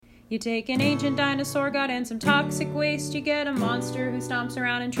You take an ancient dinosaur god and some toxic waste. You get a monster who stomps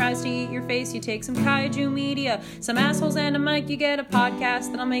around and tries to eat your face. You take some kaiju media, some assholes and a mic. You get a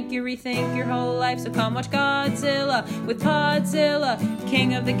podcast that'll make you rethink your whole life. So come watch Godzilla with Podzilla,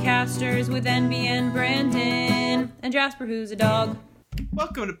 king of the casters with NB and Brandon, and Jasper who's a dog.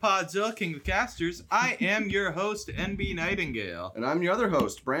 Welcome to Podzilla, King of the Casters. I am your host, NB Nightingale. And I'm your other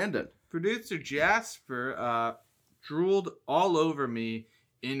host, Brandon. Producer Jasper drooled all over me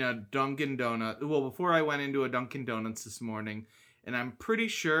in a Dunkin' Donut. Well, before I went into a Dunkin' Donuts this morning, and I'm pretty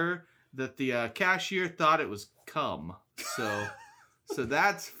sure that the cashier thought it was cum. So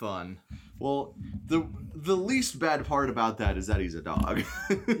that's fun. Well, the least bad part about that is that he's a dog.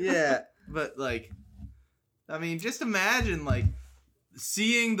 Yeah, but just imagine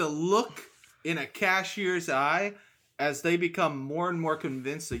seeing the look in a cashier's eye as they become more and more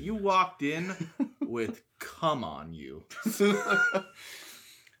convinced that you walked in with cum on you.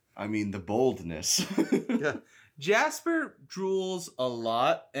 I mean, the boldness. Yeah. Jasper drools a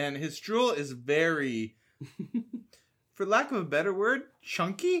lot, and his drool is very, for lack of a better word,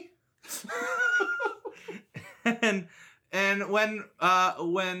 chunky. and when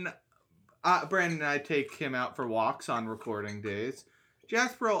Brandon and I take him out for walks on recording days,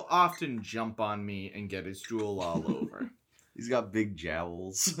 Jasper will often jump on me and get his drool all over. He's got big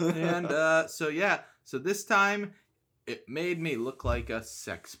jowls. And so this time it made me look like a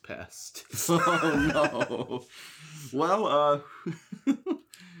sex pest. Oh no. Well,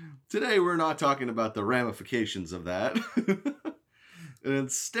 today we're not talking about the ramifications of that. And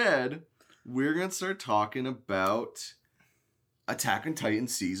instead, we're going to start talking about Attack on Titan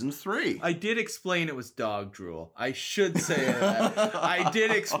Season 3. I did explain it was dog drool. I should say that. I did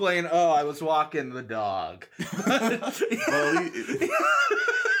explain, I was walking the dog. Well,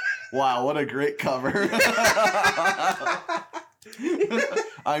 wow, what a great cover.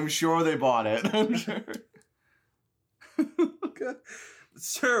 I'm sure they bought it. I'm sure.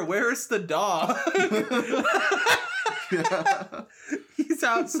 Sir, where is the dog? Yeah. He's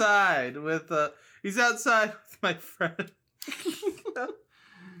outside with my friend.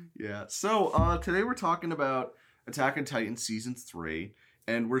 Yeah. So today we're talking about Attack on Titan Season 3,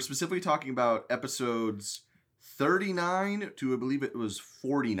 and we're specifically talking about episodes 39 to, I believe it was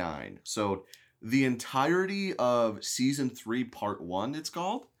 49. So the entirety of Season 3 Part 1, it's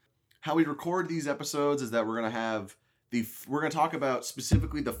called. How we record these episodes is that we're going to talk about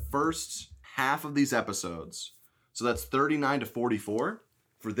specifically the first half of these episodes. So that's 39 to 44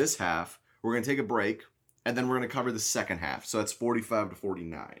 for this half. We're going to take a break, and then we're going to cover the second half. So that's 45 to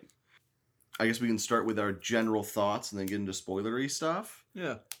 49. I guess we can start with our general thoughts and then get into spoilery stuff.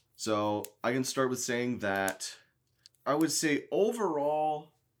 Yeah. So I can start with saying that I would say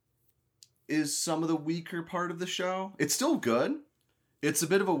overall is some of the weaker part of the show. It's still good. It's a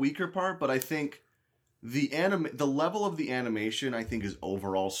bit of a weaker part, but I think the level of the animation I think is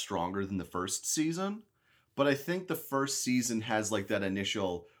overall stronger than the first season. But I think the first season has that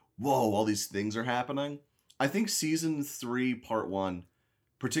initial, whoa, all these things are happening. I think Season 3 Part 1,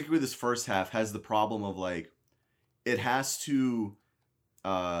 particularly this first half, has the problem of it has to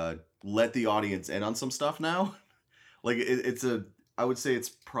let the audience in on some stuff now. I would say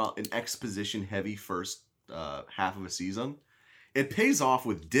it's an exposition heavy first half of a season. It pays off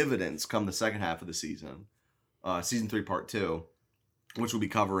with dividends come the second half of the season. Season 3 Part 2, which we'll be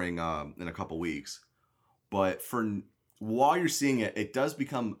covering in a couple weeks. But while you're seeing it, it does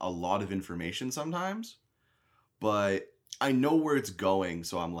become a lot of information sometimes. But I know where it's going,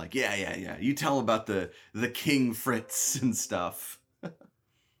 so I'm like, yeah. You tell about the King Fritz and stuff.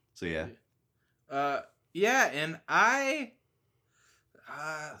 So yeah. And I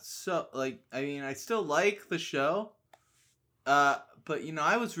still like the show. But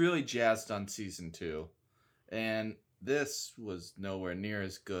I was really jazzed on Season 2. And this was nowhere near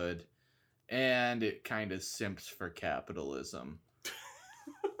as good. And it kind of simps for capitalism.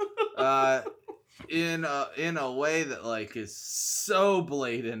 In a way that is so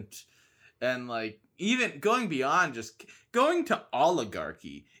blatant, and even going beyond just going to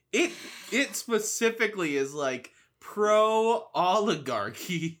oligarchy. It specifically is pro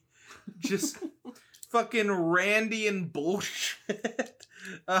oligarchy, just fucking Randian bullshit.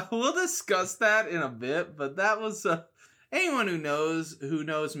 We'll discuss that in a bit, but that was anyone who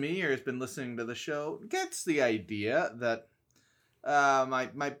knows me or has been listening to the show gets the idea that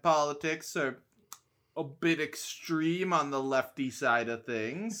my politics are a bit extreme on the lefty side of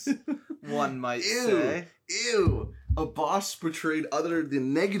things, one might say. Ew. A boss portrayed other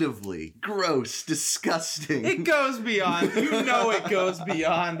than negatively. Gross. Disgusting. It goes beyond. It goes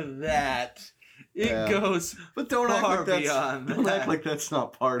beyond that. It goes but don't act far like that's beyond don't that. act like that's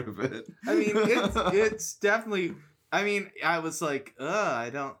not part of it. I mean, it's definitely. I mean, I was like, I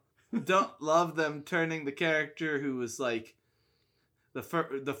don't love them turning the character who was like, the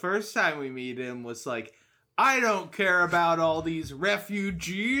first time we meet him was like, I don't care about all these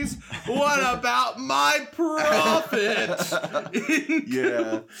refugees. What about my profit?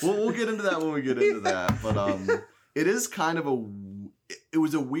 Yeah, we'll get into that when we get into that. But it is kind of it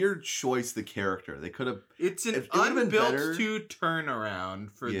was a weird choice. The character they could have. It's an unbuilt to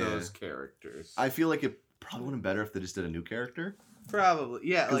turnaround for those characters. I feel like it probably would have been better if they just did a new character. Probably,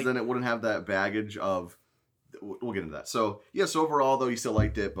 yeah. Because then it wouldn't have that baggage of. We'll get into that. So yes, overall though, you still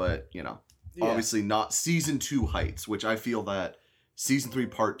liked it, but obviously not season 2 heights, which I feel that season 3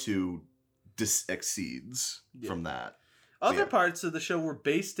 part 2 exceeds from that. Other parts of the show were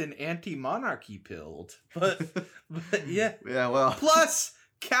based in anti-monarchy pilled, but yeah. Yeah, well. Plus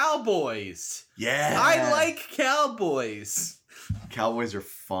cowboys. Yeah. I like cowboys. Cowboys are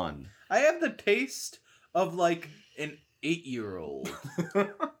fun. I have the taste of like an 8-year-old.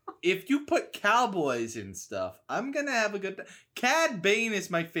 If you put cowboys in stuff, I'm gonna have a good time. Cad Bane is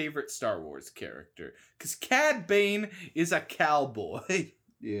my favorite Star Wars character. Because Cad Bane is a cowboy.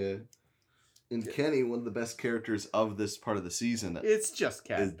 Yeah. And Kenny, one of the best characters of this part of the season. It's just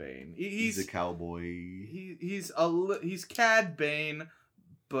Cad Bane. He's a cowboy. He's Cad Bane,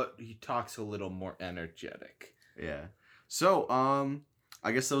 but he talks a little more energetic. Yeah. So,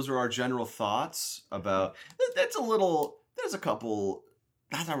 I guess those are our general thoughts about... There's a couple...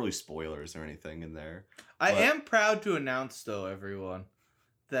 That's not really spoilers or anything in there. I am proud to announce, though, everyone,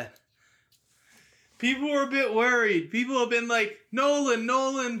 that people were a bit worried. People have been like,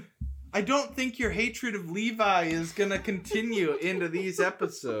 Nolan, I don't think your hatred of Levi is going to continue into these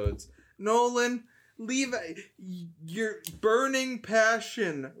episodes. Nolan, Levi, your burning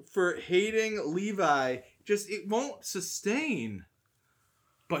passion for hating Levi, it won't sustain.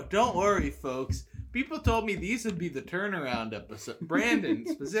 But don't worry, folks. People told me these would be the turnaround episode. Brandon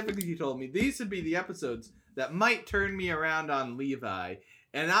specifically told me these would be the episodes that might turn me around on Levi.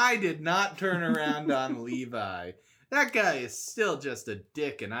 And I did not turn around on Levi. That guy is still just a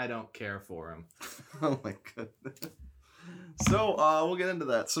dick and I don't care for him. Oh my goodness. So, we'll get into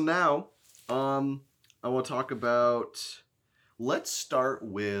that. So now, I want to talk about... Let's start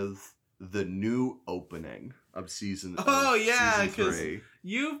with the new opening of season 3. Oh yeah, because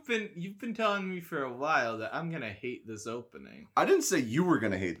you've been telling me for a while that I'm gonna hate this opening. I didn't say you were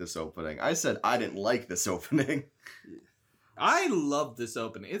gonna hate this opening. I said I didn't like this opening. I love this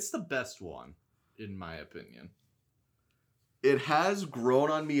opening. It's the best one, in my opinion. It has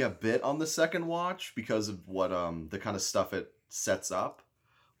grown on me a bit on the second watch because of what the kind of stuff it sets up.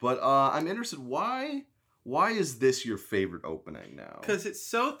 But I'm interested. Why is this your favorite opening now? Because it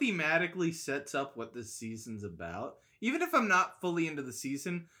so thematically sets up what this season's about. Even if I'm not fully into the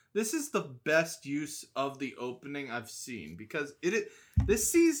season, this is the best use of the opening I've seen. Because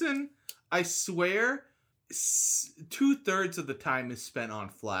this season, I swear, 2/3 of the time is spent on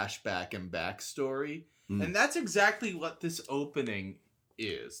flashback and backstory. And that's exactly what this opening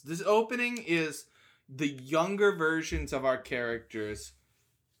is. This opening is the younger versions of our characters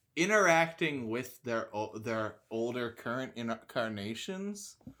interacting with their older current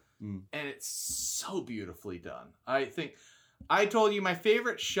incarnations, and it's so beautifully done. I think I told you my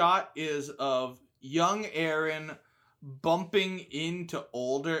favorite shot is of young Eren bumping into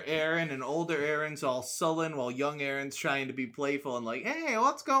older Eren, and older Eren's all sullen while young Eren's trying to be playful and like, hey,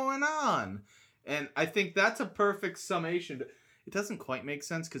 what's going on? And I think that's a perfect summation. It doesn't quite make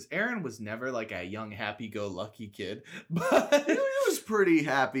sense because Eren was never like a young, happy-go-lucky kid, but he was pretty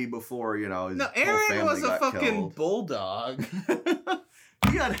happy before, his Eren whole was a fucking killed. Bulldog.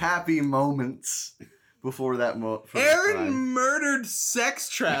 He had happy moments before that. Eren murdered sex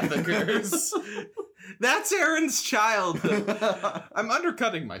traffickers. That's Eren's childhood. I'm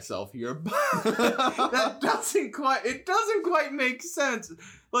undercutting myself here, but it doesn't quite make sense.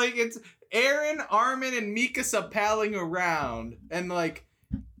 Like, it's Eren, Armin, and Mikasa palling around, and like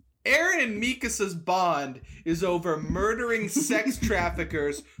Eren and Mikasa's bond is over murdering sex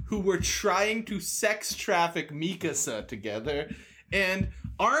traffickers who were trying to sex traffic Mikasa together. And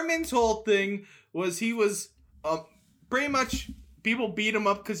Armin's whole thing was he was pretty much people beat him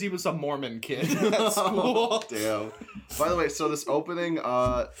up because he was a Mormon kid at school. Damn. By the way, so this opening,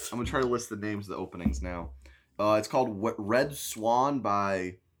 I'm gonna try to list the names of the openings now. It's called Red Swan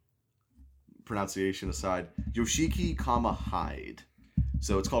by, pronunciation aside, Yoshiki Hyde.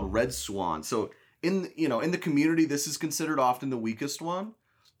 So it's called Red Swan. So in the community, this is considered often the weakest one,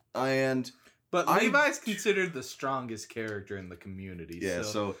 and But Levi's considered the strongest character in the community. Yeah,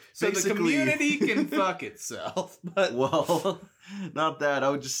 so the community can fuck itself. But well, not that. I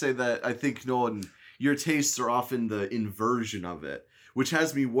would just say that I think, Nolan, your tastes are often the inversion of it, which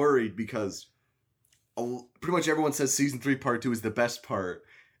has me worried because pretty much everyone says season 3 part 2 is the best part,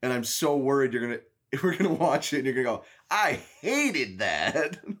 and I'm so worried we're gonna watch it and you're gonna go, I hated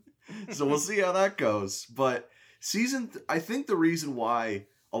that. So we'll see how that goes. But I think the reason why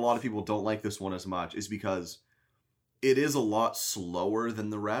a lot of people don't like this one as much is because it is a lot slower than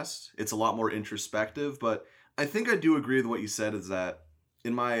the rest. It's a lot more introspective, but I think I do agree with what you said is that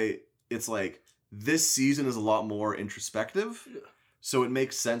it's like this season is a lot more introspective. So it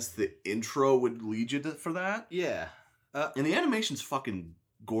makes sense the intro would lead you for that. Yeah. And the animation's fucking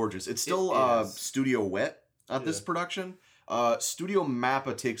gorgeous. It's still Studio Wit at this production. Studio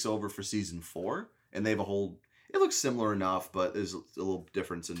Mappa takes over for season 4, and they have it looks similar enough, but there's a little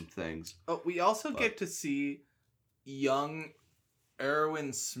difference in things. Oh, we also get to see young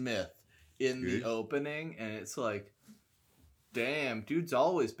Erwin Smith in the opening, and it's like, damn, dude's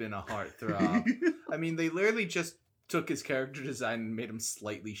always been a heartthrob. I mean, they literally just took his character design and made him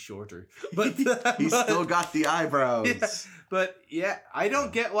slightly shorter. But he's still got the eyebrows. Yeah, but yeah, I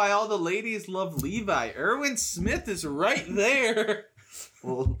don't get why all the ladies love Levi. Erwin Smith is right there.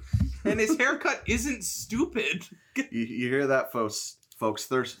 Well, and his haircut isn't stupid. You hear that, folks?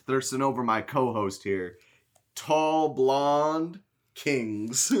 Thirsting over my co-host here. Tall, blonde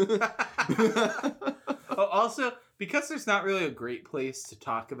kings. Also, because there's not really a great place to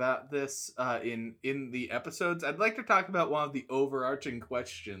talk about this in the episodes, I'd like to talk about one of the overarching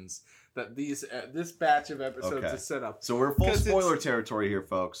questions that this batch of episodes is set up. So we're full spoiler territory here,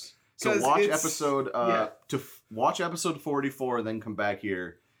 folks. So watch episode 44 and then come back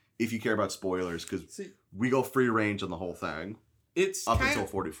here if you care about spoilers, because we go free range on the whole thing. It's until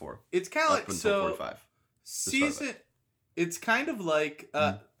 44. It's kind of like until 45. It's kind of like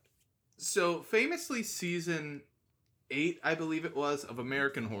so famously season 8, I believe it was, of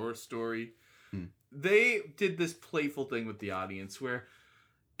American Horror Story. They did this playful thing with the audience where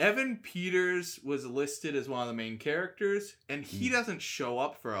Evan Peters was listed as one of the main characters, and he doesn't show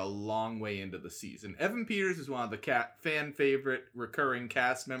up for a long way into the season. Evan Peters is one of the fan favorite recurring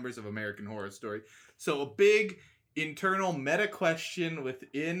cast members of American Horror Story. So a big internal meta question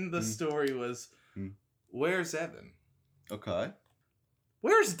within the story was, where's Evan? Okay.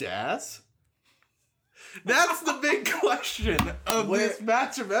 Where's Daz? That's the big question of this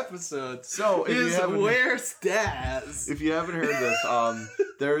batch of episodes. So, where's Daz? If you haven't heard this,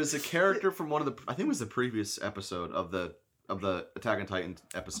 there is a character from one of the, I think it was the previous episode of the Attack on Titan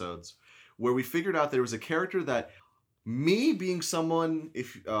episodes, where we figured out there was a character that, me being someone,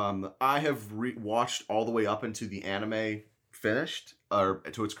 I have watched all the way up into the anime finished, or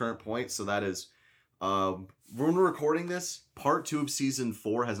to its current point, so that is, when we're recording this, part 2 of season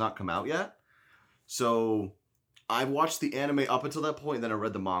 4 has not come out yet. So I watched the anime up until that point, and then I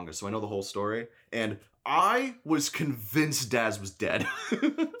read the manga, so I know the whole story. And I was convinced Daz was dead.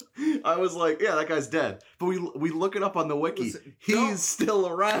 I was like, yeah, that guy's dead. But we look it up on the wiki. Listen, he's still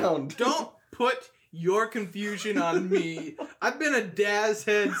around. Don't put your confusion on me. I've been a Daz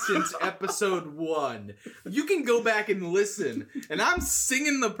head since episode 1. You can go back and listen. And I'm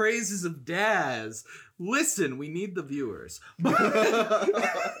singing the praises of Daz. Listen, we need the viewers.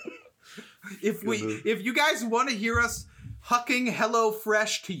 If you guys want to hear us hucking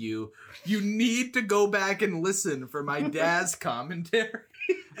HelloFresh to you, you need to go back and listen for my Daz commentary.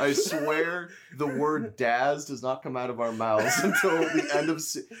 I swear the word Daz does not come out of our mouths until the end of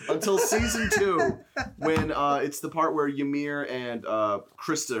until season 2, when it's the part where Ymir and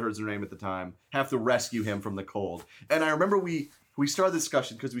Krista, her name at the time, have to rescue him from the cold. And I remember we started the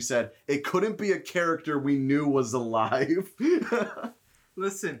discussion because we said it couldn't be a character we knew was alive.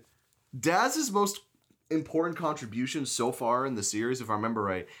 Listen, Daz's most important contribution so far in the series, if I remember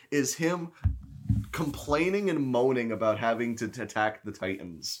right, is him complaining and moaning about having to attack the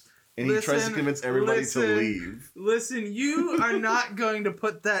Titans. And he tries to convince everybody to leave. Listen, you are not going to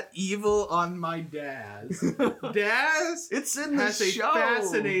put that evil on my Daz. Daz it's in the has show. A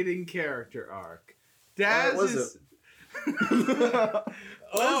fascinating character arc. Daz is...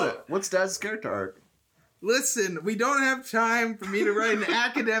 What is it? What's Daz's character arc? Listen, we don't have time for me to write an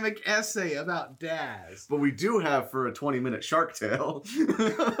academic essay about Daz. But we do have for a 20-minute Shark Tale.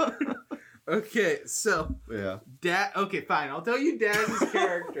 Okay, so... Yeah. Okay, fine. I'll tell you Daz's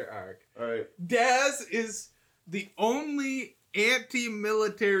character arc. Alright. Daz is the only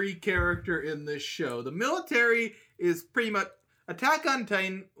anti-military character in this show. The military is pretty much... Attack on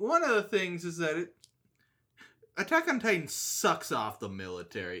Titan, one of the things is that Attack on Titan sucks off the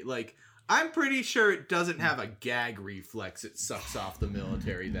military. Like... I'm pretty sure it doesn't have a gag reflex. It sucks off the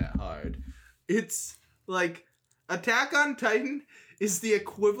military that hard. It's like Attack on Titan is the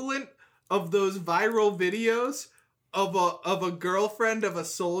equivalent of those viral videos of a girlfriend of a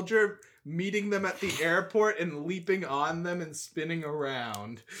soldier meeting them at the airport and leaping on them and spinning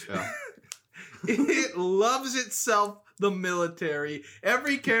around. Yeah. It loves itself the military.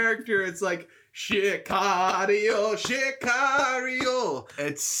 Every character, it's like, Shikario, Shikario.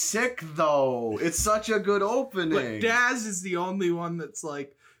 It's sick, though. It's such a good opening. But Daz is the only one that's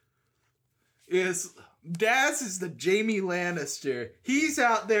like, Daz is the Jaime Lannister. He's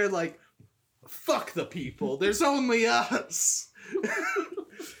out there like, fuck the people. There's only us.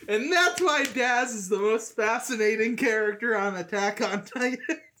 And that's why Daz is the most fascinating character on Attack on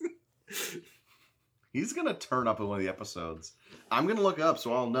Titan. He's gonna turn up in one of the episodes. I'm gonna look it up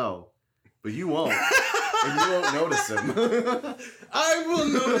so I'll know. But you won't. And you won't notice him. I will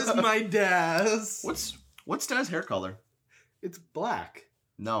notice my Daz. What's Daz's hair color? It's black.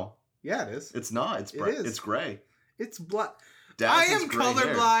 No. Yeah, it is. It's not. It's bright. It's gray. It's black. Daz I has am gray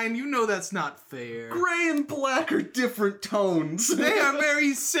colorblind. hair. You know that's not fair. Gray and black are different tones. They are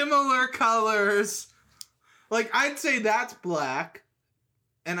very similar colors. Like, I'd say that's black.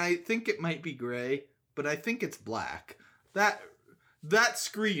 And I think it might be gray. But I think it's black. That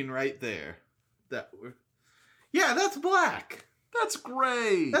screen right there. Yeah, that's black. That's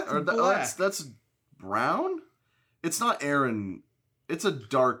gray. That's black. That's brown? It's not Aaron. It's a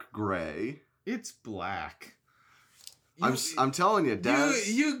dark gray. It's black. I'm telling you,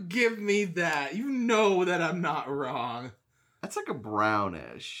 Daz. You give me that. You know that I'm not wrong. That's like a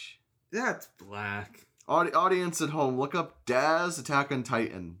brownish. That's black. Audience at home, look up Daz Attack on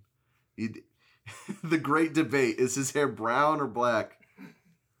Titan. The great debate, is his hair brown or black?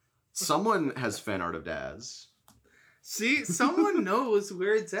 Someone has fan art of Daz. See, someone knows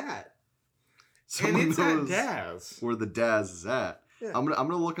where it's at. Someone and it's knows at Daz. where the Daz is at. Yeah. I'm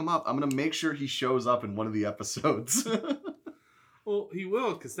gonna look him up. I'm gonna make sure he shows up in one of the episodes. Well, he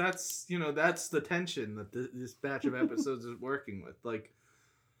will, because that's the tension that this batch of episodes is working with. Like,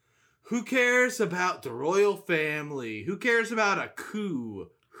 who cares about the royal family? Who cares about a coup?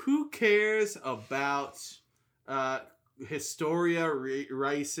 Who cares about Historia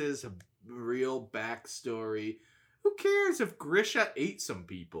Rice's real backstory? Who cares if Grisha ate some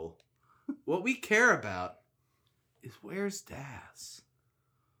people? What we care about is where's Daz?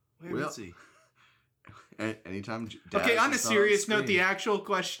 Where is he? Anytime Daz okay, on a is serious on note, the actual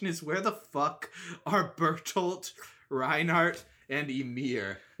question is where the fuck are Bertolt, Reinhardt, and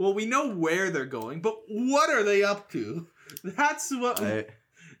Ymir? Well, we know where they're going, but what are they up to? That's what...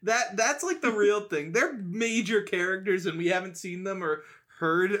 That's like the real thing. They're major characters and we haven't seen them or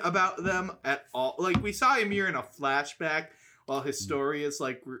heard about them at all. Like, we saw Ymir in a flashback while Historia's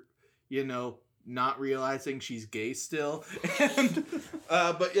like, not realizing she's gay still. And,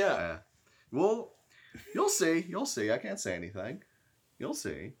 but yeah. Well, you'll see. You'll see. I can't say anything. You'll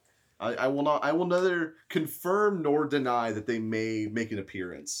see. I will neither confirm nor deny that they may make an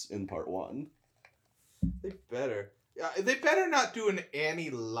appearance in part 1. They better. They better not do an Annie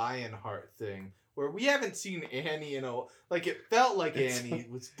Lionheart thing where we haven't seen Annie in a... Like, it felt like Annie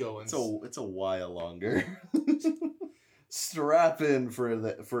was going... It's a while longer. Strap in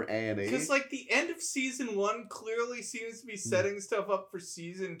for Annie. Because, like, the end of season 1 clearly seems to be setting stuff up for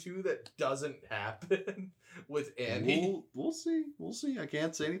season 2 that doesn't happen with Annie. We'll see. We'll see. I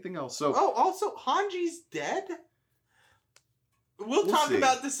can't say anything else. So. Oh, also, Hanji's dead? We'll talk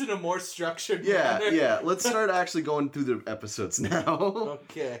about this in a more structured manner. Yeah. Let's start actually going through the episodes now.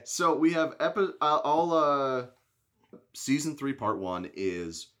 Okay. So we have season 3 part 1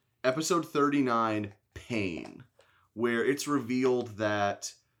 is episode 39, Pain, where it's revealed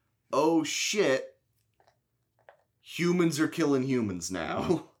that, oh shit, humans are killing humans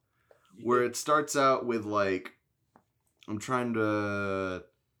now. Where it starts out with like, I'm trying to...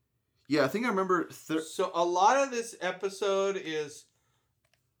 Yeah, I think I remember... So a lot of this episode is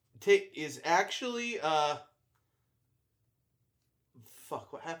actually...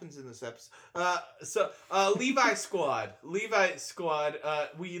 Fuck, what happens in this episode? Levi Squad.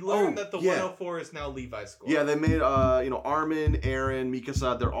 We learned that the 104 is now Levi Squad. Yeah, they made, Armin, Aaron,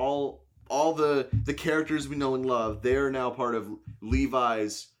 Mikasa, they're all the characters we know and love. They're now part of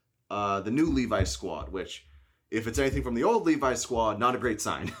Levi's, the new Levi Squad, which, if it's anything from the old Levi Squad, not a great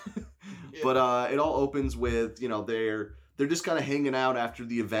sign. Yeah. But it all opens with, they're just kind of hanging out after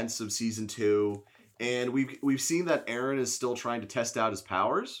the events of season 2, and we've seen that Aaron is still trying to test out his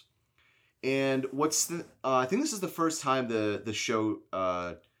powers. And I think this is the first time the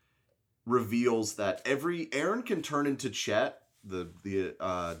show reveals that Aaron can turn into Chet the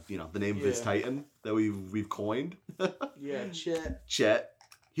name of his Titan that we've coined. Yeah, Chet. Chet.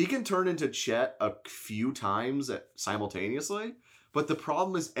 He can turn into Chet a few times simultaneously, but the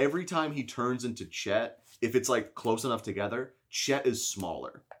problem is every time he turns into Chet, if it's like close enough together, Chet is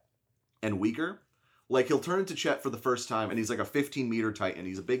smaller and weaker. Like he'll turn into Chet for the first time, and he's like a 15-meter Titan.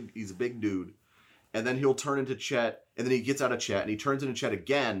 He's a big dude, and then he'll turn into Chet, and then he gets out of Chet, and he turns into Chet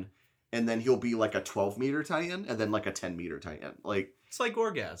again, and then he'll be like a 12-meter Titan, and then like a 10-meter Titan. Like it's like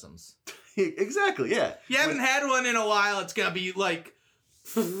orgasms. Exactly, yeah. You haven't had one in a while. It's gonna be like.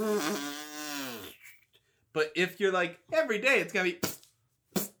 But if you're like every day, it's gonna be.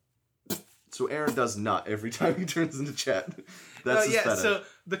 So Aaron does nut every time he turns into Chet. That's his fetish. So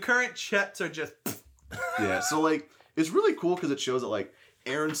the current Chets are just. Yeah, so like it's really cool because it shows that like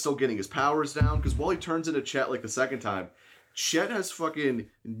Aaron's still getting his powers down because while he turns into Chet like the second time, Chet has fucking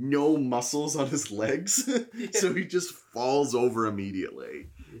no muscles on his legs, so he just falls over immediately.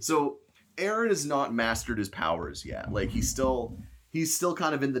 So Aaron has not mastered his powers yet. Like he's still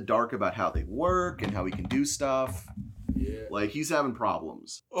kind of in the dark about how they work and how he can do stuff. Yeah. Like he's having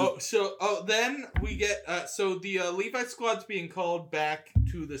problems. Then we get so the Levi squad's being called back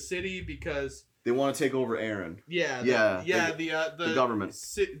to the city because they want to take over Aaron. The government.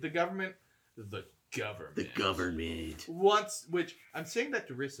 The government wants, which I'm saying that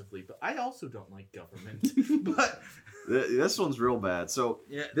derisively, but I also don't like government. But this one's real bad. So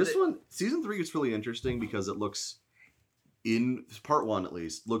season 3 gets really interesting because it looks in part 1 at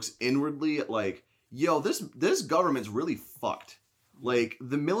least looks inwardly at like, yo, this government's really fucked. Like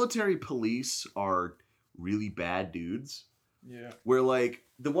the military police are really bad dudes. Yeah. Where like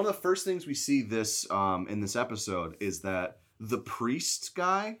one of the first things we see this in this episode is that the priest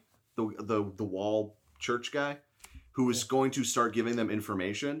guy, the wall church guy, who is going to start giving them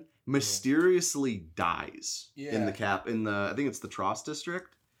information, mysteriously dies in the I think it's the Trost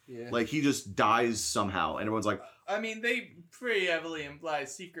district. Yeah. Like he just dies somehow, and everyone's like, I mean, they pretty heavily imply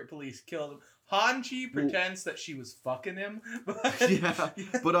secret police killed him. Hanji pretends that she was fucking him. But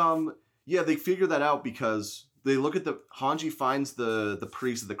they figure that out because they look at Hanji finds the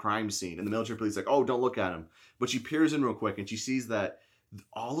priest at the crime scene, and the military police like, oh, don't look at him. But she peers in real quick, and she sees that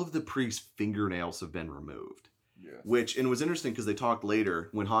all of the priest's fingernails have been removed. Yeah. And it was interesting because they talked later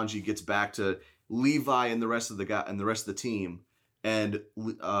when Hanji gets back to Levi and the rest of the team, and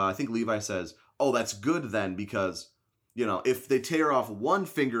I think Levi says, "Oh, that's good then because if they tear off one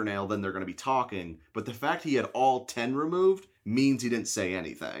fingernail, then they're going to be talking. But the fact he had all 10 removed means he didn't say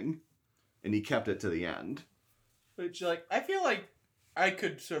anything, and he kept it to the end." Which I feel like I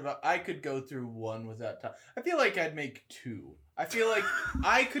could go through one without time. I feel like I'd make 2. I feel like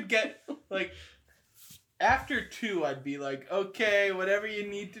I could get after 2, I'd be like, okay, whatever you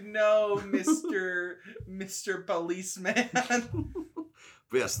need to know, Mr. Policeman.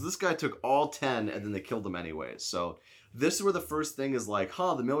 But yeah, so this guy took all 10 and then they killed him anyways. So this is where the first thing is like,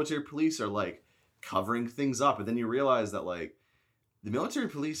 the military police are covering things up. And then you realize that the military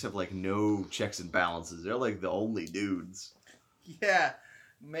police have no checks and balances. They're the only dudes. Yeah,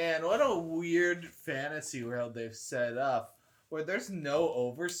 man, what a weird fantasy world they've set up. Where there's no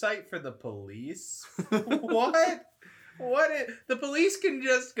oversight for the police? What? The police can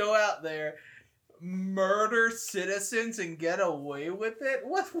just go out there, murder citizens, and get away with it?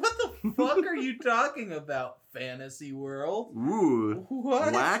 What the fuck are you talking about, fantasy world? Ooh,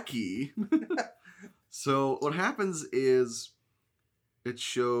 what? Wacky. So what happens is it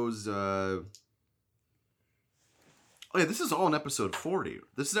shows... Oh yeah, this is all in episode 40.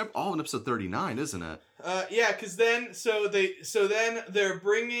 This is all in episode 39, isn't it? Yeah, because then they're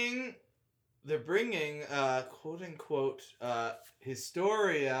bringing quote unquote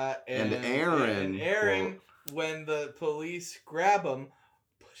Historia and Aaron when the police grab them,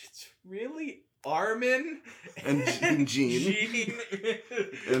 but it's really Armin and Gene.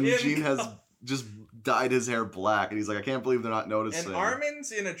 And Gene has just dyed his hair black, and he's like, I can't believe they're not noticing. And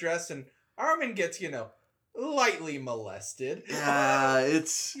Armin's in a dress, and Armin gets lightly molested. Yeah,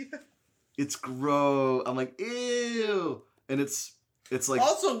 it's gross. I'm like, ew. And it's like...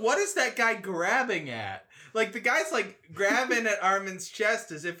 Also, what is that guy grabbing at? The guy's grabbing at Armin's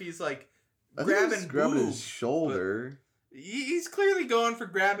chest as if he's grabbing his shoulder. He's clearly going for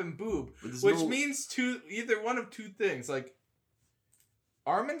grabbing boob, which means either one of two things.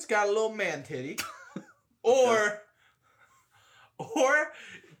 Armin's got a little man titty, or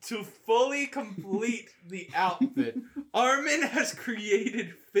to fully complete the outfit, Armin has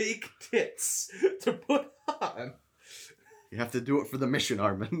created fake tits to put on. You have to do it for the mission,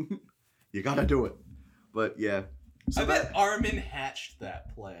 Armin. You gotta do it. But yeah. So I bet Armin hatched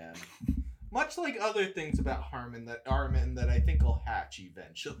that plan. Much like other things about Armin that I think will hatch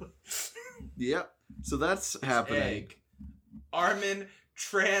eventually. Yep. So that's happening. Egg. Armin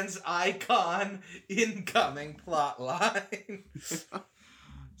trans icon incoming plotline.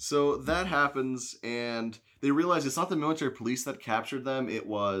 So that happens, and they realize it's not the military police that captured them. It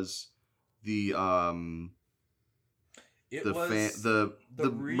was the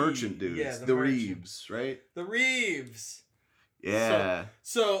merchant dudes, yeah, the Reeves, right? The Reeves. Yeah.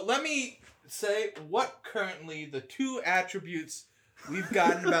 So let me say what currently the 2 attributes we've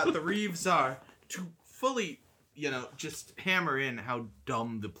gotten about the Reeves are to fully, just hammer in how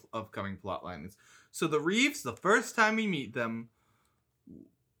dumb the upcoming plotline is. So the Reeves, the first time we meet them,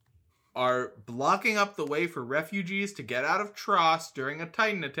 are blocking up the way for refugees to get out of Tross during a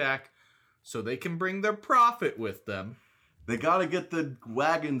Titan attack so they can bring their prophet with them. They gotta get the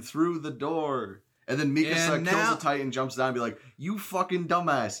wagon through the door. And then Mikasa kills the Titan, jumps down and be like, you fucking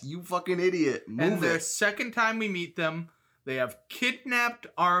dumbass, you fucking idiot, move And their second time we meet them, they have kidnapped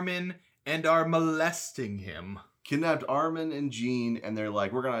Armin and are molesting him. Kidnapped Armin and Jean, and they're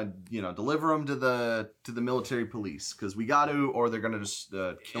like, we're gonna, deliver them to the military police, because we got to, or they're gonna just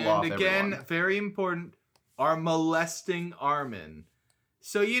kill off everyone. And again, very important, are molesting Armin.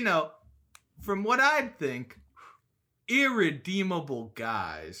 So, from what I'd think, irredeemable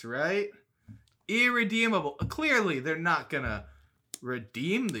guys, right? Irredeemable. Clearly, they're not gonna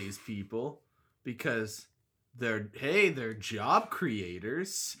redeem these people because they're job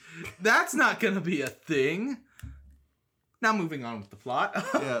creators. That's not gonna be a thing. Now moving on with the plot.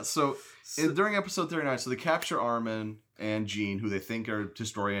 Yeah, so during episode 39, so they capture Armin and Jean, who they think are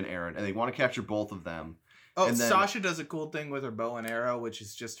Historia and Eren, and they want to capture both of them. Oh, and then, Sasha does a cool thing with her bow and arrow, which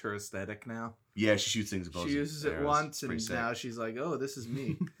is just her aesthetic now. Yeah, she shoots things with bows. She uses it once, and now she's like, oh, this is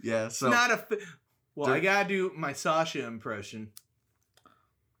me. Yeah, so... It's not I gotta do my Sasha impression.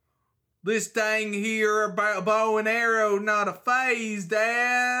 This thing here about bow and arrow, not a phase,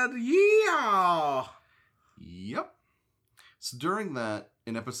 Dad. Yeah. Yep. So during that,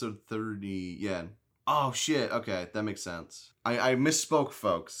 in episode 30, yeah. Oh, shit. Okay, that makes sense. I misspoke,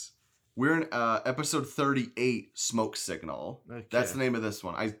 folks. We're in episode 38, Smoke Signal. Okay. That's the name of this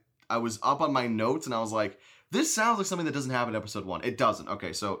one. I was up on my notes, and I was like, this sounds like something that doesn't happen in episode 1. It doesn't.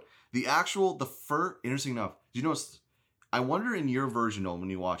 Okay, so interesting enough, do you notice, I wonder in your version, Nolan,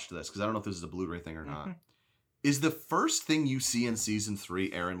 when you watched this, because I don't know if this is a Blu-ray thing or not, is the first thing you see in season 3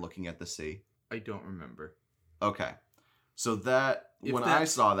 Eren looking at the sea? I don't remember. Okay. So I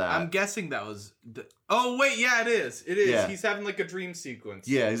saw that... I'm guessing that was... Oh, wait, yeah, it is. It is. Yeah. He's having like a dream sequence.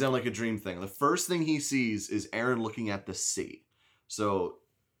 Yeah, he's having like a dream thing. The first thing he sees is Eren looking at the sea. So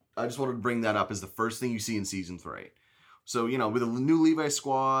I just wanted to bring that up as the first thing you see in season 3. So, with a new Levi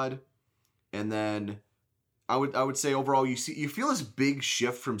squad, and then I would say overall you feel this big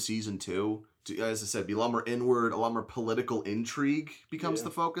shift from season 2 to, as I said, be a lot more inward, a lot more political intrigue becomes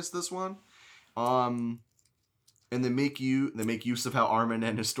the focus this one. And they make use of how Armin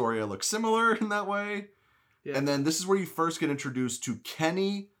and Historia look similar in that way. Yeah. And then this is where you first get introduced to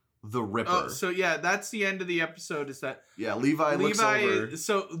Kenny the Ripper. Oh, so yeah, that's the end of the episode. Is that Levi looks over.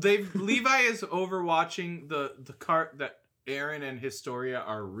 Levi is overwatching the cart that Eren and Historia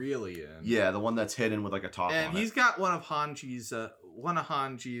are really in. Yeah, the one that's hidden with like a top on it. And he's got one of Hanji's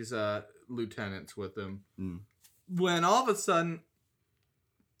lieutenants with him. When all of a sudden,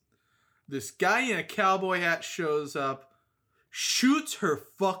 this guy in a cowboy hat shows up, shoots her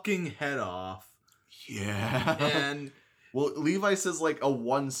fucking head off. Yeah. And well, Levi says like a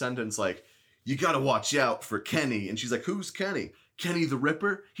one sentence like, you gotta watch out for Kenny. And she's like, who's Kenny? Kenny the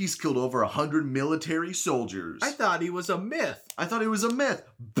Ripper? He's killed over 100 military soldiers. I thought he was a myth.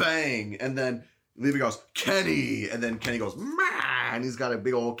 Bang! And then Levi goes, Kenny! And then Kenny goes, meh! And he's got a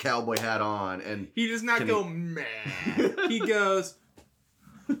big old cowboy hat on. And he does not go, meh. He goes,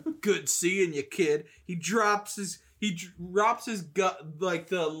 good seeing you, kid. He drops his gun, like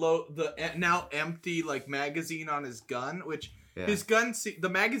the now empty like magazine on his gun, which his gun, the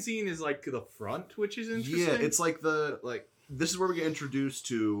magazine is like the front, which is interesting. Yeah, it's like this is where we get introduced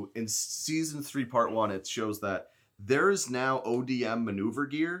to in season 3 part 1. It shows that there is now ODM maneuver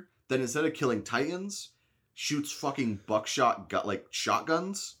gear that instead of killing Titans, shoots fucking buckshot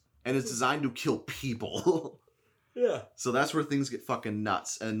shotguns, and it's designed to kill people. Yeah. So that's where things get fucking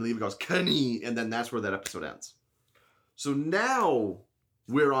nuts. And Levi goes, Kenny! And then that's where that episode ends. So now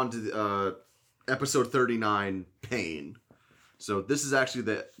we're on to episode 39, Pain. So this is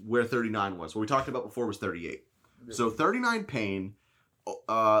actually where 39 was. What we talked about before was 38. So 39, Pain,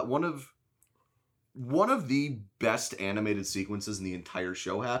 one of the best animated sequences in the entire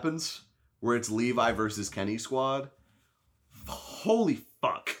show happens, where it's Levi versus Kenny squad. Holy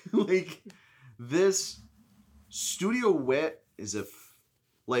fuck. this Studio Wit is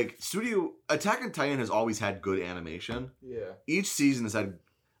Studio Attack on Titan has always had good animation. Yeah. Each season has had,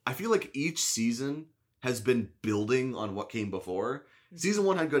 I feel like each season has been building on what came before. Season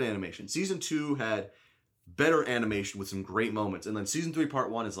 1 had good animation. Season 2 had better animation with some great moments. And then Season 3 Part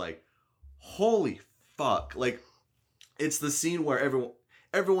 1 is like, holy fuck. Like, it's the scene where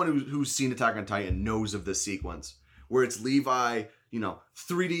everyone who's seen Attack on Titan knows of this sequence. Where it's Levi,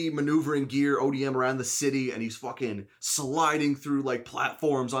 3D maneuvering gear, ODM around the city, and he's fucking sliding through, like,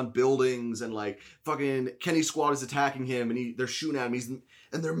 platforms on buildings, and, like, fucking Kenny Squad is attacking him, and they're shooting at him,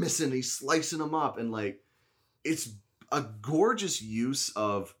 and they're missing, and he's slicing them up, and, like, it's a gorgeous use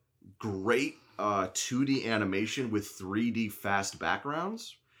of great 2D animation with 3D fast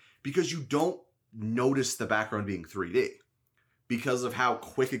backgrounds, because you don't notice the background being 3D. Because of how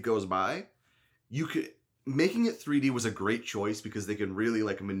quick it goes by, making it 3D was a great choice because they can really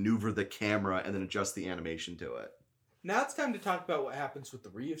like maneuver the camera and then adjust the animation to it. Now it's time to talk about what happens with the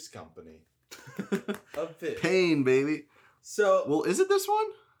Reeves Company. A bit. Pain, baby. So, well, is it this one?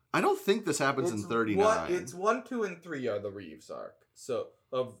 I don't think this happens in 39. It's 1, 2, and 3 are the Reeves arc. So,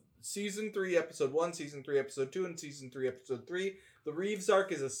 of Season 3, Episode 1, Season 3, Episode 2, and Season 3, Episode 3, the Reeves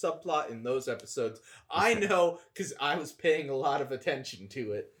arc is a subplot in those episodes. I know, because I was paying a lot of attention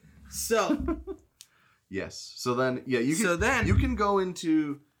to it. So... Yes. So then, yeah, you can go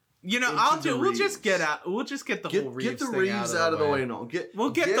into. We'll just get the whole Reeves get the thing Reeves out of the way. No,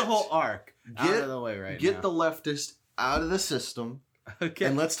 we'll get the whole arc out of the way right now. Get the leftist out of the system. Okay.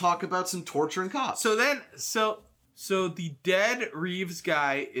 And let's talk about some torture and cops. So the dead Reeves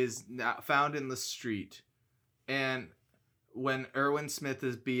guy is now found in the street, and when Erwin Smith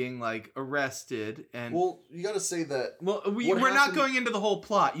is being like arrested, and you gotta say that. Well, we're not going into the whole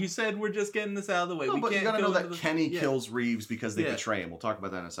plot. You said we're just getting this out of the way. No, but you gotta know that Kenny kills Reeves because they Yeah. betray him. We'll talk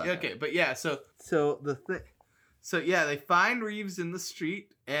about that in a second. Okay, but yeah, they find Reeves in the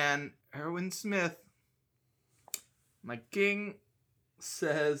street, and Erwin Smith, my king,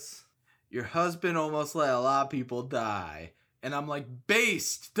 says, "Your husband almost let a lot of people die," and I'm like,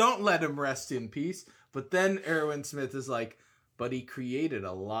 "Based, don't let him rest in peace." But then Erwin Smith is like, "But he created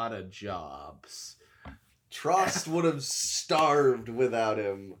a lot of jobs." Trust would have starved without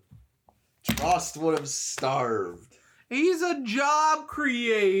him. Trust would have starved. He's a job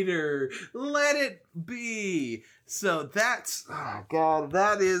creator. Let it be. So that's... Oh, God,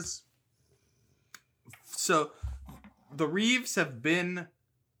 that is... So, the Reeves have been,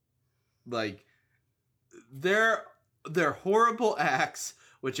 like... Their horrible acts,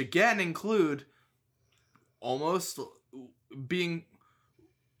 which again include... almost being,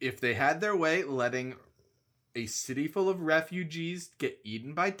 if they had their way, letting a city full of refugees get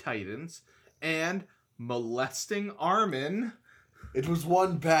eaten by titans, and molesting Armin. It was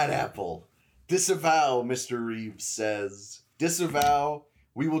one bad apple. Disavow, Mr. Reeves says. Disavow.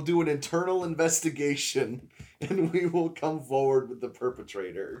 We will do an internal investigation, and we will come forward with the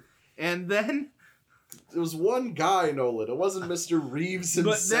perpetrator. And then... It was one guy, Nolan. It wasn't Mr. Reeves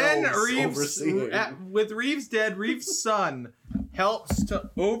himself. But then with Reeves dead, Reeves' son helps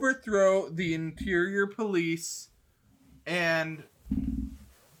to overthrow the interior police, and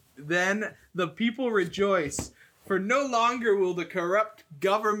then the people rejoice, for no longer will the corrupt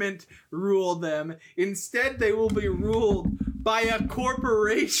government rule them. Instead, they will be ruled by a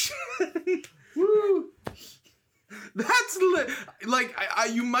corporation. Woo! That's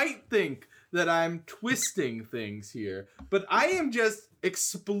you might think that I'm twisting things here, but I am just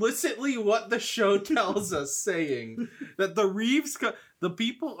explicitly what the show tells us, saying that the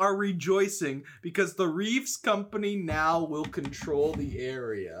people are rejoicing because the Reeves Company now will control the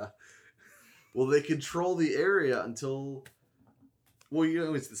area. Well, they control the area until... Well,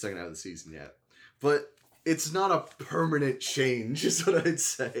 it's the second half of the season yet. But it's not a permanent change, is what I'd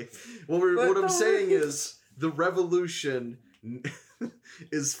say. What I'm saying is, the revolution...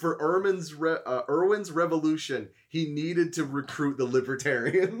 is for Erwin's revolution, he needed to recruit the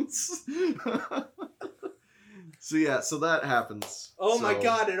libertarians. So that happens. My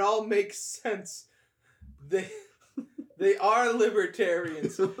God, it all makes sense. They are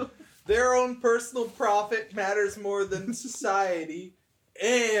libertarians. Their own personal profit matters more than society,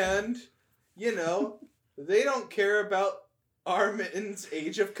 and they don't care about Armin's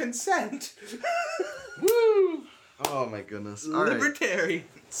age of consent. Woo! Oh my goodness! Libertarian.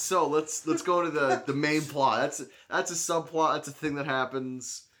 Right. So let's go to the main plot. That's a subplot. That's a thing that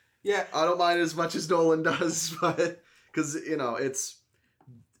happens. Yeah, I don't mind it as much as Nolan does, but because it's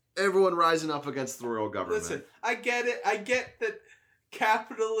everyone rising up against the royal government. Listen, I get it. I get that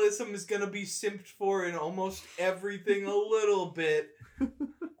capitalism is gonna be simped for in almost everything a little bit,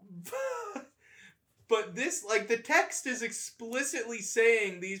 But this, like, the text is explicitly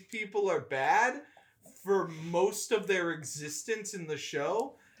saying these people are bad for most of their existence in the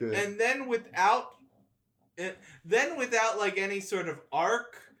show. Good. And then without like any sort of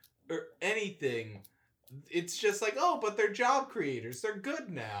arc or anything, it's just like, oh, but they're job creators. They're good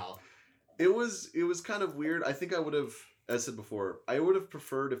now. It was kind of weird. I think I would have, as I said before, I would have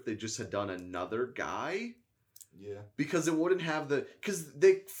preferred if they just had done another guy. Yeah. Because it wouldn't have because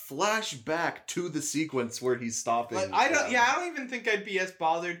they flash back to the sequence where he's stopping. Like, I don't even think I'd be as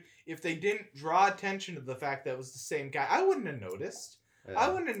bothered if they didn't draw attention to the fact that it was the same guy. I wouldn't have noticed. Yeah. I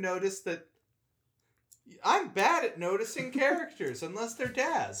wouldn't have noticed that. I'm bad at noticing characters unless they're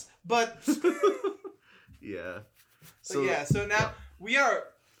Daz. But yeah. So now we are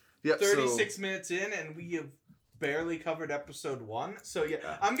 36 so, minutes in, and we have barely covered episode 1. So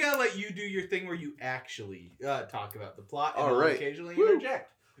I'm gonna let you do your thing where you actually talk about the plot, and I'll occasionally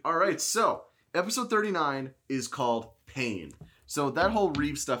interject. All right, so episode 39 is called Pain. So that whole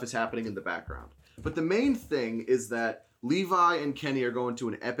Reeve stuff is happening in the background, but the main thing is that Levi and Kenny are going to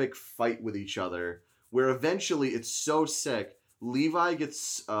an epic fight with each other, where eventually it's so sick. Levi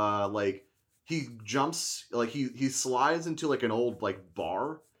gets he jumps, like he slides into like an old like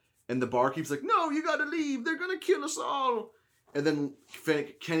bar. And the barkeep's like, no, you gotta leave. They're gonna kill us all. And then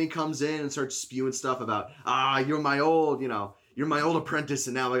Kenny comes in and starts spewing stuff about, you're my old apprentice,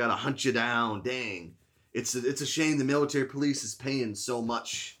 and now I gotta hunt you down. Dang. It's a shame the military police is paying so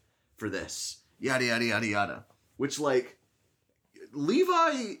much for this. Yada, yada, yada, yada. Which, like,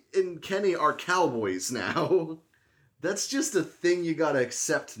 Levi and Kenny are cowboys now. That's just a thing you gotta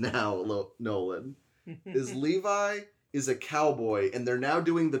accept now, Nolan. Is Levi is a cowboy, and they're now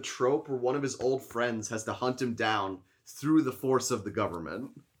doing the trope where one of his old friends has to hunt him down through the force of the government.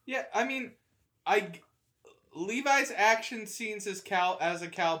 Yeah, I mean, Levi's action scenes as a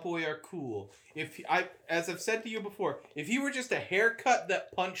cowboy are cool. As I've said to you before, if he were just a haircut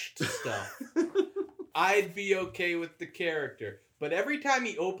that punched stuff, I'd be okay with the character. But every time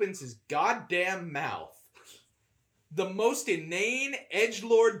he opens his goddamn mouth, the most inane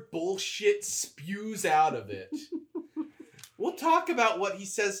edgelord bullshit spews out of it. We'll talk about what he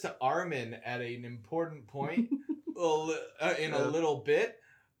says to Armin at an important point in a little bit,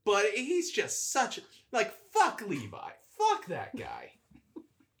 but he's just fuck Levi. Fuck that guy.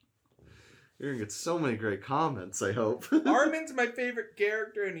 You're gonna get so many great comments, I hope. Armin's my favorite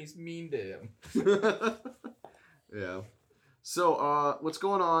character, and he's mean to him. Yeah. So, what's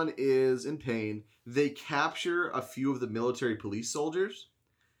going on is, in Pain, they capture a few of the military police soldiers,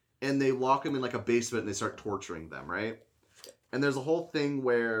 and they lock them in like a basement, and they start torturing them, right? And there's a whole thing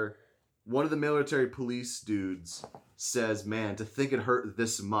where one of the military police dudes says, man, to think it hurt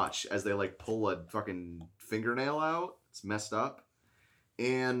this much, as they like pull a fucking fingernail out. It's messed up.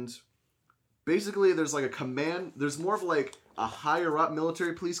 And basically there's like there's more of like a higher up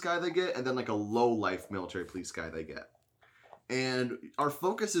military police guy they get, and then like a low life military police guy they get. And our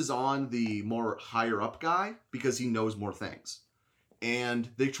focus is on the more higher up guy because he knows more things. And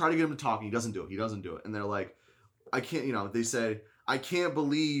they try to get him to talk, and he doesn't do it. And they're like, they say, I can't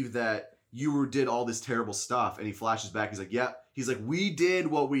believe that you did all this terrible stuff. And he flashes back. He's like, yeah. He's like, we did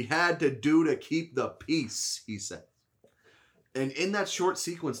what we had to do to keep the peace, he said. And in that short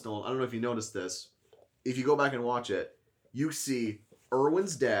sequence, Nolan, I don't know if you noticed this. If you go back and watch it, you see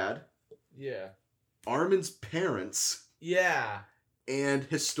Erwin's dad. Yeah. Armin's parents. Yeah. And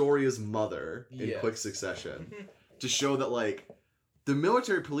Historia's mother in quick succession. To show that, like, the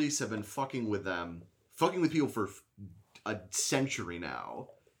military police have been fucking with people for a century now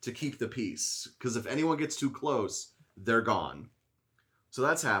to keep the peace. Because if anyone gets too close, they're gone. So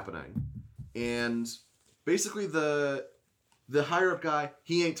that's happening. And basically the higher up guy,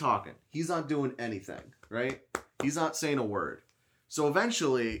 he ain't talking. He's not doing anything, right? He's not saying a word. So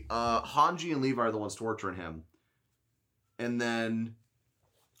eventually, Hanji and Levi are the ones torturing him. And then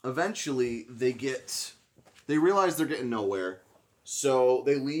eventually they realize they're getting nowhere. So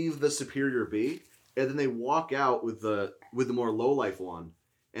they leave the superior be. And then they walk out with the more low life one,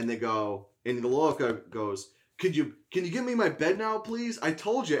 and they go, and the low life guy goes, can you give me my bed now, please? I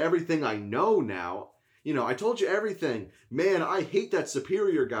told you everything I know now. I told you everything. Man, I hate that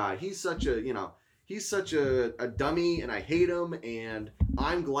superior guy. He's such a dummy, and I hate him, and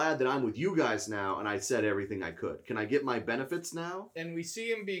I'm glad that I'm with you guys now, and I said everything I could. Can I get my benefits now? And we see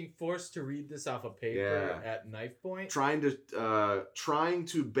him being forced to read this off a paper at knife point. Trying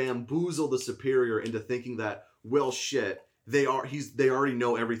to bamboozle the superior into thinking that, well, shit, they already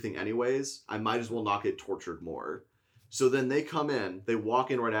know everything anyways. I might as well not get tortured more. So then they come in, they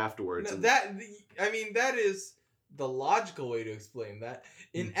walk in right afterwards. That is the logical way to explain that.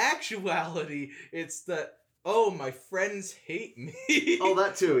 In actuality, it's that, oh, my friends hate me. Oh,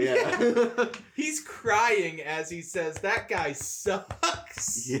 that too, yeah. He's crying as he says, that guy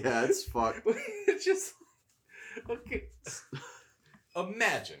sucks. Yeah, it's fucked. Just, okay.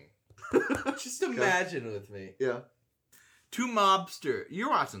 Imagine. Just imagine with me. Yeah. Two mobster. You're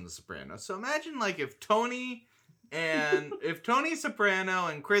watching The Sopranos, so imagine like if Tony Soprano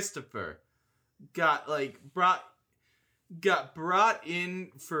and Christopher got brought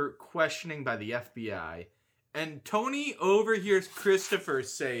in for questioning by the FBI, and Tony overhears Christopher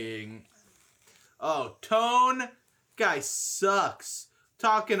saying, "Oh, Tone, guy sucks."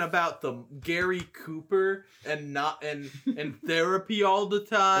 Talking about the Gary Cooper and therapy all the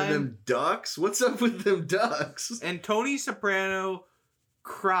time. And them ducks? What's up with them ducks? And Tony Soprano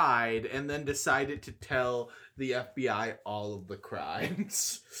cried and then decided to tell the FBI all of the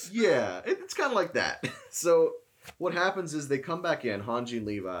crimes. Yeah, it's kind of like that. So what happens is they come back in, Hanji and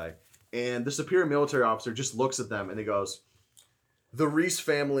Levi, and the superior military officer just looks at them and he goes, "The Reese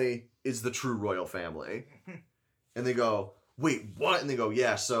family is the true royal family." And they go, "Wait, what?" And they go,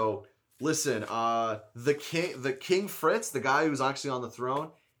 "Yeah, so listen, the King Fritz, the guy who's actually on the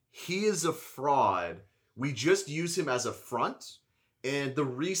throne, he is a fraud. We just use him as a front, and the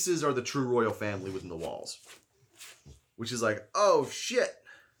Reeses are the true royal family within the walls." Which is like, oh shit.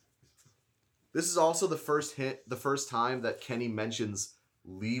 This is also the first time that Kenny mentions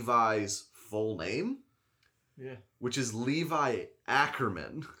Levi's full name. Yeah. Which is Levi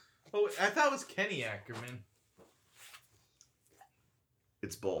Ackerman. Oh, I thought it was Kenny Ackerman.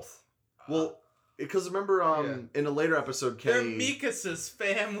 It's both. Well, because remember, in a later episode, Kenny... They're Mikas's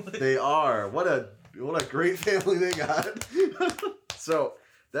family. They are. What a great family they got. So,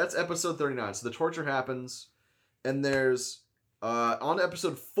 that's episode 39. So the torture happens, and there's, on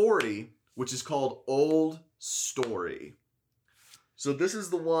episode 40, which is called Old Story. So this is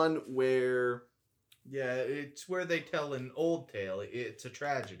the one where... Yeah, it's where they tell an old tale. It's a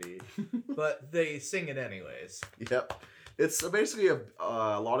tragedy, but they sing it anyways. Yep. It's basically a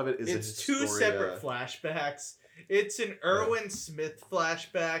lot of it is. It's two separate flashbacks. It's an Erwin Smith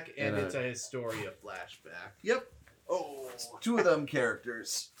flashback and it's a Historia flashback. Yep. Oh, two of them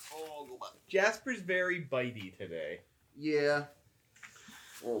characters. Oh, Jasper's very bitey today. Yeah.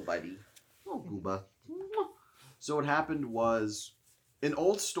 Oh, bitey. Oh, Gooba. So what happened was, in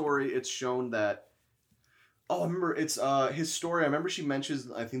Old Story, it's shown that. Oh, I remember it's his story. I remember she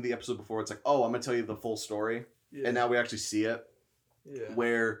mentions, I think the episode before, it's like, oh, I'm gonna tell you the full story. Yeah. And now we actually see it. Yeah.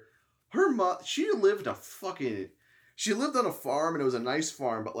 Where her mom, she lived on a farm, and it was a nice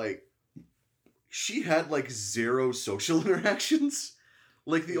farm, but like, she had like zero social interactions.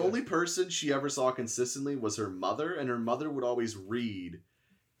 Like the only person she ever saw consistently was her mother, and her mother would always read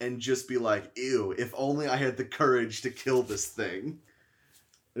and just be like, ew, if only I had the courage to kill this thing.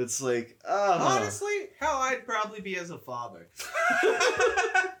 It's like, honestly, how I'd probably be as a father.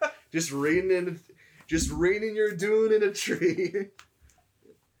 Just raining your dune in a tree.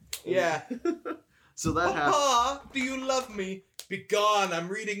 Yeah. So that happens. Papa, do you love me? Be gone, I'm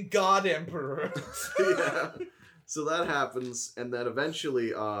reading God Emperor. Yeah. So that happens, and then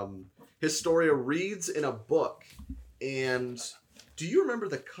eventually, Historia reads in a book, and do you remember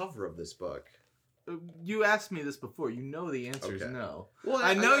the cover of this book? You asked me this before. You know the answer is no. Well,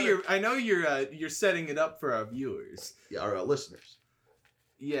 I know you're setting it up for our viewers. Yeah, our listeners.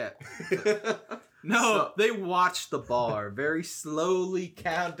 Yeah. No, they watch the bar very slowly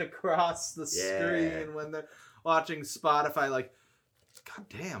count across the screen when they're watching Spotify. Like, God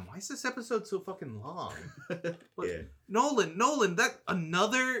damn, why is this episode so fucking long? Yeah. Nolan, that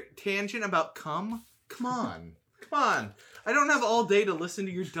another tangent about cum? Come on. I don't have all day to listen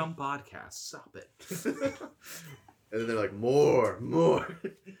to your dumb podcast. Stop it. And then they're like, more.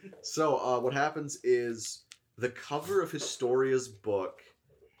 So what happens is the cover of Historia's book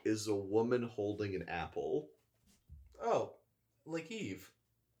is a woman holding an apple. Oh, like Eve.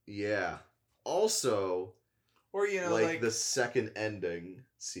 Yeah. Also, or like the second ending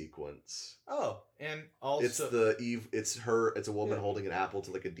sequence. Oh, and also it's a woman holding an apple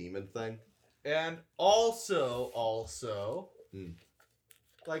to like a demon thing. And also,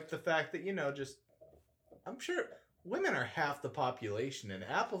 like the fact that, I'm sure women are half the population and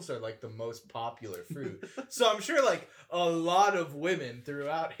apples are like the most popular fruit. So I'm sure like a lot of women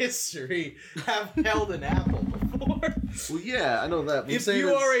throughout history have held an apple before. Well, yeah, I know that. If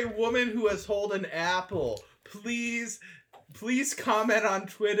you are a woman who has held an apple, please comment on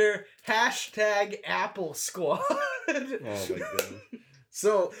Twitter, #AppleSquad. Oh my god.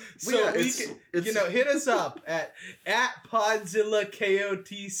 So yeah, hit us up at Podzilla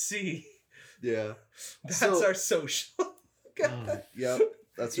KOTC. Yeah. That's our social. Yep.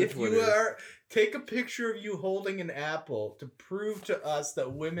 That's If you take a picture of you holding an apple to prove to us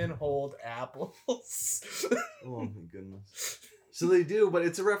that women hold apples. Oh my goodness. So they do, but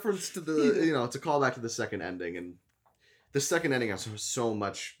it's a reference to the, it's a callback to the second ending, and the second ending has so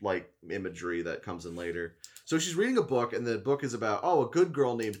much like imagery that comes in later. So she's reading a book, and the book is about a good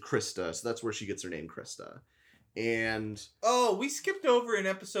girl named Krista. So that's where she gets her name, Krista. And we skipped over in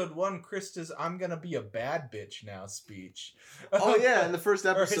episode 1 Krista's "I'm gonna be a bad bitch now" speech. In the first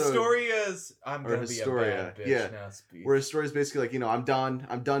episode, or Historia's "I'm gonna be a bad bitch now" speech. Where Historia's basically like, I'm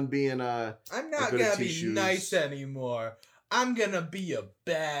done being I'm not gonna be nice anymore. I'm gonna be a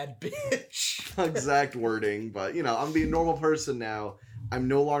bad bitch. Exact wording, but I'm being a normal person now. I'm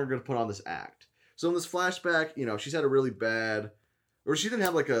no longer gonna put on this act. So in this flashback, she's had a really bad, or she didn't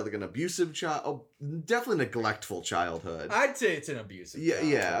have like an abusive child, definitely neglectful childhood. I'd say it's an abusive.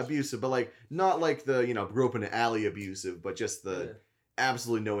 Yeah, abusive, but like not like the grew up in an alley abusive, but just the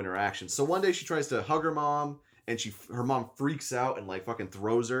absolutely no interaction. So one day she tries to hug her mom, and her mom freaks out and like fucking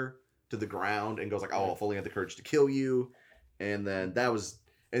throws her to the ground and goes like, "Oh, if only I had the courage to kill you." And then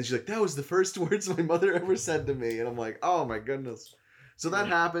she's like, "That was the first words my mother ever said to me." And I'm like, "Oh my goodness." So that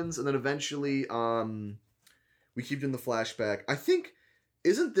happens, and then eventually, we keep doing the flashback. I think,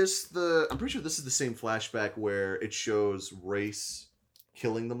 I'm pretty sure this is the same flashback where it shows Race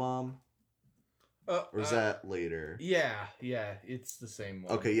killing the mom? Or is that later? Yeah, it's the same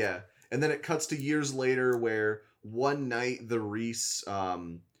one. Okay, yeah. And then it cuts to years later where one night the Reese,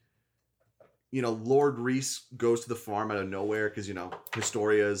 Lord Reese goes to the farm out of nowhere because,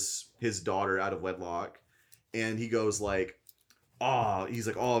 Historia's his daughter out of wedlock. And he goes like, he's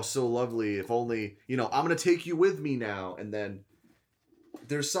like, "Oh, so lovely. If only, I'm going to take you with me now." And then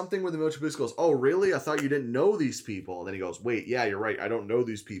there's something where the military police goes, "Oh, really? I thought you didn't know these people." And then he goes, "Wait, yeah, you're right. I don't know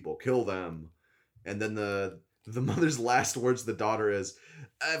these people. Kill them." And then the mother's last words to the daughter is,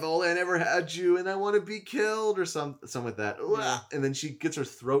 "If only I never had you and I want to be killed," or something like that. Yeah. And then she gets her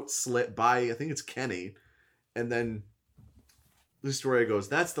throat slit by, I think it's Kenny. And then Historia goes,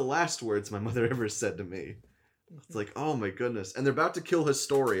 "That's the last words my mother ever said to me." It's like, oh my goodness. And they're about to kill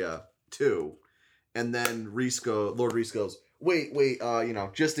Historia, too. And then Lord Reese goes, wait,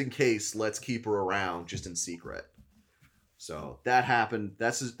 just in case, let's keep her around, just in secret. So that happened.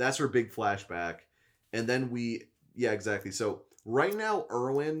 That's her big flashback. And then exactly. So right now,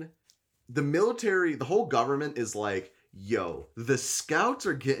 Irwin, the military, the whole government is like, "Yo, the scouts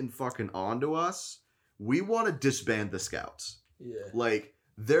are getting fucking onto us. We want to disband the scouts." Yeah. Like,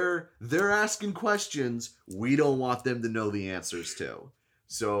 they're asking questions we don't want them to know the answers to.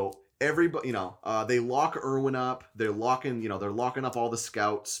 So everybody, they lock Irwin up. They're locking up all the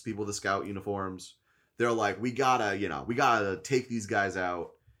scouts, people with the scout uniforms. They're like, we gotta take these guys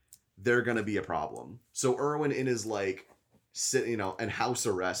out. They're gonna be a problem. So Irwin, in his like, in house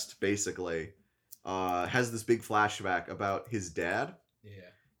arrest, basically, has this big flashback about his dad. Yeah.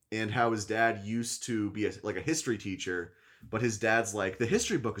 And how his dad used to be a history teacher. But his dad's like, "The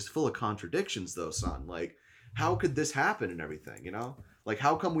history book is full of contradictions, though, son. Like, how could this happen and everything, Like,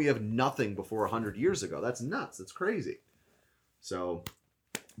 how come we have nothing before 100 years ago? That's nuts. That's crazy." So,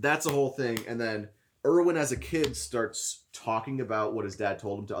 that's the whole thing. And then Irwin, as a kid, starts talking about what his dad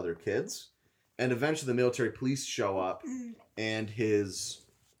told him to other kids. And eventually the military police show up, and his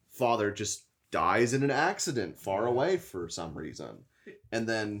father just dies in an accident far away for some reason. And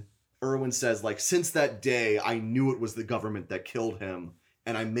then Irwin says, like, "Since that day, I knew it was the government that killed him,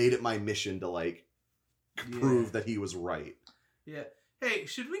 and I made it my mission to, like, prove that he was right." Yeah. Hey,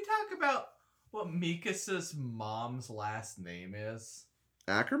 should we talk about what Mikasa's mom's last name is?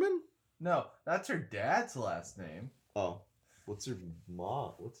 Ackerman? No, that's her dad's last name. Oh. What's her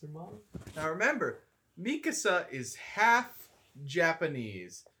mom? Now remember, Mikasa is half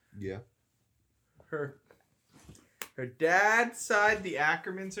Japanese. Yeah. Her dad's side, the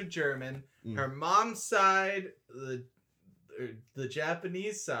Ackermans, are German. Her mom's side, the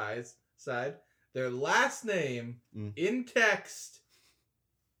Japanese side, their last name in text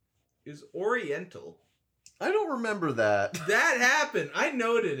is Oriental. I don't remember that. That happened. I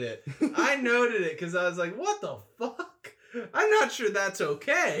noted it because I was like, what the fuck? I'm not sure that's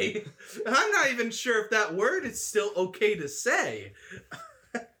okay. I'm not even sure if that word is still okay to say.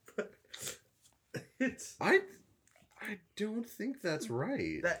 I don't think that's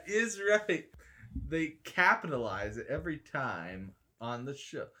right. That is right. They capitalize it every time on the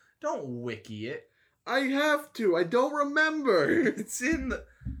show. Don't wiki it. I have to. I don't remember. It's in the...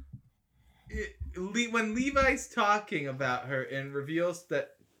 when Levi's talking about her and reveals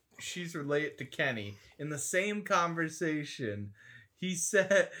that she's related to Kenny, in the same conversation,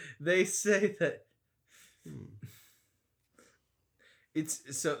 they say that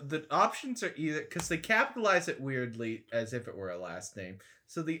it's so the options are either because they capitalize it weirdly as if it were a last name.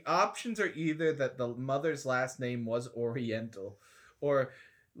 So the options are either that the mother's last name was Oriental, or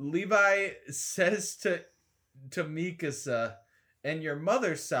Levi says to Mikasa, and your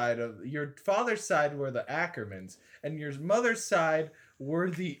father's side were the Ackermans, and your mother's side were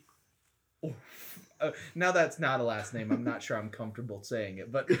the. Now that's not a last name. I'm not sure I'm comfortable saying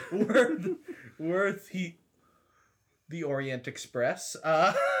it, but were the Orient Express.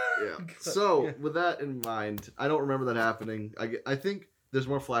 Yeah. So with that in mind, I don't remember that happening. I think there's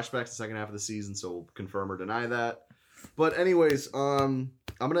more flashbacks the second half of the season, so we'll confirm or deny that. But anyways, I'm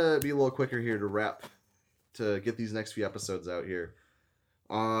gonna be a little quicker here to get these next few episodes out here.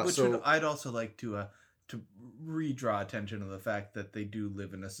 I'd also like to redraw attention to the fact that they do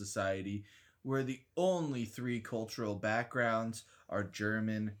live in a society where the only 3 cultural backgrounds are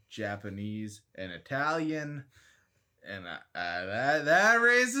German, Japanese, and Italian. And that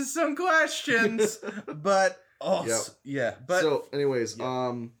raises some questions, but also, yeah. But so, anyways,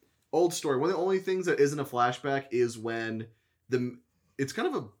 old story. One of the only things that isn't a flashback is when it's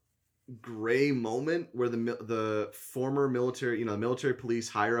kind of a gray moment where the former military, the military police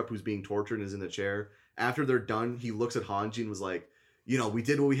higher up who's being tortured and is in the chair. After they're done, he looks at Hanji and was like, we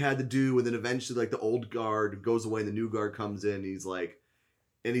did what we had to do, and then eventually, like, the old guard goes away and the new guard comes in. And he's like,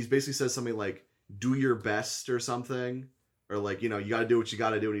 and he basically says something like, "Do your best" or something, or like, you got to do what you got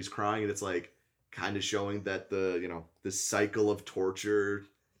to do. And he's crying, and it's like kind of showing that the cycle of torture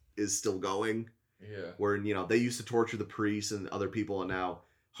is still going. Yeah. Where they used to torture the priests and other people, and now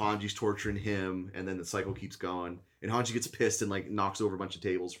Hanji's torturing him, and then the cycle keeps going. And Hanji gets pissed and like knocks over a bunch of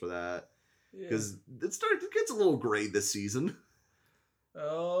tables for that because it gets a little gray this season.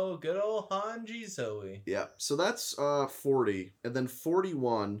 Oh, good old Hanji Zoe. Yeah. So that's 40, and then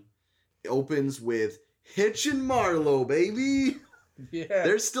 41 opens with Hitch and Marlowe, baby. Yeah.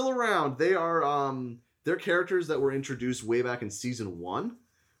 They're still around. They are they're characters that were introduced way back in season 1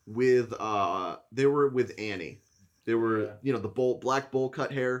 with they were with Annie. They were, the black bowl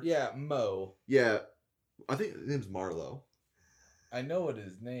cut hair. Yeah, Mo. Yeah. I think his name's Marlowe. I know what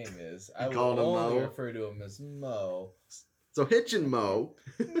his name is. I will called him only Mo? refer to him as Mo. So Hitch and Mo.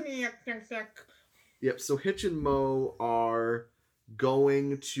 Yep, so Hitch and Mo are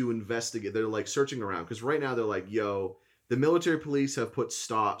going to investigate. They're like searching around because right now they're like, yo, the military police have put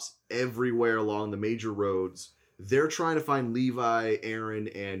stops everywhere along the major roads. They're trying to find Levi, Aaron,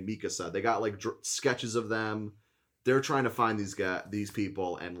 and Mikasa. They got like sketches of them. They're trying to find these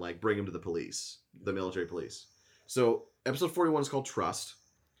people and like bring them to the police, the military police. So episode 41 is called Trust,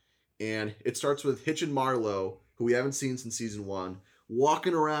 and it starts with Hitch and Marlowe, who we haven't seen since season 1,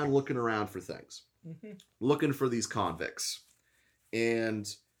 walking around looking around for things, looking for these convicts. And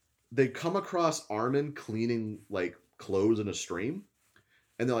they come across Armin cleaning like clothes in a stream,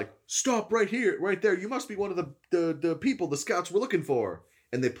 and they're like, "Stop right here, right there! You must be one of the people the scouts were looking for."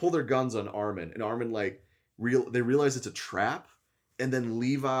 And they pull their guns on Armin, and Armin like they realize it's a trap, and then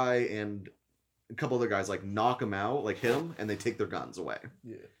Levi and a couple other guys like knock him out, like hit him, and they take their guns away.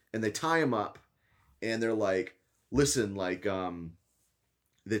 Yeah. And they tie him up, and they're like, "Listen, like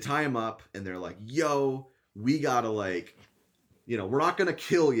they tie him up, and they're like, yo, we gotta like, we're not gonna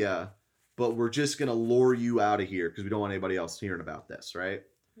kill you, but we're just gonna lure you out of here because we don't want anybody else hearing about this, right?"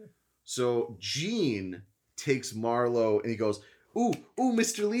 Yeah. So Gene takes Marlowe and he goes, ooh,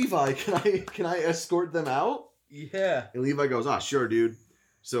 Mr. Levi, can I escort them out? Yeah. And Levi goes, sure, dude.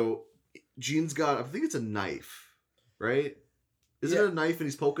 So Gene's got, I think it's a knife, right? Isn't it a knife and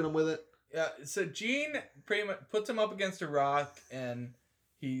he's poking him with it? Yeah, so Gene pretty much puts him up against a rock and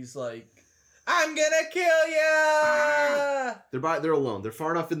he's like, "I'm gonna kill ya!" They're alone. They're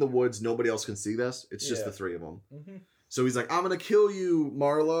far enough in the woods, nobody else can see this. It's just the three of them. Mm-hmm. So he's like, "I'm gonna kill you,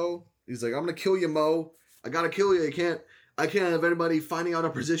 Marlowe." He's like, "I'm gonna kill you, Mo. I gotta kill you. I can't have anybody finding out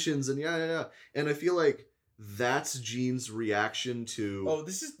our positions." And yeah. And I feel like that's Gene's reaction to... Oh,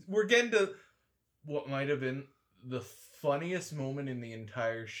 we're getting to what might have been the funniest moment in the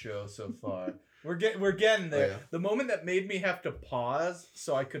entire show so far. We're getting there. Oh, yeah. The moment that made me have to pause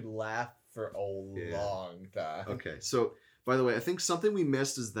so I could laugh for a long time. Okay, so by the way, I think something we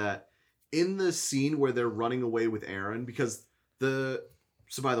missed is that in the scene where they're running away with Aaron, because I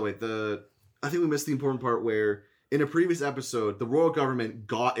think we missed the important part where in a previous episode, the royal government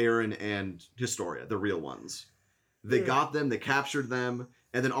got Aaron and Historia, the real ones. They got them, they captured them,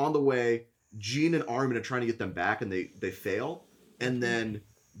 and then on the way, Gene and Armin are trying to get them back, and they fail. And then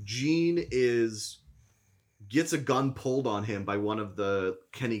Gene is gets a gun pulled on him by one of the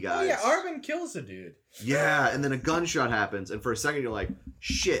Kenny guys. Oh yeah, Armin kills a dude. Yeah, and then a gunshot happens, and for a second you're like,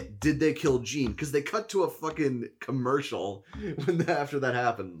 shit, did they kill Jean? Because they cut to a fucking commercial after that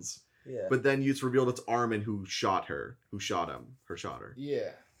happens. Yeah. But then it's revealed it's Armin who shot her.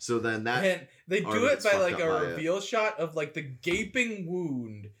 Yeah. So then that... And they do Armin it gets by fucked like up a by it. reveal shot of like the gaping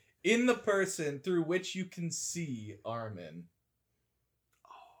wound in the person through which you can see Armin.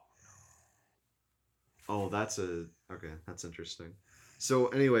 Oh, that's interesting. So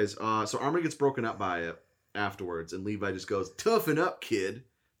anyways, so Armin gets broken up by it afterwards, and Levi just goes, toughen up, kid.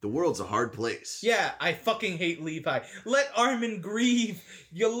 The world's a hard place. Yeah, I fucking hate Levi. Let Armin grieve,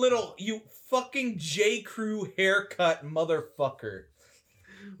 you fucking J. Crew haircut motherfucker.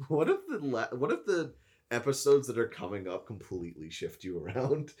 What if the episodes that are coming up completely shift you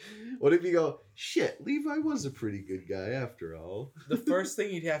around? What if you go, shit, Levi was a pretty good guy after all? The first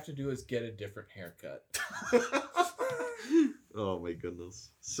thing you'd have to do is get a different haircut. Oh my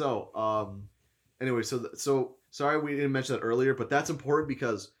goodness. So, anyway, so sorry we didn't mention that earlier, but that's important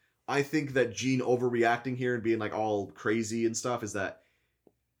because I think that Jean overreacting here and being like all crazy and stuff is that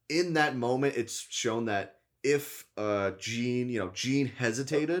in that moment it's shown that if Jean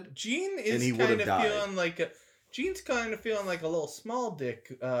hesitated, Jean and is he would've kind of died. feeling like Jean's kind of feeling like a little small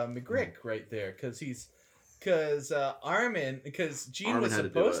dick McGrick right there because Jean Armin was had to do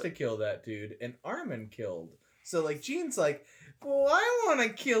supposed it. to kill that dude and Armin killed. So like Jean's like, well, I want to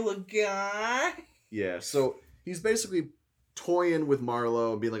kill a guy. Yeah, so he's basically toying with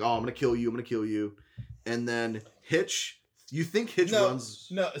Marlo and being like, oh, I'm gonna kill you. And then Hitch, you think Hitch runs...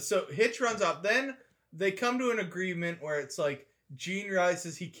 No, so Hitch runs off. Then they come to an agreement where it's like, Jean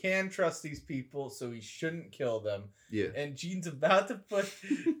realizes he can trust these people, so he shouldn't kill them. Yeah. And Jean's about to put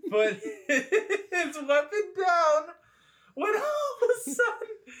his weapon down when all of a sudden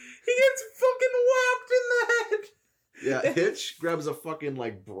he gets fucking whacked in the head. Yeah, Hitch grabs a fucking,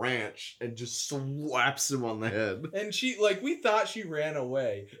 like, branch and just slaps him on the head. And she, like, we thought she ran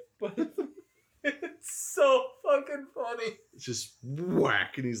away, but it's so fucking funny. It's just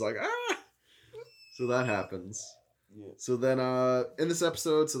whack, and he's like, ah! So that happens. Yeah. So then, in this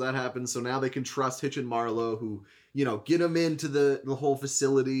episode, so that happens. So now they can trust Hitch and Marlo, who, get them into the whole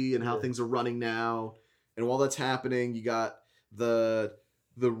facility and how things are running now. And while that's happening, you got the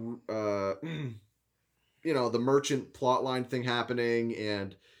merchant plotline thing happening,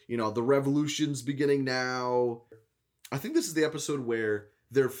 and the revolution's beginning now. I think this is the episode where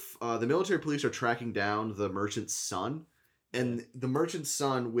the military police are tracking down the merchant's son, and the merchant's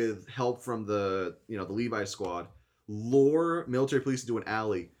son, with help from the Levi squad, lure military police into an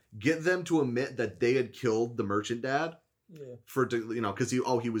alley, get them to admit that they had killed the merchant dad. Yeah. Because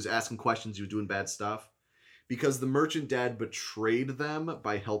he was asking questions, he was doing bad stuff. Because the merchant dad betrayed them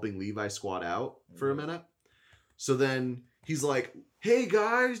by helping Levi squad out for a minute. So then he's like, hey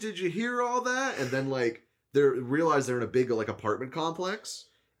guys, did you hear all that? And then they realize they're in a big apartment complex.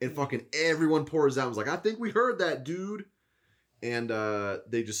 And fucking everyone pours out and is like, I think we heard that, dude. And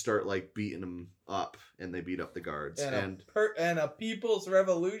they just start beating him up, and they beat up the guards. And a people's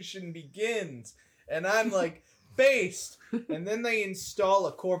revolution begins. And I'm like, based. And then they install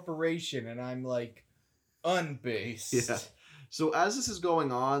a corporation, and I'm like, unbased. Yeah. So as this is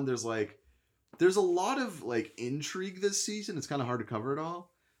going on, there's a lot of intrigue this season. It's kind of hard to cover it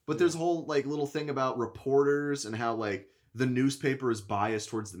all, but there's a whole little thing about reporters and how the newspaper is biased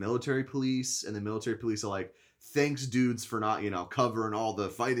towards the military police, and the military police are like, thanks dudes for not covering all the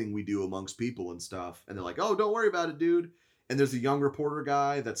fighting we do amongst people and stuff. And they're like, oh, don't worry about it, dude. And there's a young reporter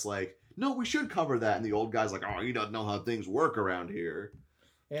guy that's like, no, we should cover that. And the old guy's like, oh, he doesn't know how things work around here.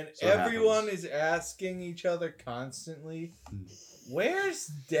 And So it everyone happens. is asking each other constantly, where's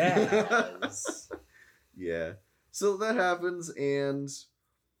Daz? Yeah. So that happens, and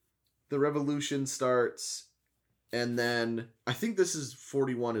the revolution starts, and then I think this is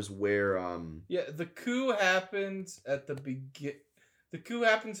 41 is where Yeah, the coup happens at the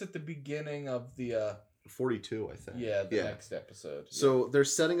beginning of the 42, I think. next episode. So they're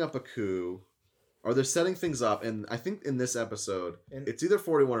setting up a coup, or they're setting things up, and I think in this episode And- it's either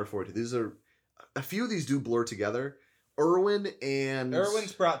 41 or 42. These are a few of these do blur together.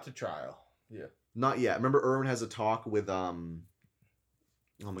 Erwin's brought to trial. Yeah. not yet. Remember, Erwin has a talk with oh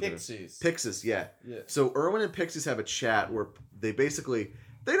my goodness. Pixies. Pixis, yeah. Yeah. So Erwin and Pixis have a chat where they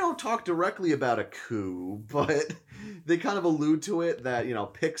don't talk directly about a coup, but they kind of allude to it that,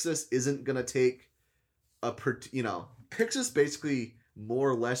 Pixis isn't going to take Pixis basically more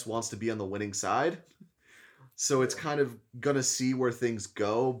or less wants to be on the winning side. So it's kind of going to see where things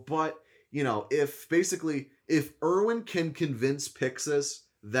go. But, if Erwin can convince Pixis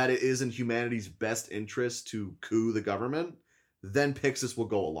that it is in humanity's best interest to coup the government, then Pixis will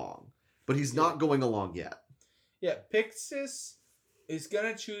go along. But he's not going along yet. Yeah, Pixis is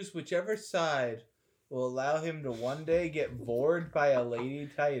gonna choose whichever side will allow him to one day get bored by a lady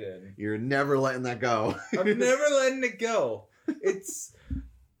titan. You're never letting that go. I'm never letting it go. It's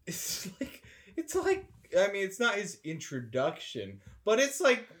like I mean, it's not his introduction, but it's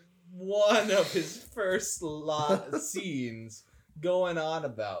like one of his first scenes going on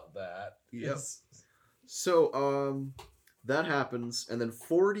about that. Yep. So, that happens, and then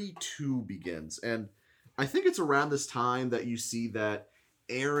 42 begins, and I think it's around this time that you see that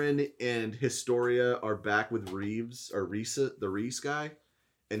Aaron and Historia are back with Reeves, or the Reese guy,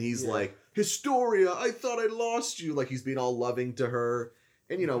 and he's like, Historia, I thought I lost you, like he's being all loving to her,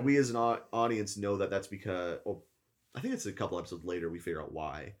 and you know, we as an audience know that that's because, well, I think it's a couple episodes later we figure out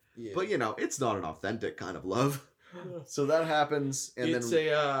why, but you know, it's not an authentic kind of love. So that happens, and it's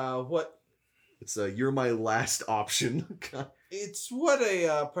then what? It's a "You're my last option." It's what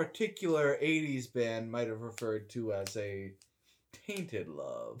a particular '80s band might have referred to as a tainted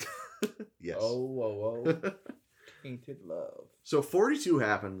love. Yes. Oh, tainted love. So 42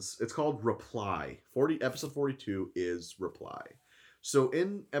 happens. It's called Reply. Episode 42 is Reply. So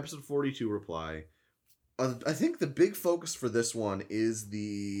in episode 42, Reply, I think the big focus for this one is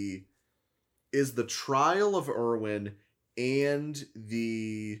the trial of Erwin and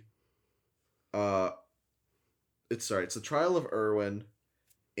the it's the trial of Erwin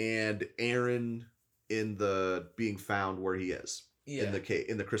and Aaron in the being found where he is in the cave,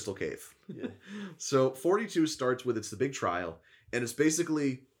 in the crystal cave. Yeah. So 42 starts with it's the big trial, and it's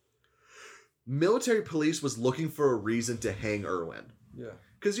basically military police was looking for a reason to hang Erwin. Yeah.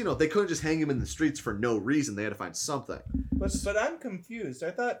 Because, you know, they couldn't just hang him in the streets for no reason. They had to find something. But I'm confused.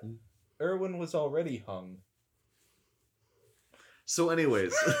 I thought Erwin was already hung. So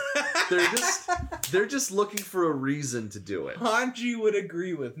anyways, they're just looking for a reason to do it. Hanji would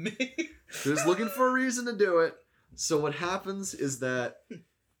agree with me. They're just looking for a reason to do it. So what happens is that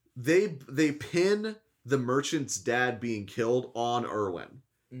they pin the merchant's dad being killed on Erwin.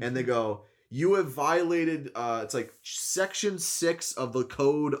 Mm-hmm. And they go, you have violated, it's like section 6 of the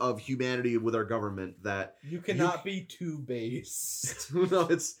code of humanity with our government that you cannot be too based. No,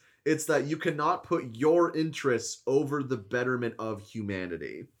 it's that you cannot put your interests over the betterment of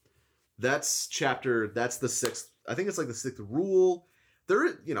humanity. That's the 6th. I think it's like the 6th rule.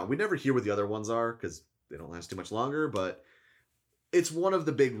 We never hear what the other ones are because they don't last too much longer, but it's one of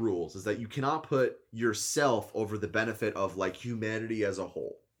the big rules is that you cannot put yourself over the benefit of like humanity as a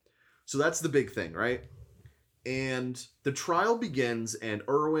whole. So that's the big thing, right? And the trial begins and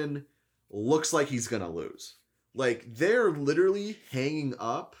Erwin looks like he's going to lose. Like, they're literally hanging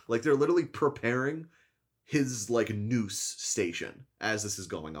up, like, they're literally preparing his, like, noose station as this is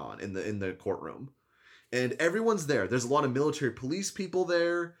going on in the courtroom. And everyone's there. There's a lot of military police people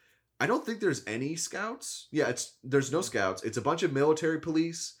there. I don't think there's any scouts. Yeah, there's no scouts. It's a bunch of military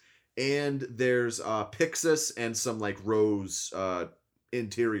police, and there's Pixis and some, like, Rose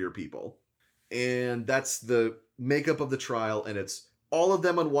interior people. And that's the makeup of the trial, and it's all of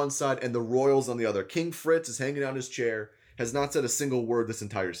them on one side and the royals on the other. King Fritz is hanging out his chair, has not said a single word this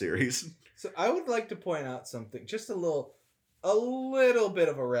entire series. So I would like to point out something, just a little bit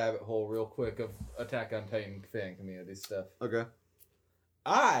of a rabbit hole real quick of Attack on Titan fan community stuff. Okay.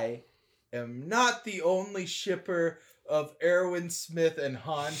 I am not the only shipper of Erwin Smith and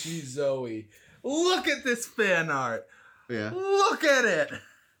Hanji Zoe. Look at this fan art. Yeah. Look at it.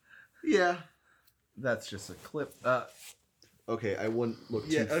 Yeah. That's just a clip. Okay, I wouldn't look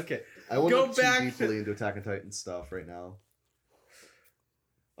too. Yeah. Okay. I wouldn't look too deeply into Attack on Titan stuff right now.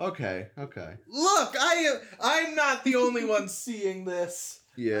 Okay. Look, I'm not the only one seeing this.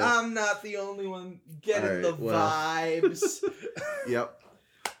 Yeah. I'm not the only one getting the vibes. Yep.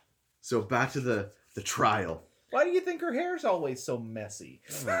 So back to the trial. Why do you think her hair's always so messy?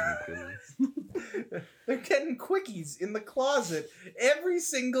 Oh my goodness. They're getting quickies in the closet every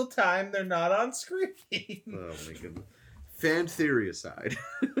single time they're not on screen. Oh my goodness. Fan theory aside.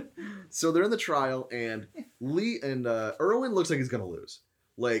 So they're in the trial, and Erwin looks like he's gonna lose.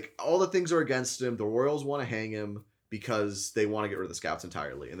 Like, all the things are against him. The royals want to hang him because they want to get rid of the scouts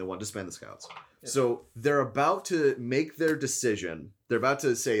entirely, and they want to disband the scouts. Yeah. So they're about to make their decision. They're about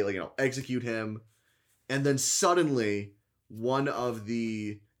to say, like, execute him. And then suddenly, one of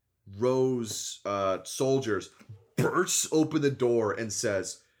the Rose soldiers bursts open the door and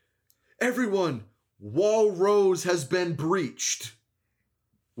says, "Everyone, Wall Rose has been breached,"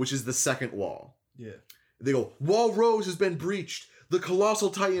 which is the second wall. Yeah. They go, "Wall Rose has been breached. The Colossal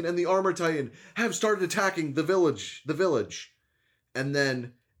Titan and the Armor Titan have started attacking the village. And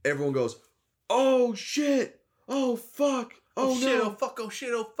then everyone goes, "Oh shit! Oh fuck! Oh, shit! no! Oh fuck! Oh shit!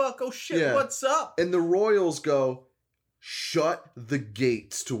 Oh fuck! Oh shit! Yeah. What's up?" And the Royals go, "Shut the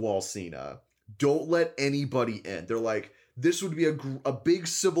gates to Walsena. Don't let anybody in." They're like, this would be a big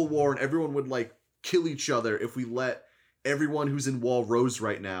civil war and everyone would like kill each other if we let everyone who's in Wall Rose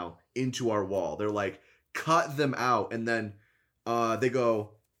right now into our wall. They're like, cut them out. And then they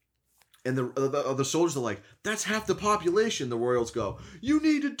go, and the soldiers are like, that's half the population. The Royals go, you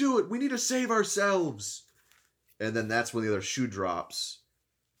need to do it. We need to save ourselves. And then that's when the other shoe drops.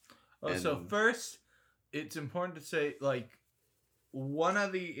 Oh, so first, it's important to say, like, one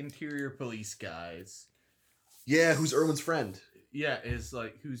of the interior police guys, Yeah, who's Erwin's friend. yeah, is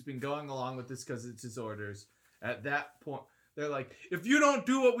like, who's been going along with this because it's his orders. At that point, they're like, if you don't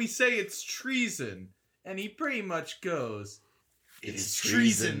do what we say, it's treason. And he pretty much goes, it's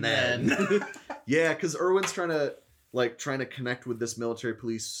treason then. Yeah, because Erwin's trying to connect with this military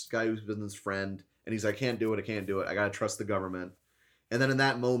police guy who's been his friend, and he's like, I can't do it. I gotta trust the government. And then in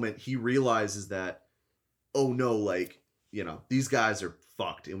that moment, he realizes that, oh no, like, you know, these guys are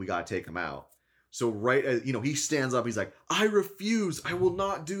fucked, and we gotta take them out. So right, he stands up. He's like, I refuse. I will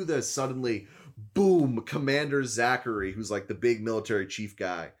not do this. Suddenly, boom, Commander Zachary, who's like the big military chief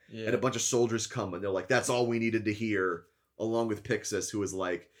guy, Yeah. and a bunch of soldiers come, and they're like, that's all we needed to hear, along with Pixis, who is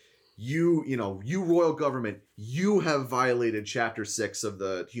like, you royal government, you have violated Chapter 6 of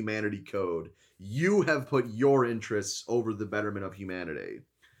the Humanity Code. You have put your interests over the betterment of humanity.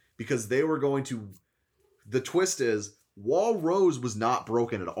 Because they were going to... The twist is, Wall Rose was not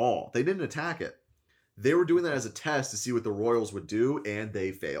broken at all. They didn't attack it. They were doing that as a test to see what the Royals would do, and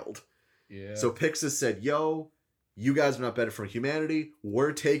they failed. Yeah. So Pixis said, yo, you guys are not better for humanity.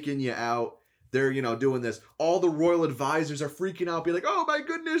 We're taking you out. They're, doing this. All the royal advisors are freaking out, be like, oh my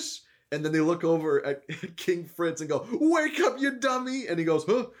goodness. And then they look over at King Fritz and go, wake up, you dummy. And he goes,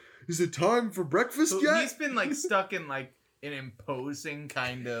 huh? Is it time for breakfast So yet? he's been like stuck in like an imposing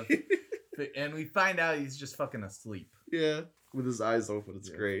kind of, and we find out he's just fucking asleep. Yeah, with his eyes open. It's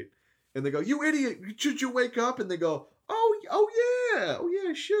Yeah. great. And they go, you idiot, should you wake up? And they go, oh yeah,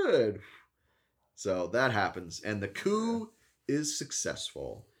 I should. So that happens. And the coup is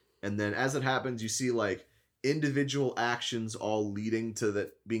successful. And then as it happens, you see like individual actions all leading to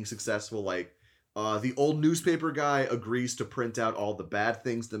that being successful. Like the old newspaper guy agrees to print out all the bad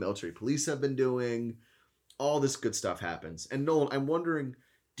things the military police have been doing. All this good stuff happens. And Nolan, I'm wondering,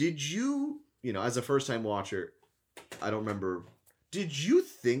 did you, as a first-time watcher, I don't remember, did you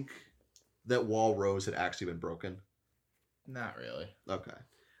think that Wall Rose had actually been broken? Not really. Okay.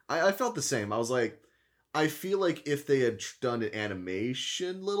 I felt the same. I was like, I feel like if they had done an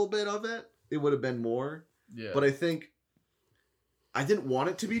animation little bit of it, it would have been more. Yeah. But I think I didn't want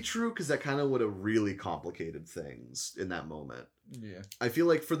it to be true because that kind of would have really complicated things in that moment. Yeah. I feel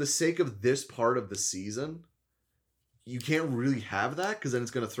like for the sake of this part of the season, you can't really have that because then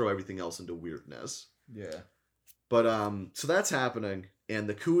it's going to throw everything else into weirdness. Yeah. But so that's happening, and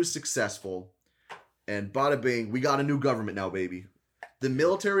the coup is successful, and bada bing, we got a new government now, baby. The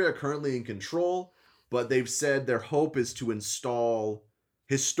military are currently in control, but they've said their hope is to install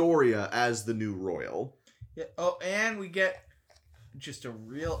Historia as the new royal. Yeah. Oh, and we get just a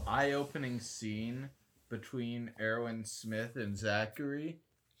real eye-opening scene between Erwin Smith and Zachary,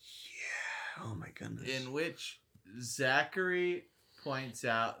 Yeah. Oh my goodness. in which Zachary points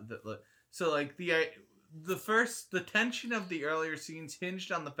out that the tension of the earlier scenes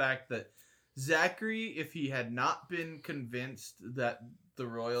hinged on the fact that Zachary, if he had not been convinced that the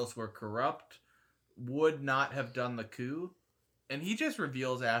royals were corrupt, would not have done the coup, and he just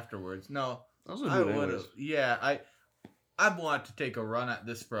reveals afterwards, no, I was I gonna do it would anyways. have. Yeah, I've wanted to take a run at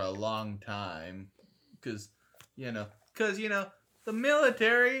this for a long time, because the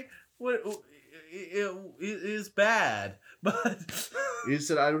military is bad, but He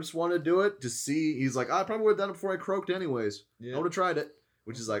said, I just want to do it to see. He's like, I probably would have done it before I croaked anyways. yeah. I would have tried it.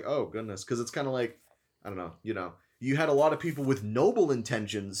 Which is like, oh, goodness. Because it's kind of like, I don't know, you had a lot of people with noble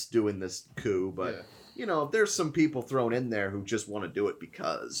intentions doing this coup, but, there's some people thrown in there who just want to do it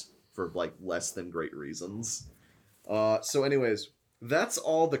because, for, like, less than great reasons. So anyways, that's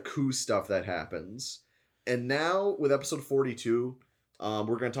all the coup stuff that happens. And now, with episode 42, we're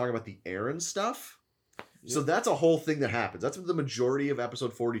going to talk about the Aaron stuff. So that's a whole thing that happens. That's the majority of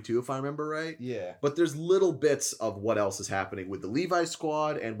episode 42, if I remember right. Yeah. But there's little bits of what else is happening with the Levi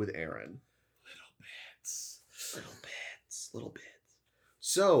squad and with Aaron. Little bits.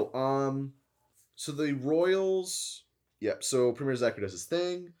 So, so the Royals, so Premier Zachary does his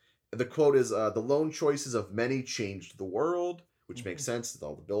thing. The quote is, the lone choices of many changed the world, which makes sense with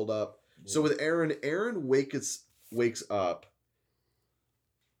all the build-up. So with Aaron wakes up,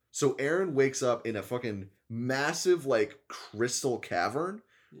 So Aaron wakes up in a fucking massive like crystal cavern,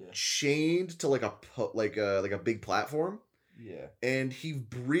 Yeah. chained to like a big platform, Yeah. and he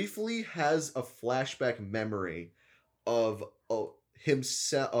briefly has a flashback memory of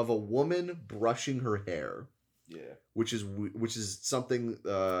a woman brushing her hair, Yeah. which is something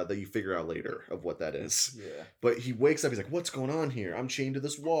that you figure out later of what that is. Yeah. But he wakes up, he's like, "What's going on here? I'm chained to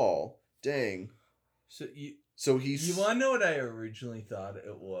this wall. Dang." So he's You want to know what I originally thought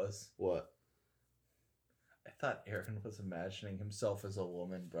it was? what? I thought Aaron was imagining himself as a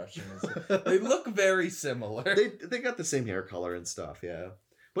woman brushing his hair. They look very similar. They got the same hair color and stuff, yeah.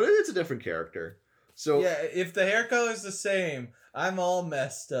 But it's a different character. So Yeah, if the hair color's the same, I'm all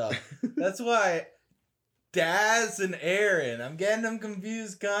messed up. That's why Daz and Aaron, I'm getting them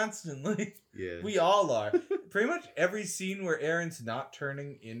confused constantly. yeah. We all are. Pretty much every scene where Aaron's not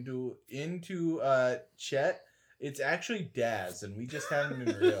turning into Chet, it's actually Daz, and we just haven't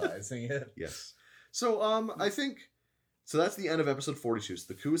been realizing it. Yes. So I think so that's the end of episode 42.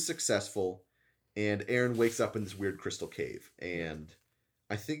 So the coup is successful and Aaron wakes up in this weird crystal cave, and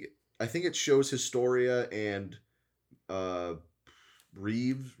I think it shows Historia and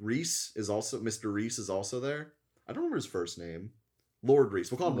Reese is also Mr. Reese is also there. I don't remember his first name. Lord Reese.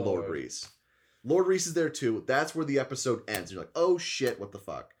 We'll call him Lord Reese. Lord Reese is there too. That's where the episode ends. You're like, "Oh shit, what the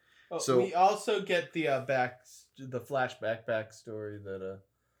fuck?" Oh, So- we also get the flashback backstory that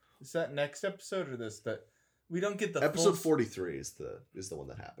is that next episode or this that we don't get the Episode full... 43 is the one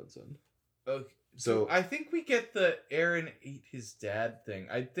that happens in. Okay. So I think we get the Aaron ate his dad thing.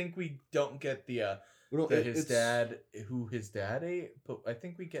 I think we don't get his dad ate, but I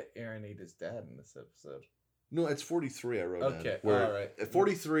think we get Aaron ate his dad in this episode. No, it's 43 I wrote Okay, in. Where all right.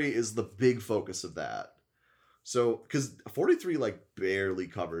 43 is the big focus of that. So, because 43 like barely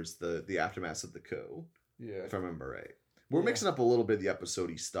covers the aftermath of the coup, Yeah. if I remember right. We're Yeah. mixing up a little bit of the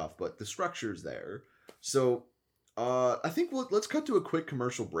episode-y stuff, but the structure's there. So, I think let's cut to a quick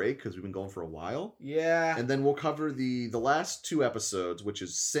commercial break because we've been going for a while, Yeah. and then we'll cover the last two episodes, which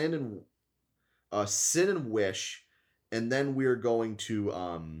is Sin and Wish, and then we're going to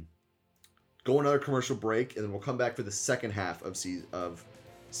go another commercial break, and then we'll come back for the second half of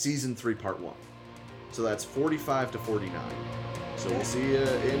season 3, part 1. So that's 45 to 49. So we'll see you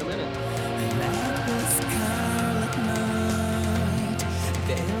in a minute.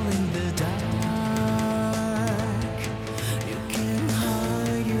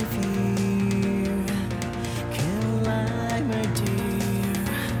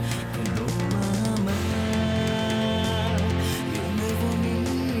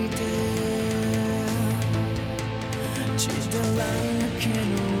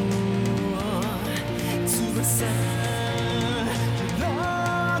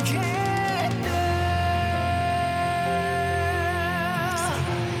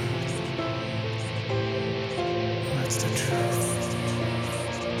 What's the truth?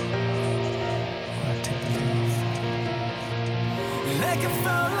 What to believe? Like a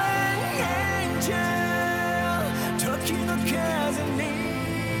fallen angel, 時の風に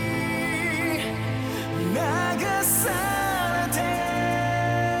流されて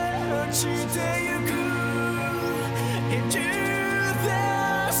落ちてゆく Into the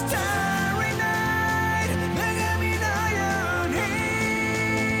starry night 女神のように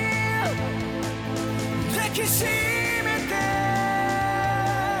抱きしめて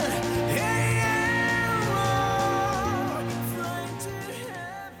永遠を Fly to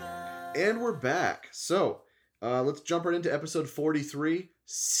heaven And we're back. So, let's jump right into episode 43,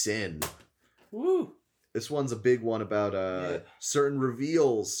 Sin. Woo. This one's a big one about certain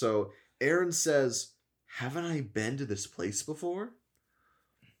reveals. So, Aaron says, "Haven't I been to this place before?"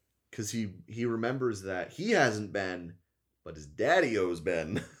 Because he remembers that he hasn't been, but his daddy-o's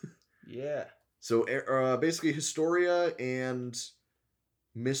been. Yeah. So, basically, Historia and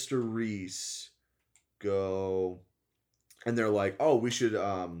Mr. Reese go, and they're like, "Oh, we should."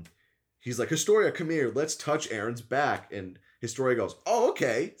 He's like, "Historia, come here. Let's touch Aaron's back." And Historia goes, "Oh,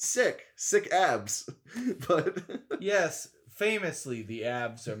 okay. Sick abs." But Yes. Famously, the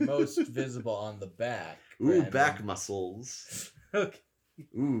abs are most visible on the back. ooh, Brandon. back muscles. Okay.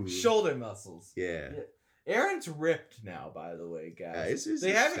 Ooh, Shoulder muscles. yeah. Aaron's ripped now, by the way, guys. Yeah, he's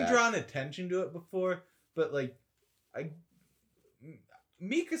they haven't fat. drawn attention to it before, but like,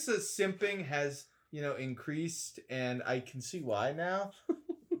 Mikasa's simping has increased, and I can see why now.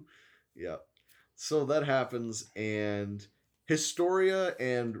 Yeah. So that happens, and Historia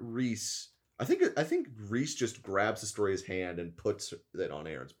and Reese. I think Reese just grabs Historia's hand and puts it on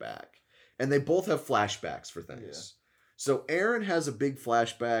Aaron's back, and they both have flashbacks for things. So Aaron has a big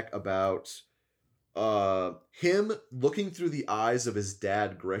flashback about him looking through the eyes of his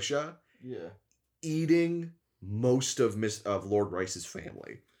dad Grisha, eating most of Lord Rice's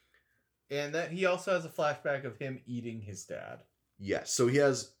family. And that he also has a flashback of him eating his dad. Yes, so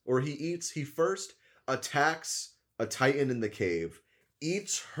he first attacks a Titan in the cave,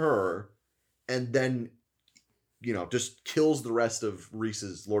 eats her, and then, just kills the rest of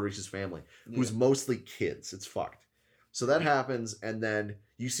Lord Reese's family, who's mostly kids. It's fucked. So that happens, and then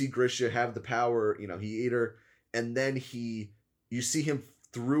you see Grisha have the power, he ate her, and then you see him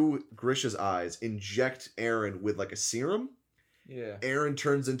through Grisha's eyes inject Eren with like a serum. Yeah. Eren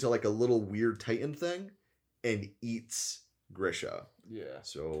turns into like a little weird Titan thing and eats Grisha. Yeah.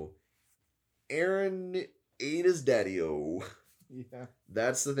 So Eren ate his daddy-o. Yeah.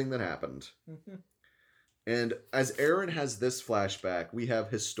 That's the thing that happened. And as Eren has this flashback, we have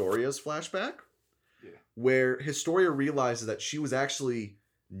Historia's flashback. Yeah. Where Historia realizes that she was actually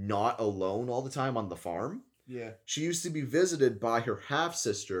not alone all the time on the farm. Yeah. She used to be visited by her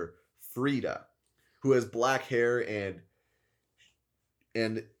half-sister, Frida, who has black hair, and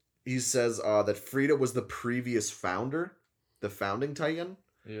he says that Frida was the previous founder, the founding Titan.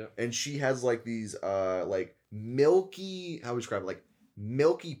 Yeah. And she has like these like milky, how would you describe it? Like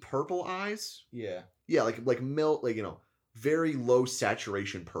milky purple eyes. Yeah. Yeah, like milk, like very low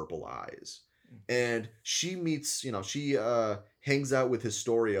saturation purple eyes. And she meets, she hangs out with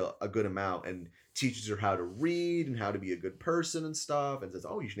Historia a good amount and teaches her how to read and how to be a good person and stuff, and says,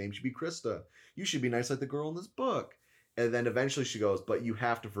 "Oh, your name should be Krista. You should be nice like the girl in this book." And then eventually she goes, "But you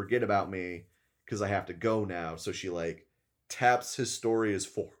have to forget about me because I have to go now." So she like taps Historia's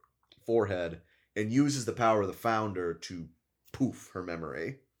forehead and uses the power of the founder to poof her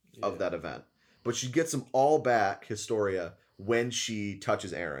memory of that event. But she gets them all back, Historia, when she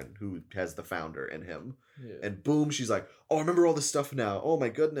touches Eren, who has the founder in him. Yeah. And boom, she's like, "Oh, I remember all this stuff now. Oh my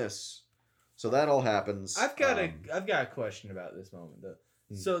goodness." So that all happens. I've got a question about this moment though.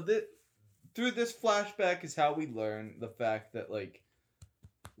 So through this flashback is how we learn the fact that like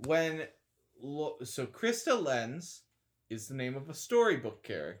so Krista Lenz is the name of a storybook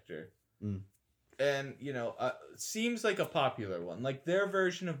character. And seems like a popular one, like their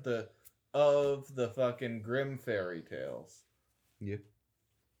version of the fucking Grimm fairy tales. Yeah.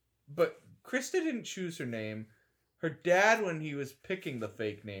 But Krista didn't choose her name. Her dad, when he was picking the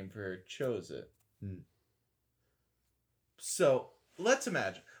fake name for her, chose it. So let's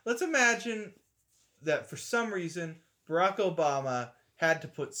imagine that for some reason Barack Obama had to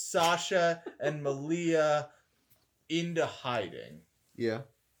put Sasha and Malia into hiding. Yeah.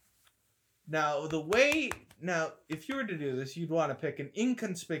 Now, if you were to do this, you'd want to pick an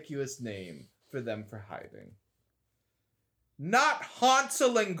inconspicuous name for them for hiding. Not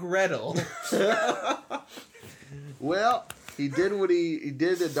Hansel and Gretel. Well, he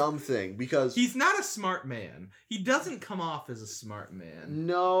did a dumb thing because he's not a smart man. He doesn't come off as a smart man.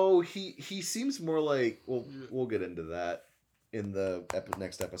 No, he seems more like, well, we'll get into that in the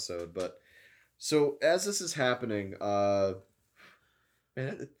next episode. But so as this is happening, man,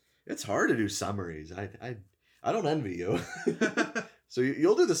 it's hard to do summaries. I don't envy you. So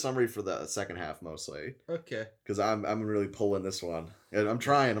you'll do the summary for the second half mostly. Okay. Because I'm really pulling this one, and I'm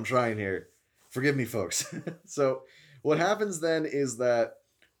trying here. Forgive me, folks. So what happens then is that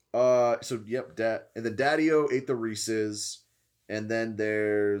and the Daddy-O ate the Reeses, and then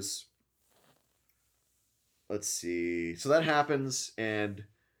there's, let's see. So that happens, and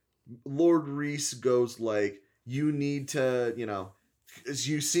Lord Reese goes like, "You need to, as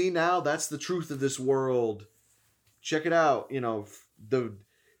you see now, that's the truth of this world. Check it out. The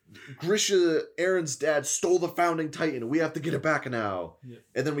Grisha, Eren's dad, stole the founding Titan. We have to get it back now." Yeah.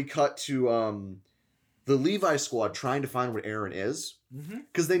 And then we cut to the Levi squad trying to find where Eren is.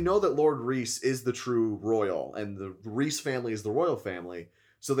 Because they know that Lord Reese is the true royal, and the Reese family is the royal family.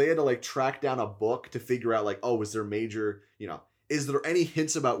 So they had to like track down a book to figure out like, oh, is there major, is there any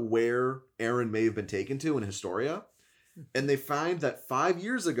hints about where Eren may have been taken to in Historia? And they find that 5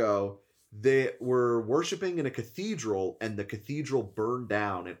 years ago, they were worshipping in a cathedral, and the cathedral burned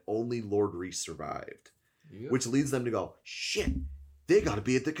down, and only Lord Reese survived. Yep. Which leads them to go, shit, they got to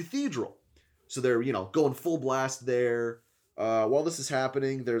be at the cathedral. So they're, going full blast there. While this is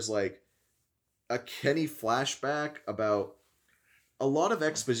happening, there's like a Kenny flashback about a lot of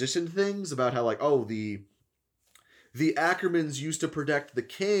exposition things about how like, oh, the Ackermans used to protect the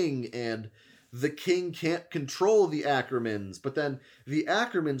king, and the king can't control the Ackermans, but then the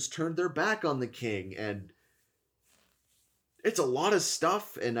Ackermans turned their back on the king, and it's a lot of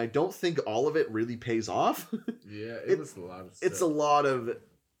stuff, and I don't think all of it really pays off. Yeah, it was a lot of stuff. It's a lot of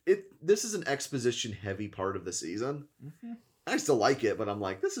it. This is an exposition heavy part of the season. I still like it, but I'm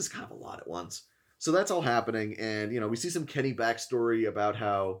like, this is kind of a lot at once. So that's all happening, and we see some Kenny backstory about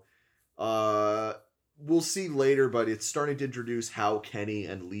how we'll see later, but it's starting to introduce how Kenny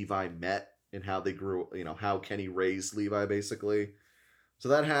and Levi met and how they grew, how Kenny raised Levi basically. So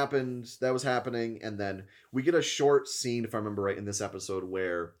that happened, that was happening, and then we get a short scene, if I remember right, in this episode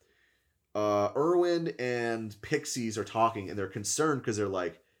where Erwin and Pixies are talking, and they're concerned because they're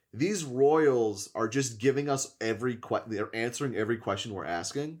like, these royals are just giving us they're answering every question we're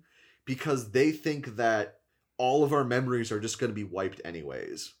asking because they think that all of our memories are just going to be wiped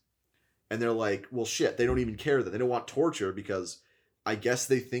anyways. And they're like, well, shit, they don't even care that. They don't want torture because I guess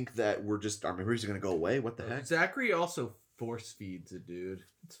they think that our memories are going to go away. What the heck? Zachary also force feeds a dude.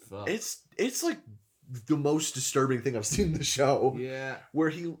 It's fucked. It's like the most disturbing thing I've seen in the show. Yeah.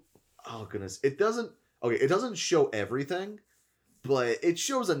 Where oh goodness, it doesn't show everything, but it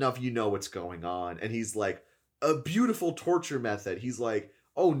shows enough what's going on. And he's like, a beautiful torture method. He's like,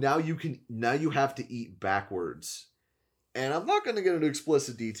 oh, now you have to eat backwards. And I'm not going to get into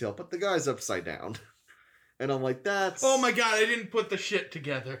explicit detail, but the guy's upside down. And I'm like, that's... Oh my god, I didn't put the shit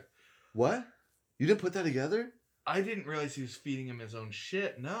together. What? You didn't put that together? I didn't realize he was feeding him his own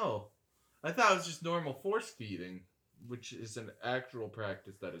shit. No. I thought it was just normal force feeding, which is an actual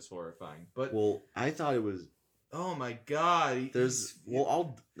practice that is horrifying. But well, I thought it was... Oh my god. It's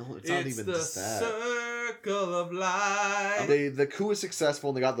not even just that. Circle of life. The coup is successful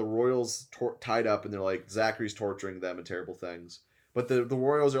and they got the royals tied up and they're like, Zachary's torturing them and terrible things. But the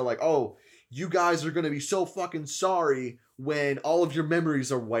royals are like, oh, you guys are going to be so fucking sorry when all of your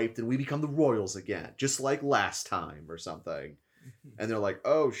memories are wiped and we become the royals again. Just like last time or something. And they're like,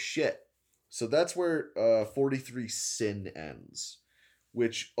 oh shit. So that's where 43 Sin ends.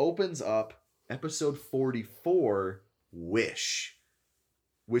 Which opens up episode 44, Wish,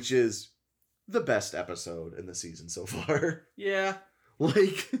 which is the best episode in the season so far. Yeah.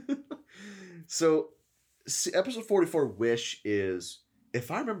 So episode 44, Wish is,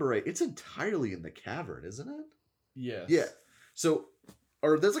 if I remember right, it's entirely in the cavern, isn't it? Yes. Yeah. So,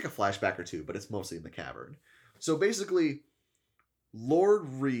 or there's like a flashback or two, but it's mostly in the cavern. So basically, Lord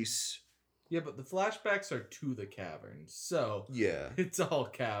Reese... Yeah, but the flashbacks are to the cavern, so yeah, it's all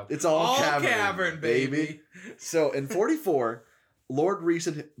cavern. It's all cavern, baby. So in 44, Lord Reese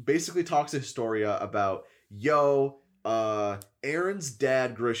basically talks to Historia about, Aaron's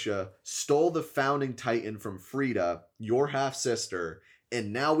dad Grisha stole the founding titan from Frida, your half sister,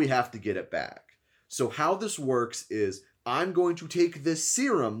 and now we have to get it back. So how this works is I'm going to take this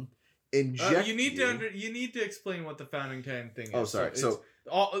serum, inject you need to explain what the founding titan thing is. Oh, sorry. So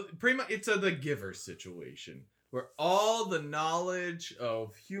pretty much it's the giver situation where all the knowledge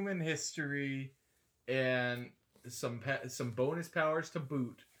of human history and some bonus powers to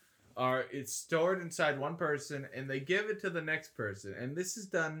boot it's stored inside one person and they give it to the next person, and this is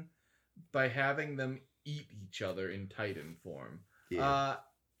done by having them eat each other in Titan form. Yeah.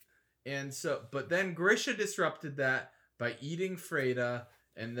 But then Grisha disrupted that by eating Freda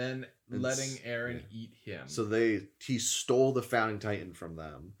and then letting Aaron eat him. So he stole the founding titan from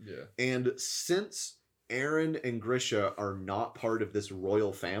them. Yeah. And since Aaron and Grisha are not part of this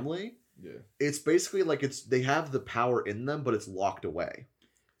royal family, it's basically like they have the power in them, but it's locked away.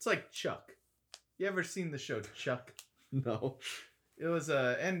 It's like Chuck. You ever seen the show Chuck? No. It was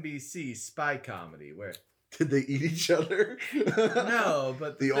a NBC spy comedy where... Did they eat each other? No,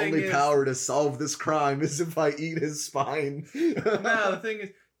 but the only power to solve this crime is if I eat his spine. No, the thing is,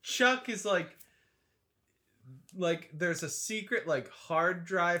 Chuck is like there's a secret hard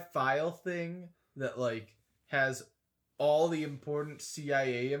drive file thing that has all the important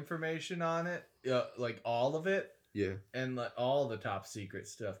CIA information on it, all of it. Yeah. And all the top secret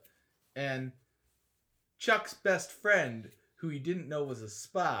stuff. And Chuck's best friend, who he didn't know was a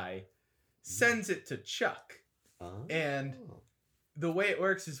spy, sends it to Chuck. Oh. And the way it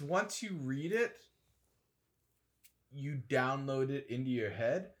works is once you read it, you download it into your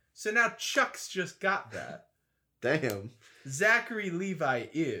head. So now Chuck's just got that. Damn. Zachary Levi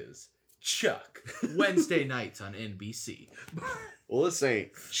is Chuck. Wednesday nights on NBC. Well, this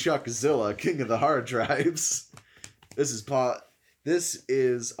ain't Chuckzilla, king of the hard drives. This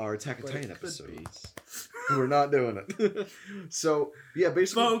is our Attack on Titan episode. We're not doing it. So, yeah,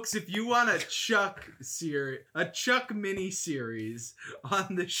 basically... Folks, if you want a Chuck mini series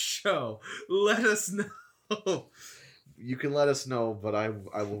on the show, let us know. You can let us know, but I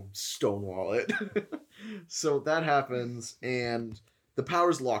will stonewall it. So that happens, and the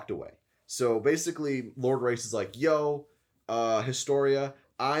power's locked away. So basically, Lord Race is like, Historia,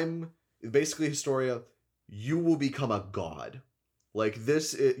 Historia, you will become a god.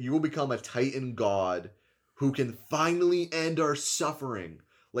 You will become a Titan god who can finally end our suffering.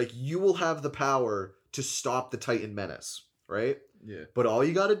 Like, you will have the power to stop the Titan menace, right? Yeah. But all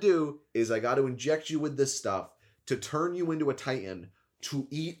you got to do is I got to inject you with this stuff to turn you into a Titan to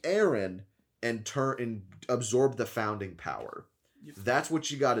eat Eren and absorb the founding power. Yep. That's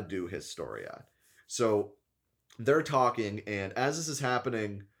what you got to do, Historia. So they're talking, and as this is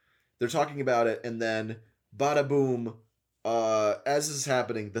happening, they're talking about it, and then bada boom, as this is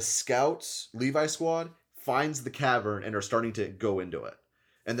happening, the scouts, Levi squad, finds the cavern and are starting to go into it.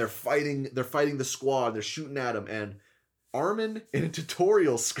 And they're fighting the squad, they're shooting at them, and Armin in a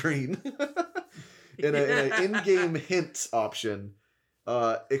tutorial screen in an in-game hint option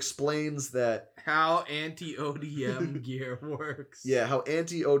explains that how anti-ODM gear works. Yeah, how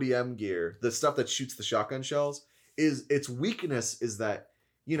anti-ODM gear, the stuff that shoots the shotgun shells, is its weakness is that,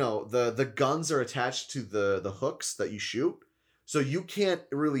 you know, the guns are attached to the hooks that you shoot, so you can't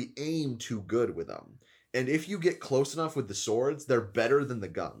really aim too good with them. And if you get close enough with the swords, they're better than the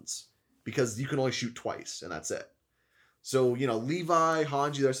guns because you can only shoot twice and that's it. So, you know, Levi,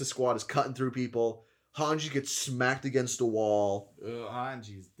 Hanji, the rest of the squad is cutting through people. Hanji gets smacked against a wall. Oh,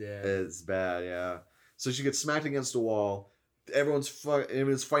 Hanji's dead. It's bad, yeah. So she gets smacked against a wall. Everyone's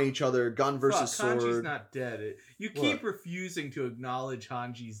fighting each other, gun versus sword. Hanji's not dead. You keep refusing to acknowledge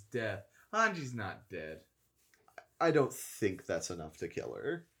Hanji's death. Hanji's not dead. I don't think that's enough to kill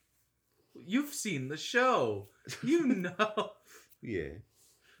her. You've seen the show. You know. Yeah.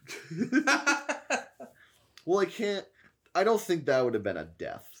 Well, I don't think that would have been a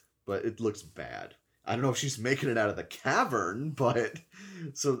death, but it looks bad. I don't know if she's making it out of the cavern, but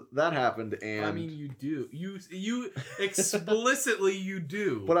so that happened, and I mean, you do. You explicitly you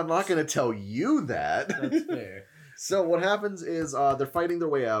do. But I'm not going to tell you that. That's fair. So what happens is they're fighting their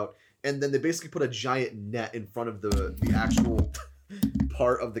way out, and then they basically put a giant net in front of the actual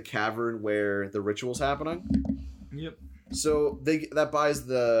part of the cavern where the ritual's happening. Yep. So that buys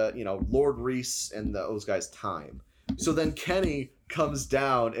the, you know, Lord Reese and those guys time. So then Kenny comes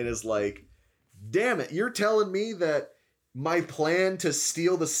down and is like, damn it, you're telling me that my plan to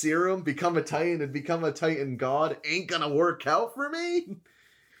steal the serum, become a Titan, and become a Titan god ain't gonna work out for me?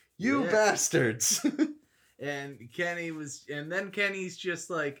 You bastards. And then Kenny's just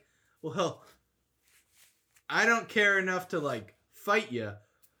like, well, I don't care enough to, like, fight you,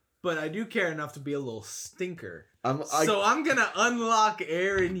 but I do care enough to be a little stinker. So I'm gonna unlock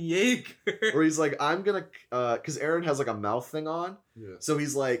Eren Yeager. Or he's like, I'm gonna, because Eren has like a mouth thing on. Yeah. So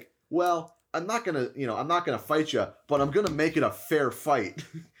he's like, well, I'm not gonna fight you, but I'm gonna make it a fair fight.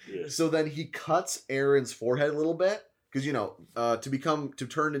 Yeah. So then he cuts Eren's forehead a little bit, because, you know, to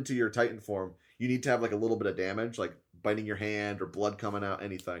turn into your Titan form, you need to have like a little bit of damage, like biting your hand or blood coming out,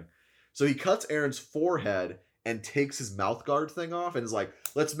 anything. So he cuts Eren's forehead and takes his mouth guard thing off and is like,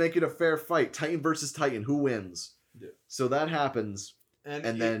 let's make it a fair fight. Titan versus Titan. Who wins? Yeah. So that happens.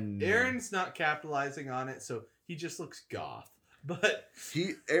 And then Eren's not capitalizing on it, so he just looks goth. But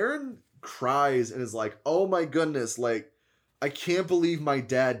Eren cries and is like, oh my goodness, like, I can't believe my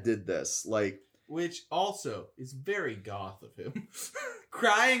dad did this. Like, which also is very goth of him.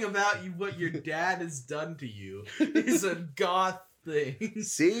 Crying about what your dad has done to you is a goth thing.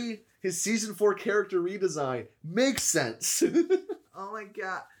 See? His season 4 character redesign makes sense. Oh my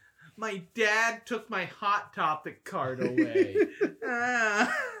god. My dad took my Hot Topic card away.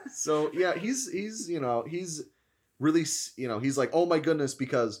 So, yeah, he's really, he's like, oh my goodness,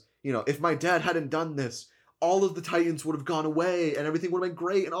 because, if my dad hadn't done this, all of the Titans would have gone away and everything would have been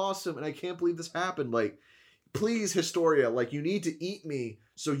great and awesome, and I can't believe this happened. Like, please, Historia, like, you need to eat me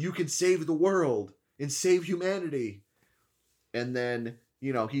so you can save the world and save humanity. And then,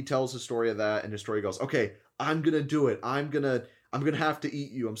 he tells Historia that, and Historia goes, okay, I'm gonna do it. I'm gonna have to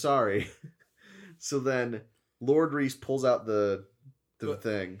eat you. I'm sorry. So then Lord Reese pulls out the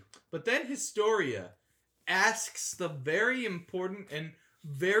thing. But then Historia asks the very important and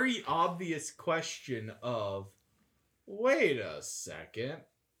very obvious question of, wait a second.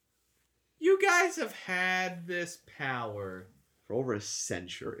 You guys have had this power For over a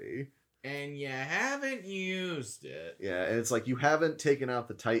century. and you haven't used it. Yeah, and it's like, you haven't taken out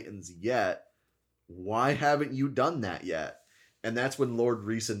the Titans yet. Why haven't you done that yet? And that's when Lord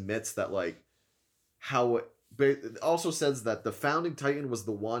Reese admits that, like, it also says that the founding Titan was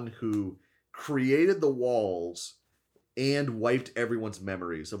the one who created the walls and wiped everyone's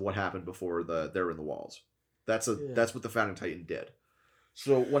memories of what happened before they're in the walls. That's what the founding Titan did.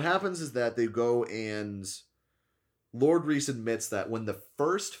 So what happens is that they go, and Lord Reese admits that when the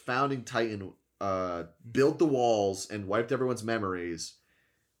first founding Titan built the walls and wiped everyone's memories,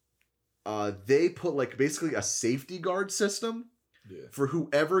 they put, like, basically a safety guard system for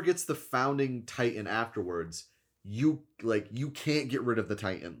whoever gets the founding Titan afterwards. you can't get rid of the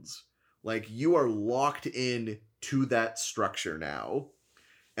Titans. Like, you are locked in to that structure now.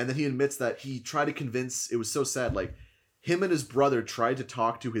 And then he admits that he tried to convince, it was so sad, like, him and his brother tried to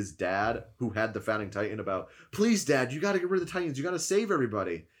talk to his dad, who had the founding Titan, about, please, Dad, you got to get rid of the Titans. You got to save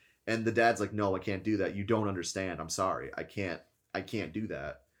everybody. And the dad's like, no, I can't do that. You don't understand. I'm sorry. I can't do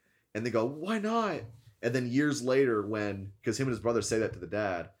that. And they go, why not? And then years later because him and his brother say that to the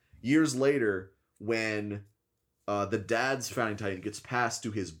dad, years later when the dad's founding Titan gets passed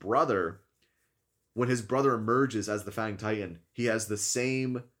to his brother, when his brother emerges as the founding Titan, he has the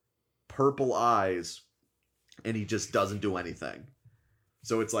same purple eyes and he just doesn't do anything.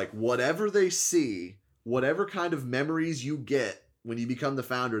 So it's like, whatever they see, whatever kind of memories you get when you become the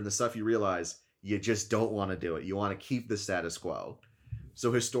founder and the stuff you realize, you just don't want to do it. You want to keep the status quo.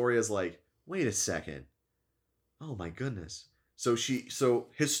 So Historia's like, wait a second. Oh my goodness.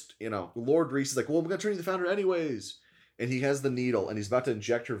 Lord Reese is like, well, I'm going to turn you the founder anyways. And he has the needle and he's about to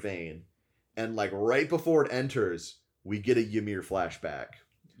inject her vein. And like right before it enters, we get a Ymir flashback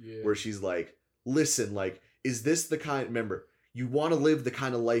where she's like, listen, like, is this the kind, remember, you want to live the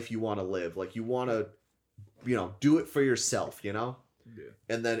kind of life you want to live. Like, you want to, do it for yourself, Yeah.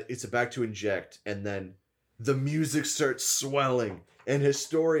 And then it's about to inject, and then the music starts swelling, and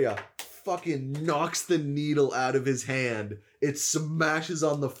Historia fucking knocks the needle out of his hand. It smashes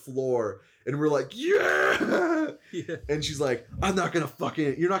on the floor, and we're like, yeah! And she's like, you're not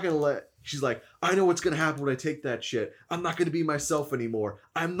gonna let, she's like, I know what's gonna happen when I take that shit. I'm not gonna be myself anymore.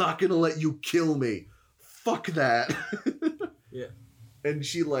 I'm not gonna let you kill me. Fuck that. Yeah. And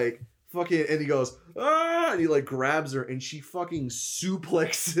she like, fucking, and he goes, ah, and he like grabs her and she fucking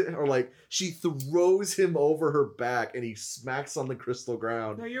suplexes, or like she throws him over her back and he smacks on the crystal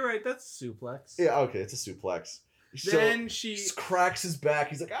ground. No, you're right. That's a suplex. Yeah, okay, it's a suplex. Then so, she cracks his back.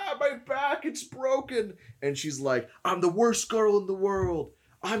 He's like, my back, it's broken. And she's like, I'm the worst girl in the world.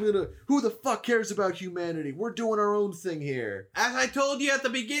 Who the fuck cares about humanity? We're doing our own thing here. As I told you at the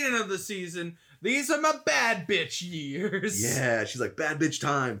beginning of the season, these are my bad bitch years. Yeah, she's like, bad bitch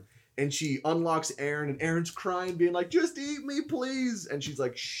time. And she unlocks Aaron, and Aaron's crying, being like, just eat me, please. And she's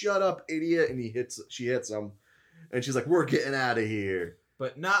like, shut up, idiot. And she hits him. And she's like, we're getting out of here.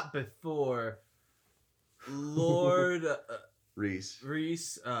 But not before Lord Reese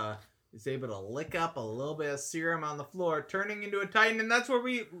is able to lick up a little bit of serum on the floor, turning into a Titan, and that's where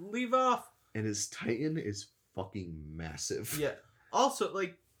we leave off. And his Titan is fucking massive. Yeah. Also,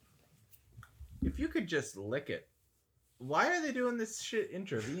 like, if you could just lick it, why are they doing this shit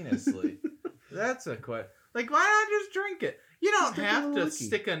intravenously? That's a question. Like, why not just drink it? You don't have to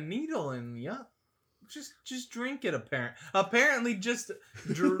stick a needle in you. Just drink it, apparently just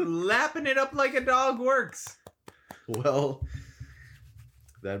lapping it up like a dog works. Well,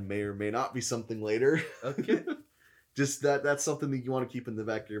 that may or may not be something later. Okay. Just that's something that you want to keep in the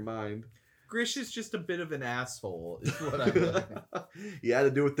back of your mind. Grish is just a bit of an asshole, is what I'm doing. You had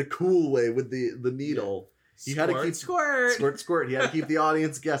to do it the cool way with the needle. Yeah. You had to keep squirt. He had to keep the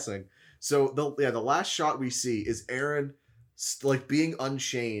audience guessing. So the last shot we see is Aaron like being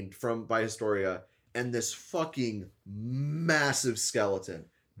unchained by Historia, and this fucking massive skeleton,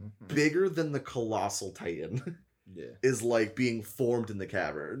 bigger than the colossal Titan, is like being formed in the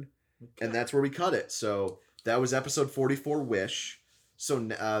cavern. Okay. And that's where we cut it. So that was episode 44, Wish. So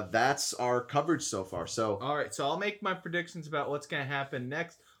that's our coverage so far. So all right, so I'll make my predictions about what's going to happen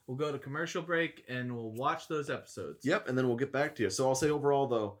next. We'll go to commercial break and we'll watch those episodes. Yep, and then we'll get back to you. So I'll say overall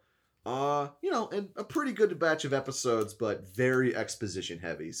though, and a pretty good batch of episodes, but very exposition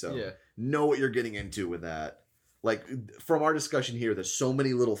heavy. So know what you're getting into with that. Like from our discussion here, there's so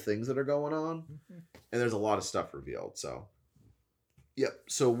many little things that are going on, and there's a lot of stuff revealed. So, yep.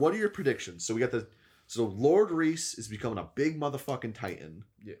 So what are your predictions? So we got so Lord Reese is becoming a big motherfucking Titan.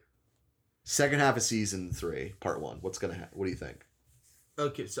 Yeah. Second half of season 3, part 1. What do you think?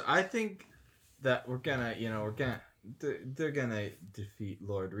 Okay, so I think that they're gonna defeat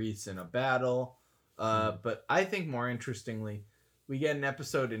Lord Reese in a battle. But I think more interestingly, we get an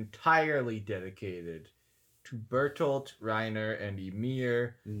episode entirely dedicated to Bertolt, Reiner, and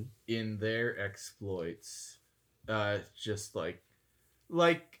Ymir in their exploits. Just like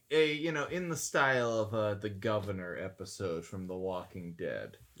a, in the style of the Governor episode from The Walking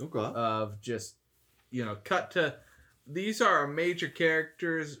Dead. Okay. Of just, cut to, these are our major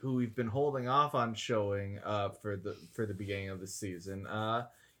characters who we've been holding off on showing for the beginning of the season.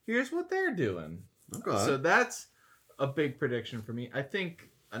 Here's what they're doing. Okay. So that's a big prediction for me. I think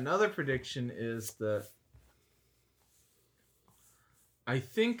another prediction is that I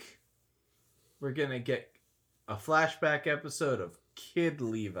think we're going to get a flashback episode of Kid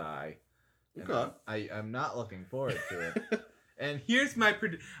Levi And Okay. I'm not looking forward to it. And here's my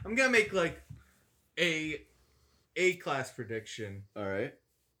I'm gonna make like a class prediction. All right.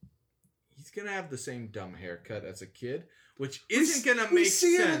 He's gonna have the same dumb haircut as a kid, which isn't gonna make We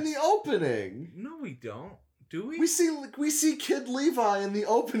see sense. him in the opening. No, we don't. Do we? We see Kid Levi in the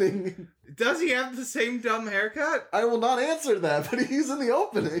opening. Does he have the same dumb haircut? I will not answer that, but he's in the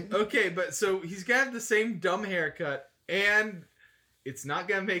opening. Okay, but so he's gonna have the same dumb haircut, and it's not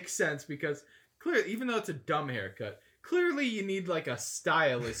gonna make sense because clearly, even though it's a dumb haircut, clearly you need like a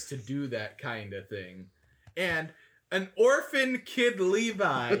stylist to do that kind of thing. And an orphan Kid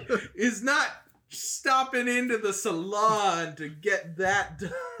Levi is not stopping into the salon to get that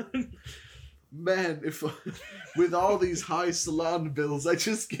done. Man, if with all these high salon bills, I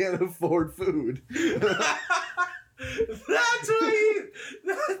just can't afford food.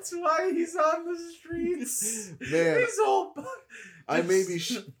 That's why he's on the streets. Man, He's all. I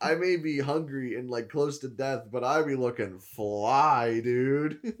may be hungry and like close to death, but I be looking fly,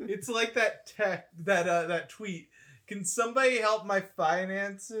 dude. It's like that tweet. Can somebody help my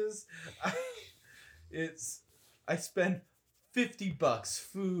finances? I spend $50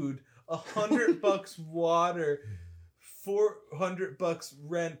 food, $100 water, $400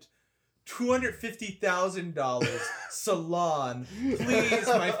 rent, $250,000 salon. Please,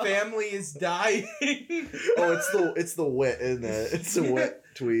 my family is dying. Oh, it's the wit, isn't it? It's a wit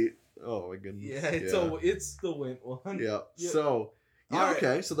tweet. Oh my goodness. Yeah, it's the win one. Yeah. Yep. So yeah, All right.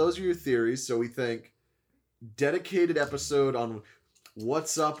 okay. So those are your theories. So we think dedicated episode on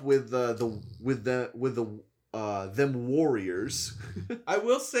what's up with them warriors. I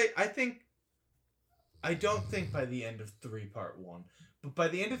will say, I don't think by the end of 3 part 1, but by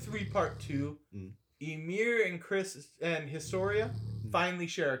the end of 3 part 2, Ymir and Chris and Historia finally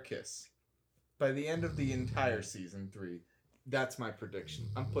share a kiss. By the end of the entire season 3, that's my prediction.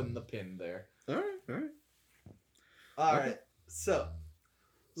 I'm putting the pin there. All right. All Okay. right, so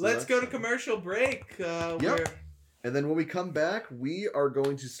let's go to commercial break. Yep. And then when we come back, we are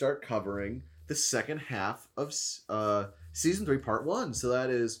going to start covering the second half of season 3, part 1. So that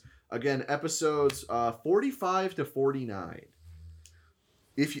is, again, episodes 45 to 49.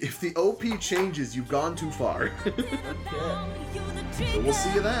 If the OP changes, you've gone too far. So we'll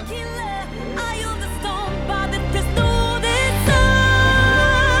see you then.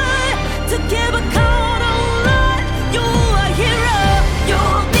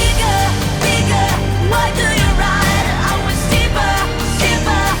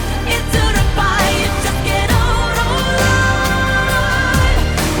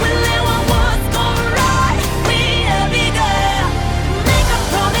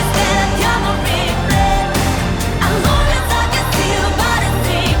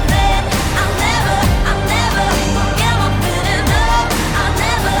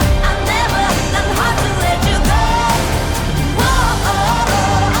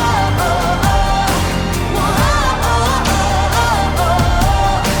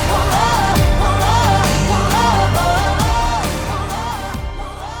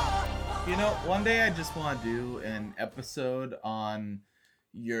 One day I just want to do an episode on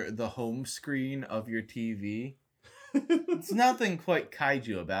the home screen of your TV. It's nothing quite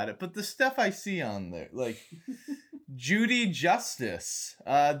kaiju about it, but the stuff I see on there, like Judy Justice,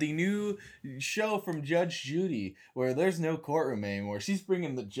 the new show from Judge Judy, where there's no courtroom anymore. She's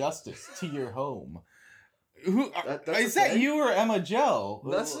bringing the justice to your home. Who is that? You or Emma Joe?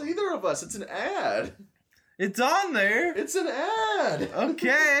 That's neither of us. It's an ad. It's on there. It's an ad.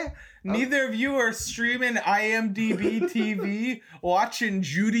 Okay. Neither of you are streaming IMDb TV watching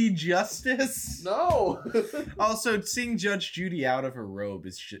Judy Justice? No. Also, seeing Judge Judy out of her robe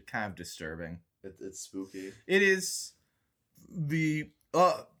is kind of disturbing. It's spooky. It is the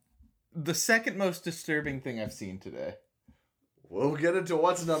second most disturbing thing I've seen today. We'll get into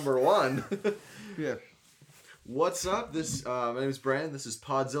what's number one. Yeah. What's up? My name is Brandon. This is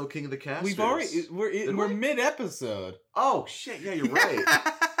Podzilla King of the Casters. We're mid-episode. Oh shit! Yeah, you're right.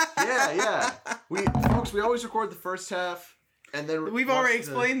 yeah. We always record the first half, and then We've already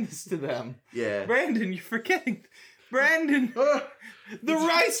explained this to them. Yeah. Brandon, you're forgetting. Brandon, the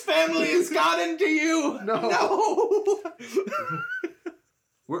Rice family has gotten to you. No.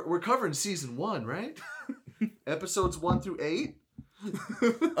 We're covering season 1, right? Episodes 1 through 8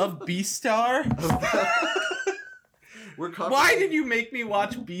 of Beastar. We're covering. Why did you make me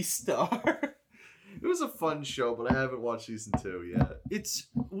watch Beastar? It was a fun show, but I haven't watched season 2 yet. It's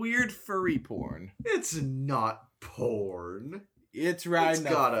weird furry porn. It's not porn. It's right. It's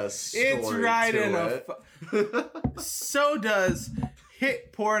got a story. It's right to in it. So does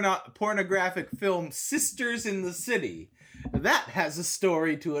hit pornographic film Sisters in the City, That has a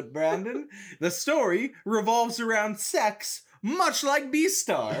story to it, Brandon. The story revolves around sex, much like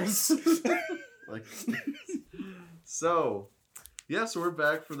Beastars. Like, so we're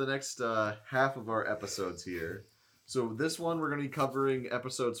back for the next half of our episodes here. So this one we're going to be covering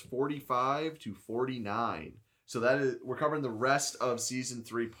episodes 45 to 49. So we're covering the rest of season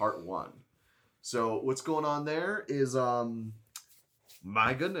 3, part 1. So what's going on there is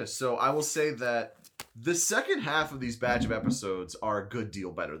my goodness. So I will say that the second half of these batch of episodes are a good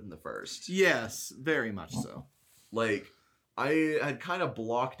deal better than the first. Yes, very much so. Like, I had kind of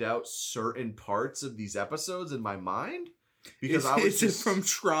blocked out certain parts of these episodes in my mind because I was it from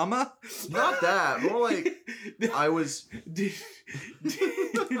trauma? not that, more like I was.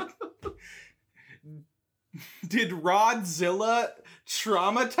 Did Rodzilla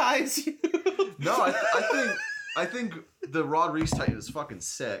traumatize you? No, I think the Rod Reese Titan is fucking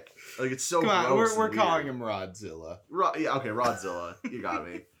sick. Like, it's so Come on, gross. we're and calling weird. him Rodzilla. Yeah, okay, Rodzilla. You got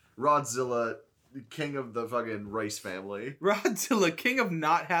me. Rodzilla, king of the fucking race family. Rodzilla, king of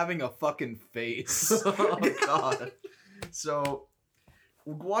not having a fucking face. Oh god. So,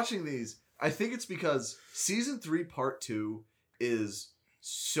 watching these, I think it's because season 3 part 2 is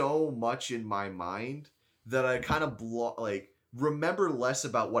so much in my mind that I kind of remember less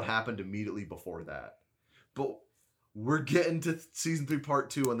about what happened immediately before that. But we're getting to season 3 part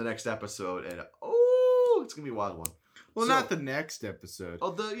 2 on the next episode, and it's gonna be a wild one. Well, So- not the next episode.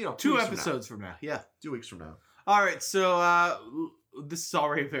 Oh, 2 2 weeks episodes from now. Yeah. 2 weeks from now. All right, so this is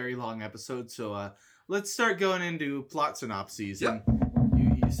already a very long episode, so let's start going into plot synopses. Yep.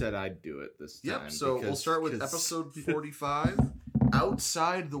 And you said I'd do it this time. Yep. So we'll start with episode 45,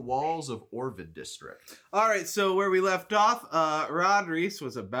 outside the walls of Orvid District. All right, so where we left off, Rod Reese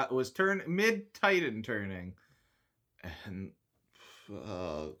was mid Titan turning, and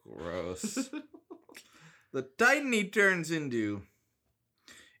gross. The Titan he turns into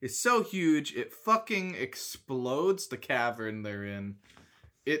is so huge it fucking explodes the cavern they're in.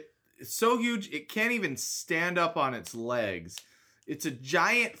 It's so huge it can't even stand up on its legs. It's a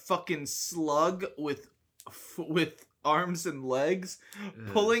giant fucking slug with arms and legs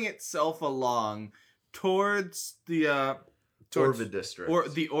pulling itself along towards the Orvid District.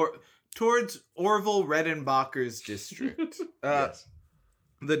 towards Orville Redenbacher's district. Yes.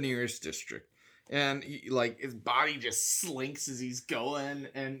 The nearest district. And his body just slinks as he's going,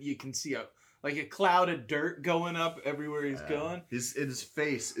 and you can see a cloud of dirt going up everywhere he's going. His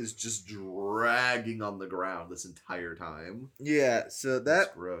face is just dragging on the ground this entire time. Yeah, so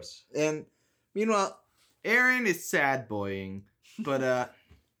That's gross. and meanwhile, Aaron is sad boying, but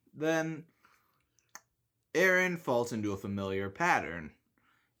then Aaron falls into a familiar pattern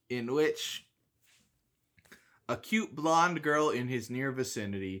in which a cute blonde girl in his near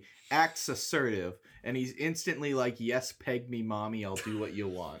vicinity acts assertive, and he's instantly like, "Yes, peg me, mommy, I'll do what you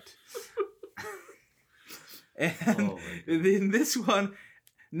want." And in this one,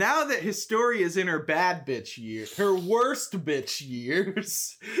 now that Historia's in her bad bitch year, her worst bitch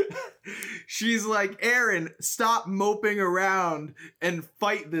years, she's like, "Aaron, stop moping around and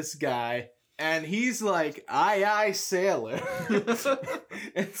fight this guy." And he's like, "Aye, aye, sailor."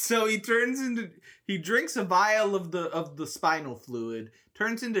 And so he drinks a vial of the spinal fluid,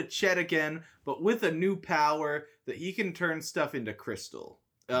 turns into Chet again, but with a new power that he can turn stuff into crystal.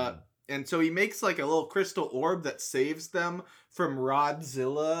 And so he makes like a little crystal orb that saves them from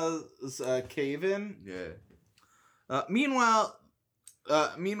Rodzilla's cave-in. Yeah. Meanwhile,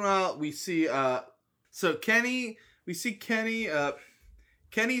 we see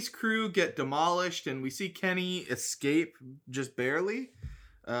Kenny's crew get demolished, and we see Kenny escape just barely.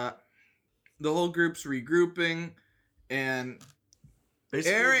 The whole group's regrouping, and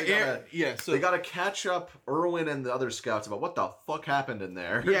Basically, so they gotta catch up Erwin and the other scouts about what the fuck happened in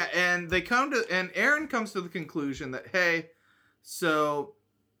there. yeah, and Aaron comes to the conclusion that, hey, so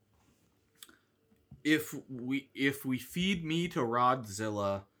if we feed me to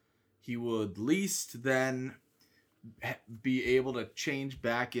Rodzilla, he would at least then be able to change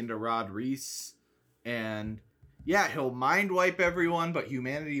back into Rod Reese, and yeah, he'll mind wipe everyone, but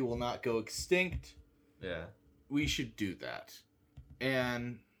humanity will not go extinct. Yeah. We should do that.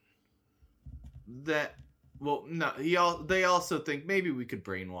 And that, well, no, they also think maybe we could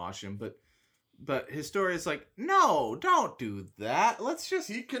brainwash him, but Historia's like, no, don't do that. Let's just...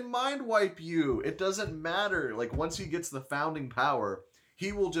 He can mind wipe you. It doesn't matter. Like, once he gets the founding power,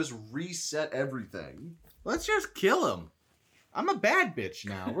 he will just reset everything. Let's just kill him. I'm a bad bitch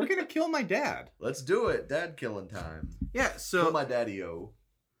now. We're gonna kill my dad. Let's do it. Dad killing time. Yeah, so... Kill my daddy-o.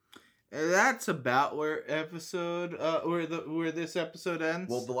 That's about where where this episode ends.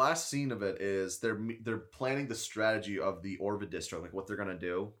 Well, the last scene of it is they're planning the strategy of the Orva district, like what they're gonna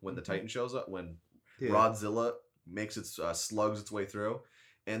do when the Titan shows up, when Rodzilla makes its slugs its way through,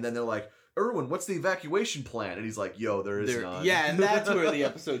 and then they're like, Erwin, what's the evacuation plan? And he's like, yo, there is none. Yeah, and that's where the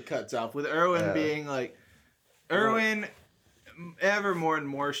episode cuts off, with Erwin being like, Erwin ever more and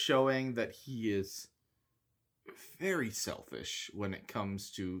more showing that he is very selfish when it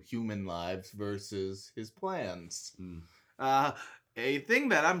comes to human lives versus his plans. A thing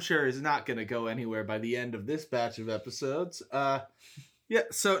that I'm sure is not going to go anywhere by the end of this batch of episodes.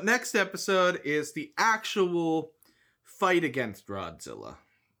 So next episode is the actual fight against Rodzilla.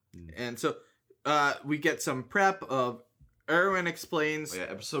 And so we get some prep of Erwin explains... Oh,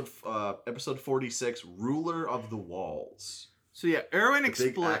 yeah, episode 46, Ruler of the Walls. So yeah, Erwin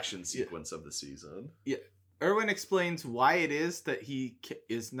big action sequence of the season. Yeah, Erwin explains why it is that he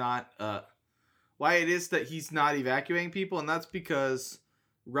is not... why it is that he's not evacuating people, and that's because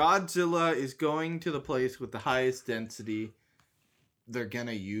Rodzilla is going to the place with the highest density. They're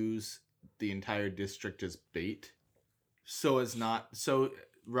gonna use the entire district as bait, so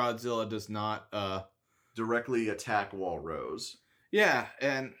Rodzilla does not directly attack Walrose. Yeah,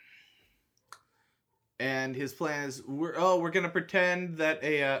 and his plan is we're gonna pretend that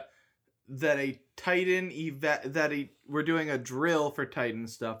a Titan we're doing a drill for Titan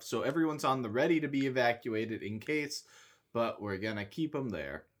stuff, so everyone's on the ready to be evacuated in case, but we're gonna keep them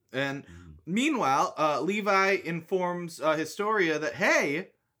there. And meanwhile, Levi informs Historia that, hey,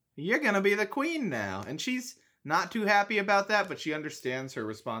 you're gonna be the queen now, and she's not too happy about that, but she understands her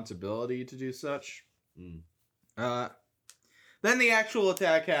responsibility to do such. Then the actual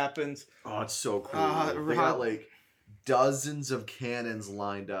attack happens. Oh, it's so cool. They got like dozens of cannons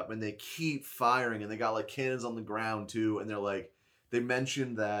lined up, and they keep firing, and they got like cannons on the ground too, and they're like, they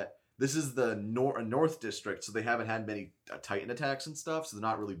mentioned that this is the North District, so they haven't had many Titan attacks and stuff, so they're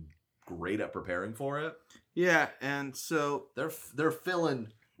not really great at preparing for it. Yeah, and so they're filling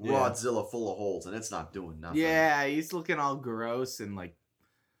Rodzilla full of holes, and it's not doing nothing. Yeah, he's looking all gross and like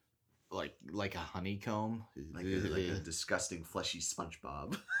a honeycomb, like a disgusting fleshy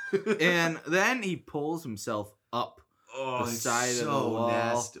SpongeBob. And then he pulls himself up the side of the wall.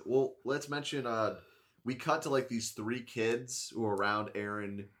 Nasty. Well, let's mention we cut to like these three kids who are around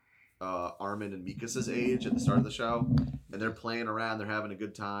Eren, Armin, and Mikas's age at the start of the show, and they're playing around, they're having a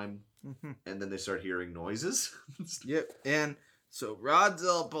good time, and then they start hearing noises. Yep, and so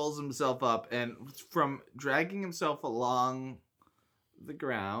Rodzilla pulls himself up, and from dragging himself along the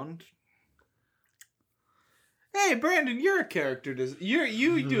ground. Hey, Brandon, you're a character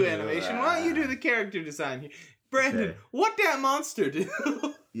you do animation. Why don't you do the character design here? Brandon, what that monster do?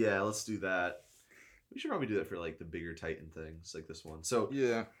 Yeah, let's do that. We should probably do that for like the bigger Titan things, like this one. So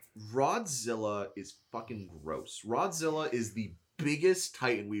yeah, Rodzilla is fucking gross. Rodzilla is the biggest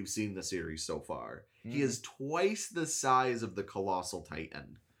Titan we've seen in the series so far. He is twice the size of the Colossal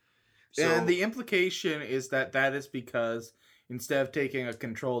Titan. So, and the implication is that is because instead of taking a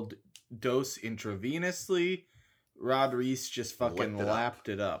controlled dose intravenously, Rod Reese just fucking lapped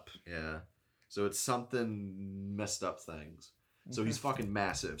it up. Yeah. So it's something messed up things. So he's fucking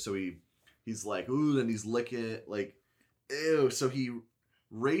massive. So he's like, ooh, and he's licking it, like, ew. So he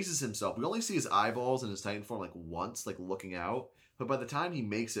raises himself. We only see his eyeballs in his Titan form like once, like looking out. But by the time he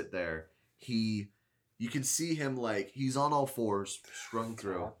makes it there, you can see him like he's on all fours, strung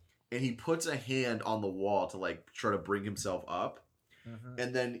through, and he puts a hand on the wall to like try to bring himself up,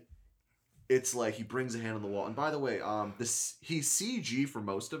 and then it's like he brings a hand on the wall. And by the way, he's CG for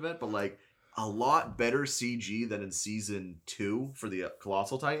most of it, but like a lot better CG than in season 2 for the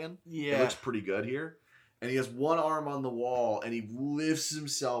Colossal Titan. Yeah, it looks pretty good here. And he has one arm on the wall, and he lifts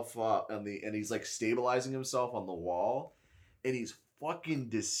himself up, and he's like stabilizing himself on the wall, and he's fucking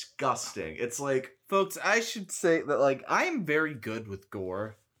disgusting. It's like, folks, I should say that like I am very good with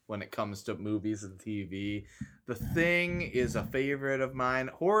gore when it comes to movies and TV. The Thing is a favorite of mine.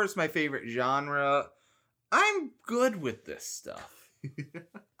 Horror is my favorite genre. I'm good with this stuff.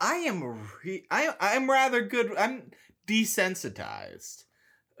 I'm rather good. I'm desensitized.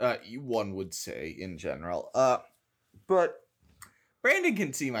 One would say in general. But Brandon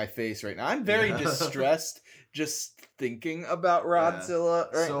can see my face right now. I'm very distressed just thinking about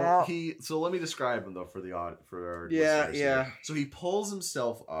Rodzilla right now. So let me describe him though for our listeners yeah. Here. So he pulls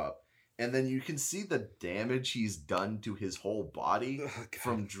himself up, and then you can see the damage he's done to his whole body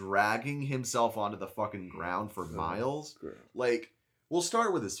from dragging himself onto the fucking ground for miles. Like, we'll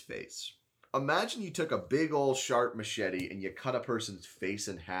start with his face. Imagine you took a big old sharp machete and you cut a person's face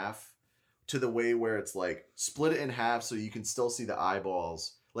in half to the way where it's like split it in half so you can still see the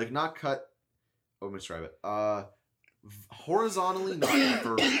eyeballs, like not cut. Oh, let me describe it. Horizontally, not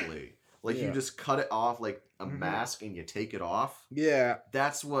vertically. Like you just cut it off like a mask and you take it off. Yeah.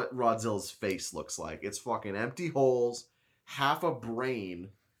 That's what Rodzilla's face looks like. It's fucking empty holes, half a brain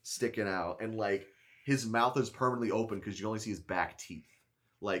sticking out, and like his mouth is permanently open because you only see his back teeth.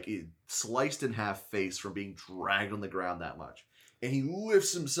 Like it sliced in half face from being dragged on the ground that much. And he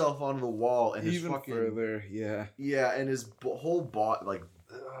lifts himself onto the wall and his Even fucking further, yeah. Yeah, and his whole body, like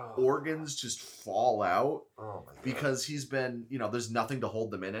organs just fall out because he's been, there's nothing to hold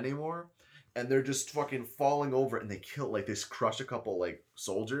them in anymore. And they're just fucking falling over and they crush a couple like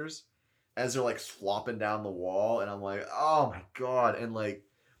soldiers as they're like flopping down the wall. And I'm like, oh my God. And like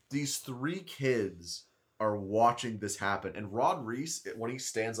these 3 kids are watching this happen. And Rod Reese, when he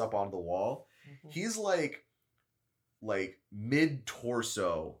stands up on the wall, he's like mid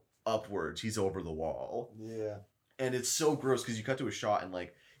torso upwards. He's over the wall. Yeah. And it's so gross because you cut to a shot and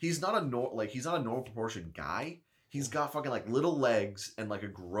like he's not a normal proportioned guy. He's got fucking like little legs and like a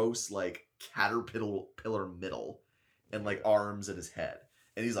gross like caterpillar middle and like arms at his head.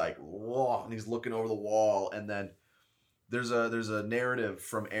 And he's like, whoa, and he's looking over the wall. And then there's a narrative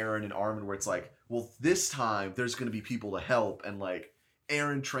from Aaron and Armin where it's like, well, this time there's gonna be people to help. And like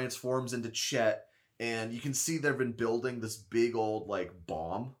Aaron transforms into Chet, and you can see they've been building this big old like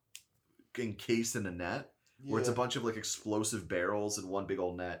bomb encased in a net. Where it's a bunch of like explosive barrels in one big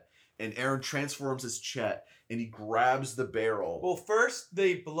old net. And Aaron transforms as Chet and he grabs the barrel. Well, first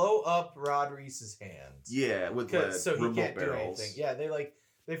they blow up Rod Reese's hands. Yeah, with the so he remote can't barrels. do anything. Yeah,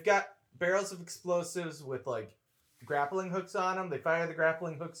 they've got barrels of explosives with like grappling hooks on them. They fire the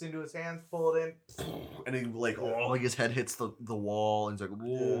grappling hooks into his hands, pull it in, and he like his head hits the wall and he's like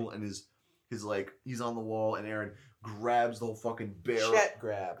whoa, and his like he's on the wall and Aaron grabs the whole fucking barrel. Chet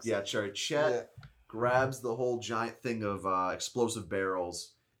grabs. Yeah, sorry, Chet grabs the whole giant thing of explosive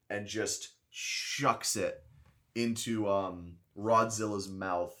barrels and just chucks it into Rodzilla's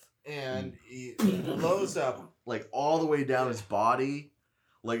mouth. And he blows up like all the way down his body.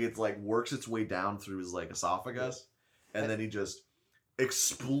 Like it's like works its way down through his like esophagus. And then he just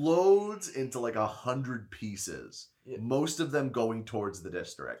explodes into like 100 pieces. Yeah. Most of them going towards the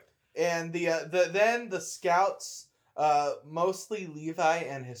district. And then the scouts, mostly Levi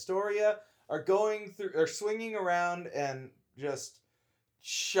and Historia, are swinging around and just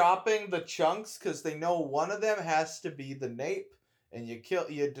chopping the chunks because they know one of them has to be the nape, and you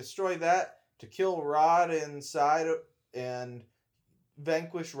destroy that to kill Rod inside and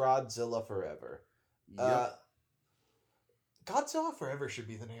vanquish Rodzilla forever. Yep. Godzilla Forever should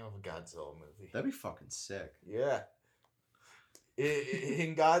be the name of a Godzilla movie. That'd be fucking sick. Yeah.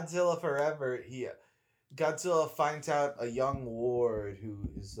 In Godzilla Forever, Godzilla finds out a young ward who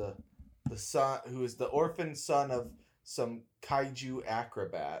is the orphan son of some kaiju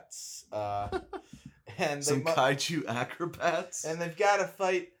acrobats. And kaiju acrobats? And they've got to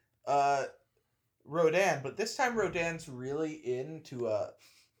fight Rodan, but this time Rodan's really into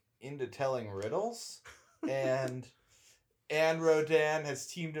telling riddles. And Rodan has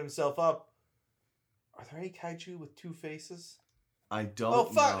teamed himself up. Are there any kaiju with 2 faces? I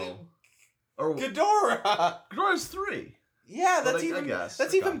don't know. Or Ghidorah! Ghidora's 3. Yeah, that's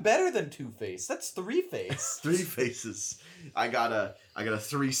even better than 2-Face. That's 3-Face. 3 faces. I got a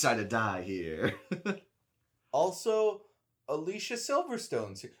 3-sided die here. Also, Alicia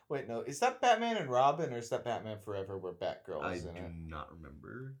Silverstone's here. Wait, no, is that Batman and Robin or is that Batman Forever where Batgirl is in it? I do not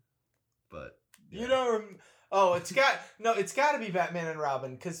remember, but you don't. Oh, it's got to be Batman and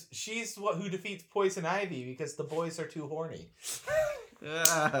Robin because she's who defeats Poison Ivy because the boys are too horny.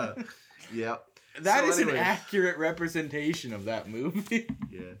 Yeah. Yep. That is an accurate representation of that movie.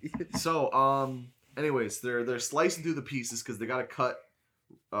 Yeah. So, anyways, they're slicing through the pieces because they got to cut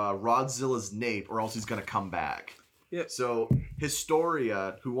Rodzilla's nape or else he's gonna come back. Yep. So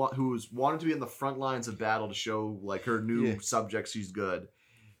Historia, who's wanted to be in the front lines of battle to show like her new subjects she's good,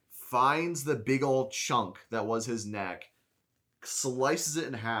 finds the big old chunk that was his neck, slices it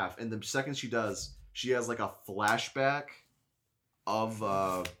in half, and the second she does, she has like a flashback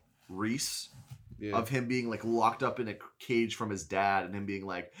of Reese. Yeah. Of him being like locked up in a cage from his dad and him being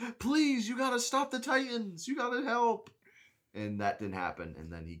like, please, you gotta stop the Titans, you gotta help. And that didn't happen.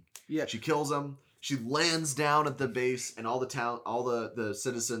 And then she kills him. She lands down at the base and all the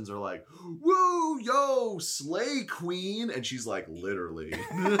citizens are like, woo, yo, slay queen. And she's like, literally.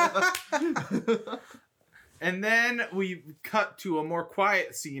 And then we cut to a more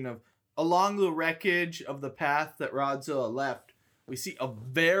quiet scene of along the wreckage of the path that Rodzilla left. We see a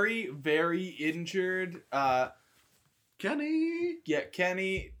very, very injured Kenny. Yeah,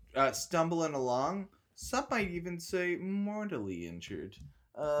 Kenny stumbling along. Some might even say mortally injured.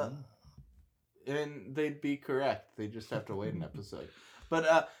 And they'd be correct. They just have to wait an episode.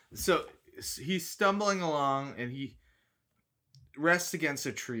 But so he's stumbling along and he rests against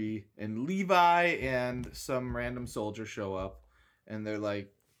a tree, and Levi and some random soldier show up, and they're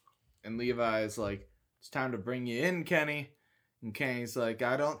like, and Levi's like, "It's time to bring you in, Kenny." And Kenny's like,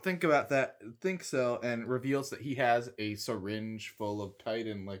 "I don't think so," and reveals that he has a syringe full of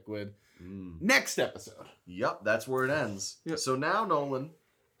Titan liquid. Next episode. Yep, that's where it ends. Yep. So now, Nolan,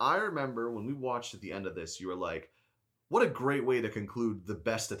 I remember when we watched at the end of this, you were like, what a great way to conclude the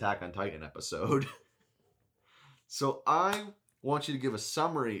best Attack on Titan episode. So I want you to give a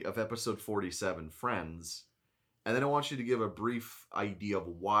summary of episode 47, Friends, and then I want you to give a brief idea of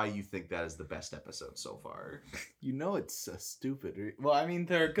why you think that is the best episode so far. You know it's a stupid well, I mean,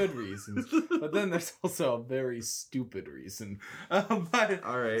 there are good reasons, but then there's also a very stupid reason. But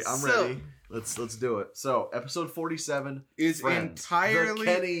All right, I'm ready. Let's do it. So, episode 47 is Friends, entirely the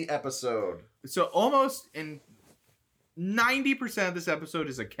Kenny episode. So almost in 90% of this episode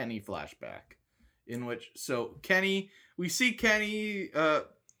is a Kenny flashback, in which we see Kenny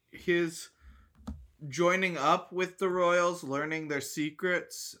his joining up with the Royals, learning their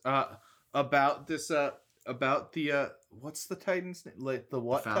secrets about this about the what's the Titan's name? Like the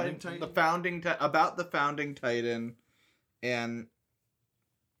what? The founding Titan? The founding about the founding Titan, and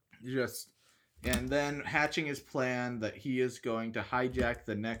then hatching his plan that he is going to hijack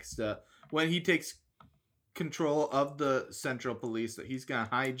the next when he takes control of the Central Police, that he's gonna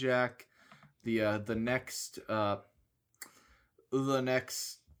hijack the next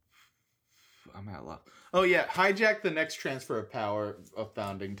I'm at a loss. Oh yeah, hijack the next transfer of power of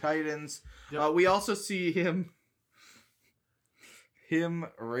founding Titans. Yep. We also see him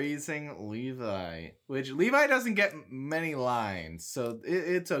raising Levi, which Levi doesn't get many lines, so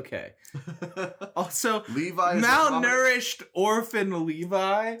it's okay. Also, Levi is malnourished orphan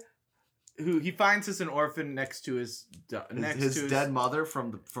Levi, who he finds as an orphan next to his dead mother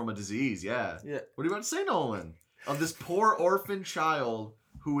from a disease. Yeah. Yeah. What are you about to say, Nolan? Of this poor orphan child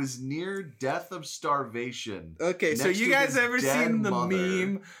who is near death of starvation. Okay, so next you to guys his ever dead seen the mother.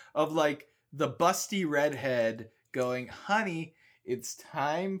 meme of like the busty redhead going, "Honey, it's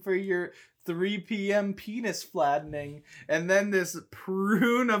time for your 3 p.m. penis flattening," and then this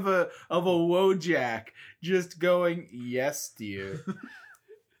prune of a Wojak just going, "Yes, dear."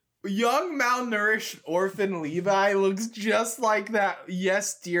 Young malnourished orphan Levi looks just like that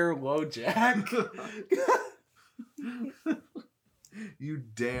 "Yes, dear" Wojak. You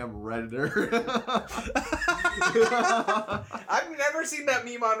damn Redditor. I've never seen that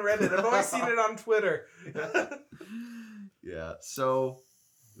meme on Reddit. I've always seen it on Twitter. Yeah, so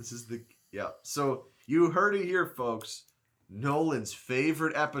this is so you heard it here, folks. Nolan's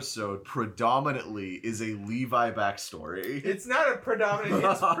favorite episode predominantly is a Levi backstory. It's not a predominant.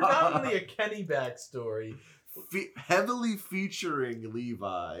 It's predominantly a Kenny backstory. Heavily featuring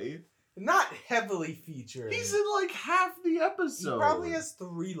Levi. Not heavily featured. He's in like half the episode. He probably has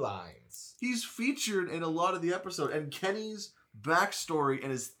 3 lines. He's featured in a lot of the episode, and Kenny's backstory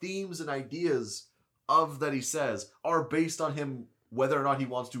and his themes and ideas of that he says are based on him whether or not he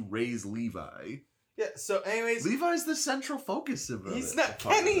wants to raise Levi. Yeah, so anyways... Levi's the central focus of it. He's not...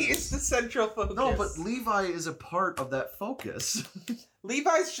 Kenny is the central focus. No, but Levi is a part of that focus.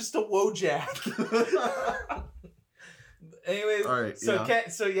 Levi's just a Wojak. Anyways, all right,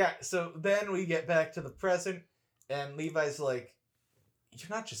 so then we get back to the present, and Levi's like,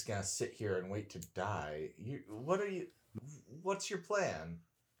 "You're not just gonna sit here and wait to die. What's your plan?"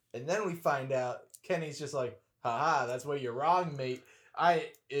 And then we find out Kenny's just like, "Haha, that's where you're wrong, mate.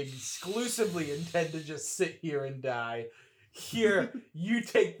 I exclusively intend to just sit here and die. Here, you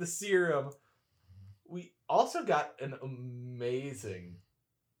take the serum." We also got an amazing.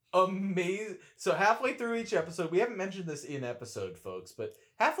 So halfway through each episode, we haven't mentioned this in episode, folks, but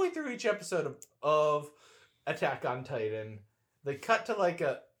halfway through each episode of Attack on Titan, they cut to like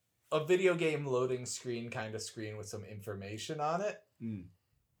a video game loading screen kind of screen with some information on it. Mm.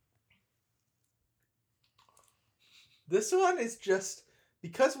 This one is just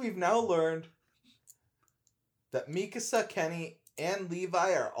because we've now learned that Mikasa, Kenny, and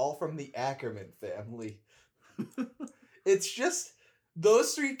Levi are all from the Ackerman family. It's just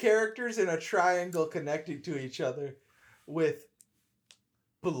those 3 characters in a triangle connecting to each other with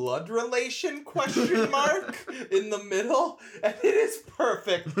blood relation ? In the middle, and it is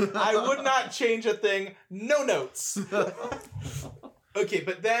perfect. I would not change a thing. No notes. Okay,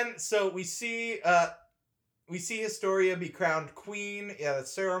 but then so we see Historia be crowned queen at a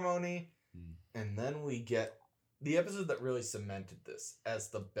ceremony, and then we get the episode that really cemented this as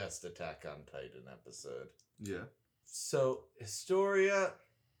the best Attack on Titan episode. Yeah. So Historia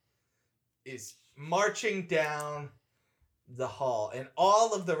is marching down the hall, and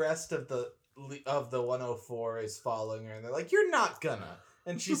all of the rest of the 104 is following her, and they're like, "You're not gonna,"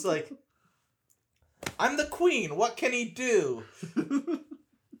 and she's like, "I'm the queen. What can he do?"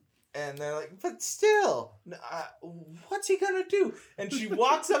 And they're like, "But still, what's he gonna do?" And she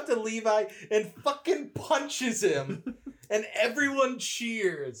walks up to Levi and fucking punches him, and everyone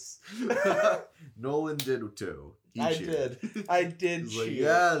cheers. Nolan did too. I did He's cheer. like,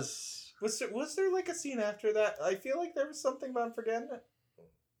 yes. Was there like a scene after that? I feel like there was something, but I'm forgetting it.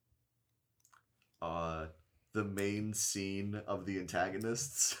 The main scene of the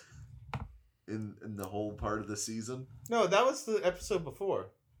antagonists in the whole part of the season. No, that was the episode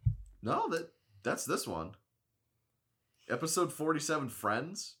before. No, that's this one. Episode 47,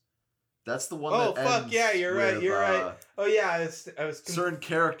 Friends. That's the one. Oh that fuck ends yeah, you're right. with, You're right. Oh yeah, I was. Certain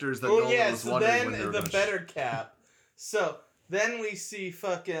characters that Oh Nolan yeah, was so wondering then when they were the gonna better cap. So then we see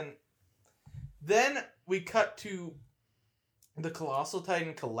fucking. Then we cut to the Colossal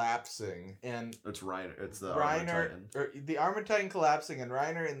Titan collapsing, and It's Reiner. It's the Armored Reiner, Titan. or the Armored Titan collapsing, and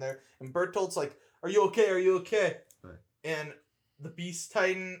Reiner in there, and Bertolt's like, "Are you okay? Are you okay?" Right. And the Beast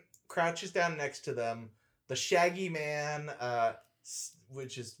Titan crouches down next to them. The Shaggy Man,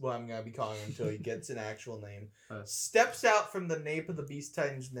 which is what I'm gonna be calling him until he gets an actual name, steps out from the nape of the Beast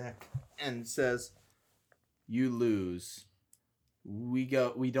Titan's neck and says, "You lose. We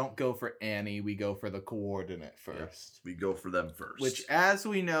don't go for Annie. We go for the coordinate first." We go for them first. Which, as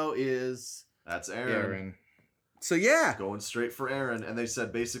we know, is that's Aaron. Aaron. So yeah, Going straight for Aaron, and they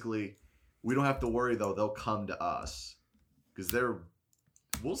said basically, we don't have to worry though. They'll come to us because they're.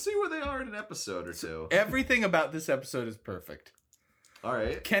 We'll see where they are in an episode or two. everything about this episode is perfect. All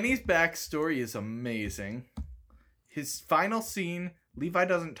right. Kenny's backstory is amazing. His final scene, Levi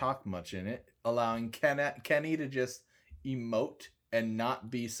doesn't talk much in it, allowing Kenny to just emote and not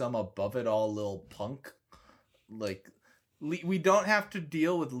be some above it all little punk. Like, we don't have to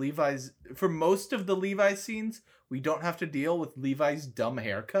deal with Levi's, for most of the Levi scenes, we don't have to deal with Levi's dumb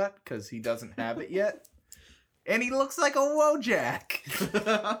haircut because he doesn't have it yet. And he looks like a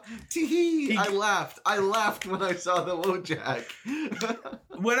Wojak. Tee-hee! I laughed when I saw the Wojak.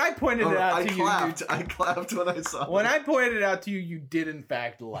 When I pointed it out to you, I clapped when I saw when it. I pointed it out to you, you did in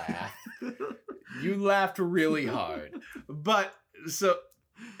fact laugh. You laughed really hard. But so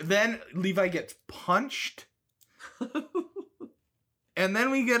then Levi gets punched. And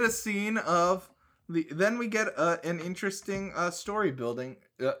then we get a scene of then we get an interesting story building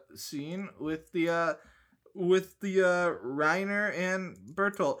scene with the Reiner and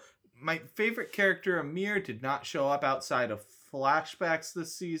Bertolt. My favorite character, Amir, did not show up outside of flashbacks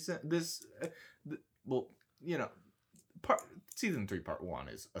this season. Season 3, part 1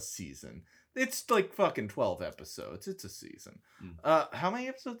 is a season. It's like fucking 12 episodes. It's a season. How many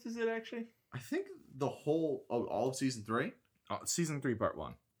episodes is it actually? I think the whole all of season 3. Season 3, part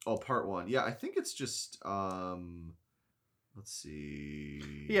 1. Oh, part 1. Yeah, I think it's just let's see.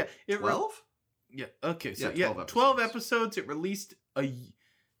 Yeah, 12. Yeah. Okay. So Yeah, 12 episodes. It released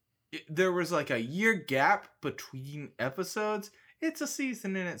there was like a year gap between episodes. It's a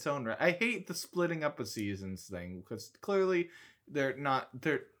season in its own right. I hate the splitting up of seasons thing because clearly they're not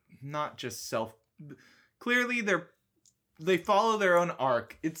just clearly they follow their own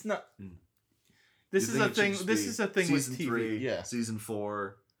arc. It's not. This is a thing. This is a thing with season TV. 3, Yeah. Season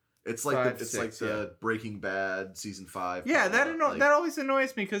 4. It's like 5, it's 6, like the Breaking Bad season 5. Yeah, that like, that always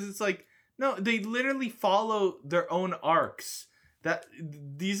annoys me because it's like, no, they literally follow their own arcs. That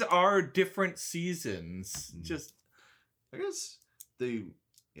these are different seasons. Just I guess they.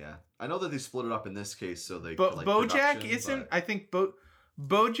 Yeah, I know that they split it up in this case, so they. but like BoJack production, isn't. but- I think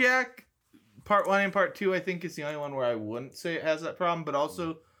BoJack part 1 and part 2. I think is the only one where I wouldn't say it has that problem. But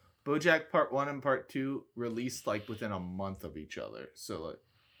also, BoJack part 1 and part 2 released like within a month of each other. So like.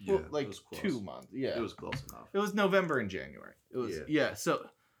 Yeah, Well, like it was close. 2 months. Yeah. It was close enough. It was November and January. It was Yeah. so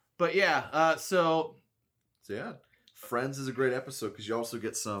but yeah, so So yeah, Friends is a great episode because you also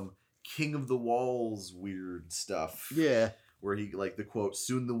get some King of the Walls weird stuff. yeah. Where he like the quote,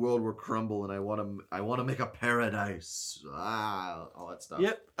 "Soon the world will crumble, and I want to make a paradise." All that stuff.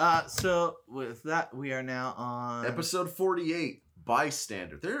 Yep. So with that we are now on Episode 48,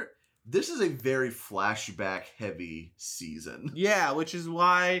 Bystander. This is a very flashback heavy season. Yeah, which is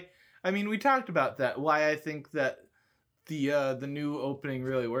why I mean we talked about that. Why I think that the new opening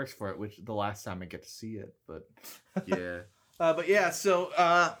really works for it, which the last time I get to see it, but Yeah. but yeah, so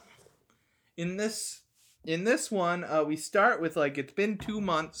in this one, we start with like it's been 2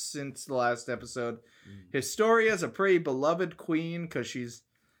 months since the last episode. Historia's a pretty beloved queen because she's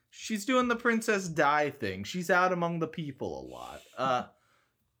she's doing the Princess Di thing. She's out among the people a lot.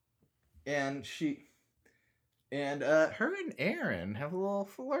 And her and Aaron have a little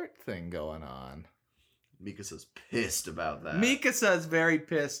flirt thing going on. Mikasa's pissed about that. Mikasa's very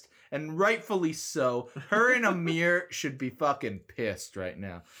pissed, and rightfully so. Her and Amir should be fucking pissed right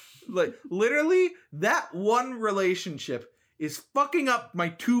now. Like, literally, that one relationship is fucking up my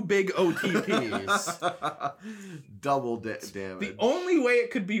 2 big OTPs. Double damage. The only way it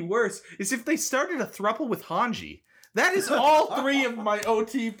could be worse is if they started a throuple with Hanji. That is all 3 of my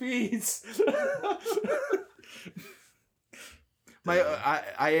OTPs. I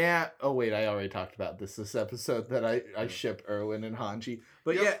am. Oh wait, I already talked about this episode that I ship Erwin and Hanji.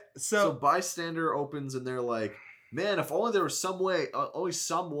 But Yep. yeah, So Bystander opens and they're like, man, if only there was some way, only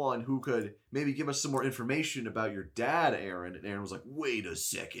someone who could maybe give us some more information about your dad, Aaron. And Aaron was like, wait a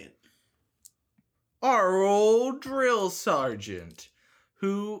second. our old drill sergeant,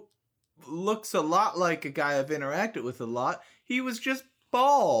 who looks a lot like a guy I've interacted with a lot. He was just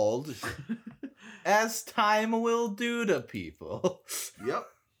bald, as time will do to people. Yep.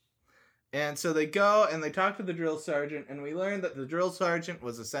 And so they go and they talk to the drill sergeant, and we learn that the drill sergeant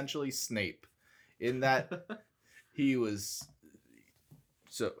was essentially Snape, in that he was.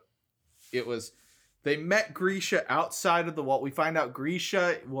 So it was. They met Grisha outside of the wall. We find out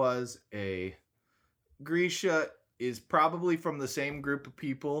Grisha is probably from the same group of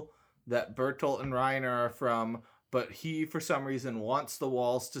people that Bertolt and Reiner are from, but he, for some reason, wants the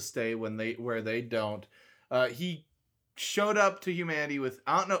walls to stay where they don't. He showed up to humanity with,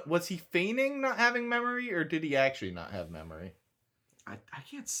 I don't know, was he feigning not having memory, or did he actually not have memory? I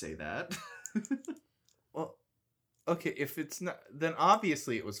can't say that. Well, okay, if it's not, then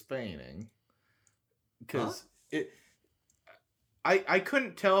obviously it was feigning. Because I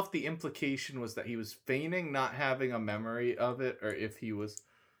couldn't tell if the implication was that he was feigning not having a memory of it, or if he was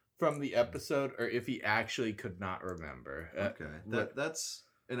from the episode, or if he actually could not remember. Okay. That's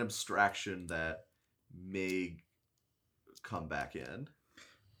an abstraction that may come back in.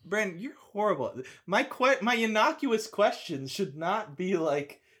 Bren, you're horrible. My innocuous questions should not be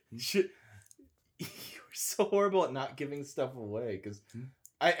like... You're so horrible at not giving stuff away, because...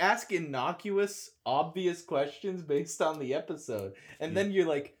 I ask innocuous, obvious questions based on the episode. And then you're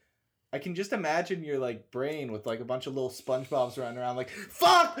like, I can just imagine your like brain with like a bunch of little SpongeBobs running around like,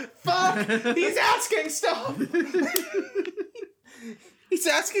 fuck, he's asking stuff. He's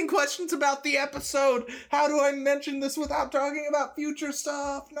asking questions about the episode. How do I mention this without talking about future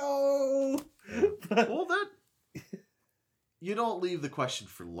stuff? No. Well, you don't leave the question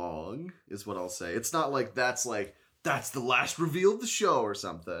for long, is what I'll say. It's not like that's the last reveal of the show or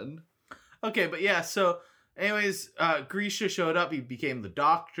something. Okay, but yeah, so anyways, Grisha showed up. He became the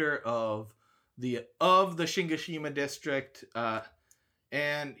doctor of the Shingishima district,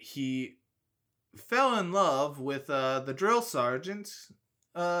 and he fell in love with the drill sergeant.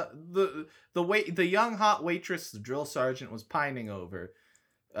 The young hot waitress the drill sergeant was pining over.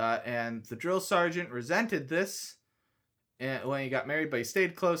 And the drill sergeant resented this when he got married, but he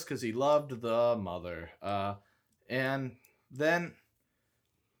stayed close because he loved the mother. And then,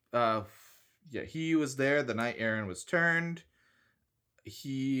 he was there the night Aaron was turned.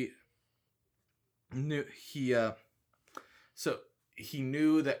 He knew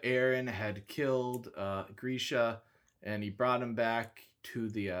that Aaron had killed Grisha, and he brought him back to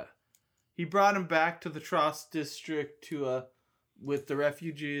the Trost district with the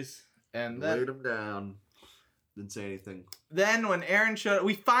refugees, and then laid him down. Didn't say anything. Then when Aaron showed up,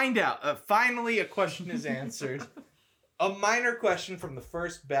 we find out, finally a question is answered. A minor question from the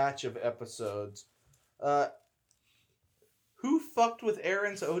first batch of episodes. Who fucked with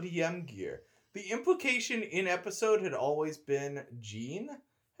Aaron's ODM gear? The implication in episode had always been Jean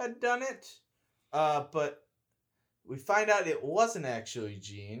had done it. But we find out it wasn't actually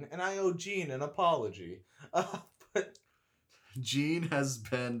Jean, and I owe Jean an apology. But Jean has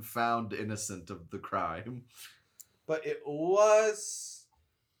been found innocent of the crime. But it was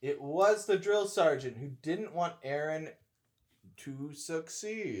the drill sergeant who didn't want Aaron to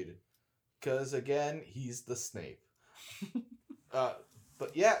succeed. Because, again, he's the Snape. But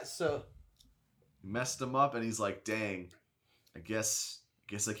yeah, so... Messed him up, and he's like, dang, I guess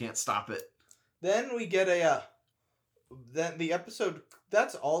I can't stop it. Then we get then the episode...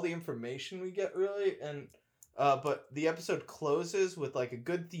 That's all the information we get, really. And but the episode closes with, like, a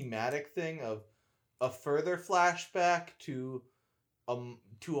good thematic thing of a further flashback to a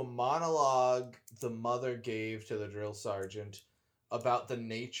monologue the mother gave to the drill sergeant about the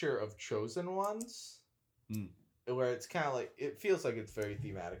nature of chosen ones. Where it's kind of like, it feels like it's very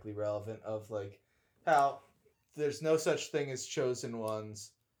thematically relevant of like how there's no such thing as chosen ones.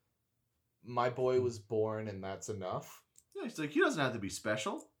 my boy was born and that's enough. Yeah, he's like, he doesn't have to be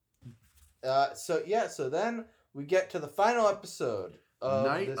special. So then we get to the final episode of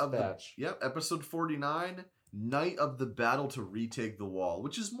Night this of batch. episode 49, Night of the Battle to Retake the Wall,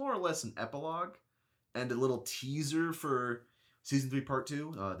 which is more or less an epilogue and a little teaser for season 3 part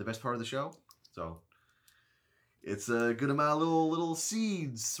 2, the best part of the show. So it's a good amount of little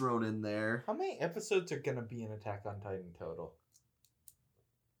seeds thrown in there. How many episodes are gonna be in Attack on Titan total?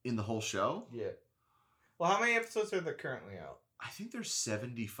 In the whole show? Yeah. Well, how many episodes are there currently out? I think there's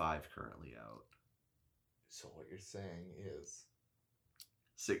 75 currently out. So what you're saying is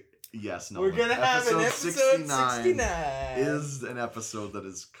Yes, no. we're gonna have an episode 69 is an episode that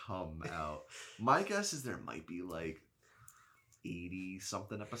has come out. My guess is there might be like 80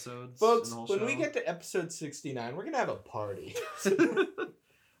 something episodes. Folks, in the whole when show. we get to episode 69, we're gonna have a party.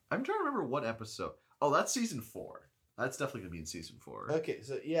 I'm trying to remember what episode. Oh, that's season 4. That's definitely gonna be in season 4. Okay,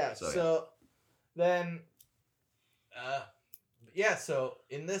 so yeah, So, so then so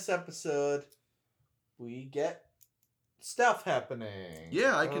in this episode we get stuff happening.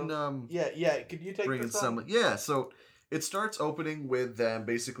 Yeah, I can yeah, could you take bring in this some. one? Yeah, so it starts opening with them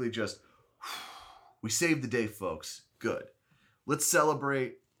basically just, we saved the day, folks. Good. Let's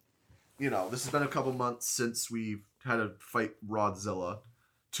celebrate. You know, this has been a couple months since we've had to fight Rodzilla.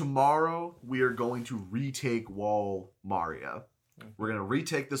 Tomorrow, we are going to retake Wall Maria. We're going to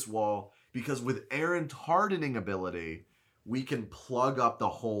retake this wall because with Aaron's hardening ability, we can plug up the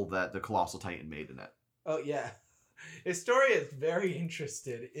hole that the Colossal Titan made in it. Oh yeah. Historia is very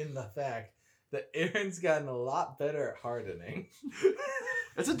interested in the fact that Aaron's gotten a lot better at hardening.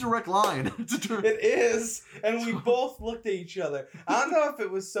 It's a direct line. It is, and we both looked at each other. I don't know if it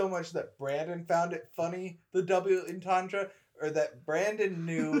was so much that Brandon found it funny, the W entendre, or that Brandon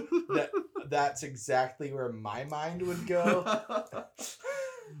knew that that's exactly where my mind would go.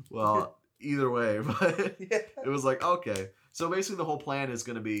 Well, either way, but Yeah. it was like, okay. So basically the whole plan is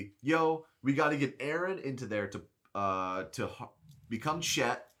going to be, we got to get Aaron into there to become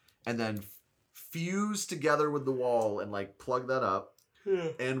Chet and then fuse together with the wall and like plug that up. Yeah.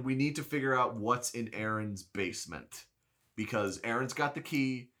 And we need to figure out what's in Aaron's basement because Aaron's got the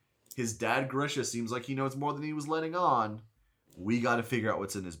key. His dad Grisha seems like he knows more than he was letting on. We got to figure out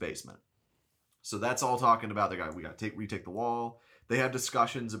what's in his basement. So that's all talking about the guy. We got to retake the wall. They have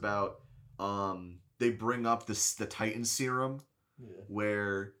discussions about they bring up the Titan serum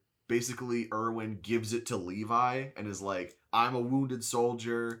where basically Erwin gives it to Levi and is like, I'm a wounded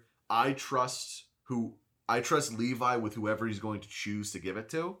soldier. I trust Levi with whoever he's going to choose to give it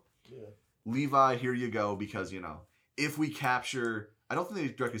to. Yeah. Levi, here you go, because, if we capture, I don't think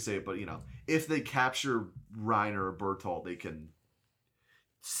they directly say it, but, if they capture Reiner or Bertolt, they can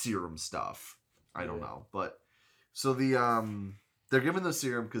serum stuff. I don't know. But, so they're giving the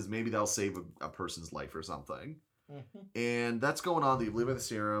serum because maybe that'll save a person's life or something. Mm-hmm. And that's going on. They leave with the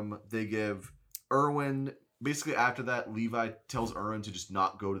serum. They give Erwin, basically after that, Levi tells Erwin to just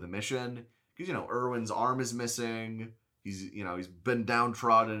not go to the mission. Because, Erwin's arm is missing. He's been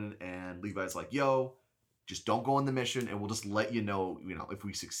downtrodden. And Levi's like, just don't go on the mission and we'll just let you know, if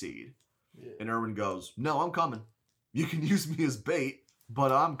we succeed. Yeah. And Erwin goes, no, I'm coming. You can use me as bait,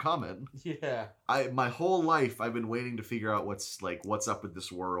 but I'm coming. Yeah. My whole life I've been waiting to figure out what's up with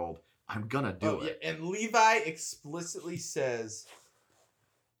this world. I'm gonna do it. Yeah. And Levi explicitly says,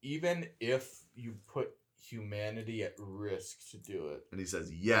 even if you put humanity at risk to do it. And he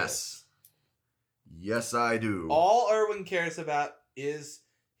says, yes. Yes, I do. All Erwin cares about is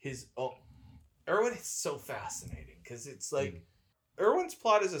his own. Erwin is so fascinating because it's like Erwin's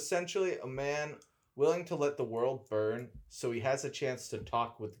plot is essentially a man willing to let the world burn so he has a chance to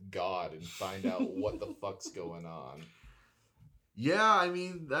talk with God and find out what the fuck's going on. Yeah, I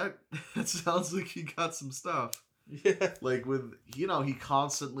mean, that sounds like he got some stuff. Yeah. Like with, he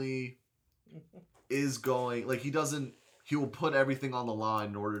constantly is going, like he will put everything on the line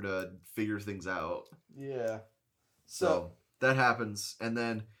in order to figure things out. Yeah. So that happens. And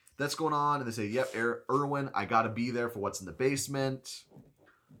then that's going on. And they say, yep, Erwin, I got to be there for what's in the basement.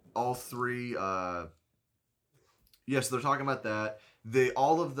 All three. Yes, they're talking about that.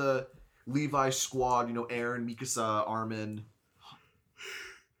 All of the Levi squad, Aaron, Mikasa, Armin,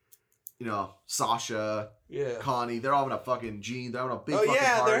 Sasha, Yeah. Connie, they're all having a fucking Gene. They're having a big Oh fucking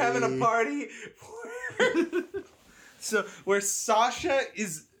yeah, party. they're having a party. So where Sasha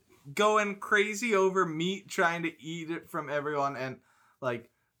is going crazy over meat, trying to eat it from everyone, and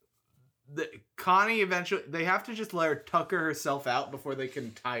Connie eventually they have to just let her tucker herself out before they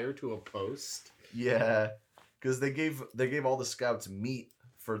can tie her to a post. Yeah, because they gave all the scouts meat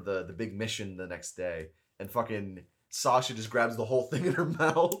for the big mission the next day, and fucking Sasha just grabs the whole thing in her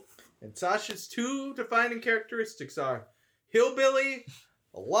mouth. And Sasha's two defining characteristics are hillbilly,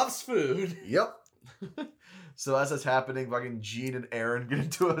 loves food. Yep. So as that's happening, fucking Gene and Aaron get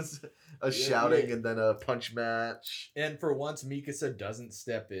into a shouting and then a punch match. And for once, Mikasa doesn't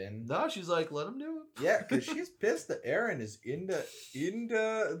step in. No, she's like, let him do it. Yeah, because she's pissed that Aaron is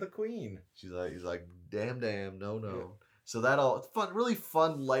into the queen. He's like, damn, no. Yeah. So that all fun, really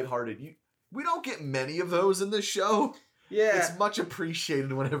fun, lighthearted. We don't get many of those in this show. Yeah, it's much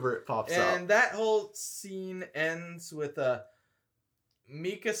appreciated whenever it pops up. And that whole scene ends with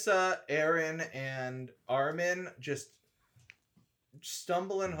Mikasa, Aaron, and Armin just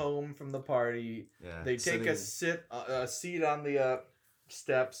stumbling home from the party. Yeah, they take a seat on the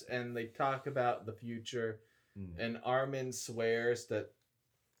steps and they talk about the future. And Armin swears that,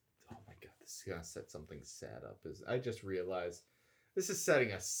 oh my god, this is gonna set something sad up. I just realized this is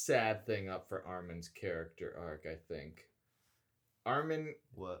setting a sad thing up for Armin's character arc. I think Armin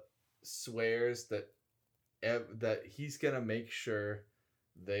swears that he's gonna make sure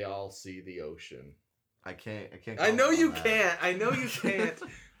they all see the ocean. I can't. I know you can't.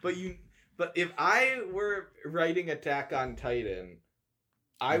 But if I were writing Attack on Titan,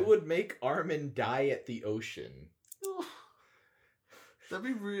 I would make Armin die at the ocean. That'd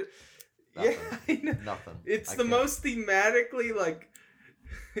be real. Yeah, I know. Nothing. It's most thematically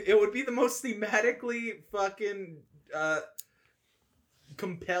it would be the most thematically fucking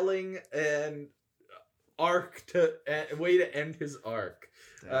compelling and way to end his arc.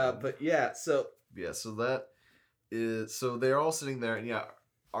 But yeah, so that is so they're all sitting there, and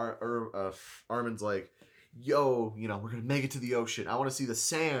Armin's like, yo, we're gonna make it to the ocean. I want to see the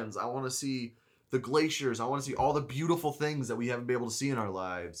sands. I want to see the glaciers. I want to see all the beautiful things that we haven't been able to see in our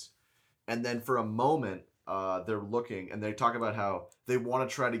lives. And then for a moment, they're looking and they talk about how they want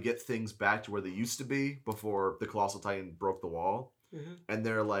to try to get things back to where they used to be before the Colossal Titan broke the wall. Mm-hmm. And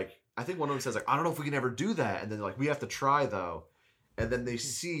they're like, I think one of them says I don't know if we can ever do that. And then they're like, we have to try though. And then they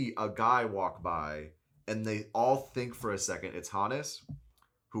see a guy walk by and they all think for a second it's Hannes,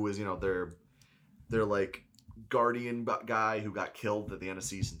 who is, their like guardian guy who got killed at the end of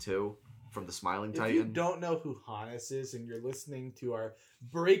season 2 from the Smiling Titan. If you don't know who Hannes is and you're listening to our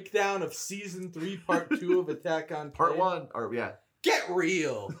breakdown of season 3 part 2 of Attack on Titan, part 1, get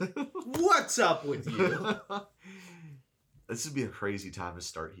real. What's up with you? This would be a crazy time to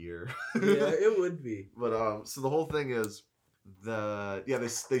start here. Yeah, it would be. But so the whole thing is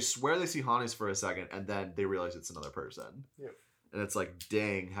they swear they see Hannes for a second and then they realize it's another person. Yep. And it's like,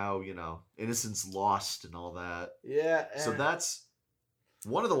 dang, how, innocence lost and all that. Yeah. So that's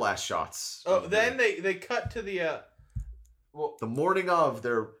one of the last shots. Oh, then they cut to the the morning of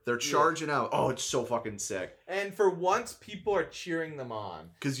they're charging out. Oh, it's so fucking sick. And for once people are cheering them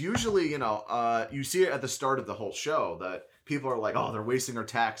on. Cuz usually, you see it at the start of the whole show that people are like, "Oh, they're wasting our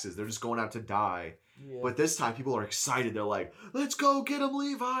taxes. They're just going out to die." Yeah. But this time people are excited. They're like, "Let's go get him,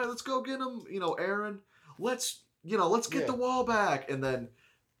 Levi. Let's go get him, Aaron. Let's get the wall back." And then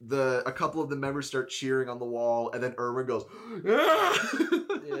a couple of the members start cheering on the wall, and then Erwin goes,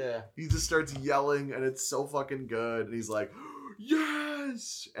 yeah. He just starts yelling, and it's so fucking good. And he's like,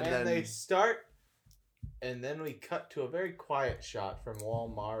 yes! And then they start, and then we cut to a very quiet shot from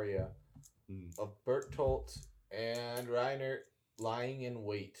Wall Maria of Bertolt and Reiner lying in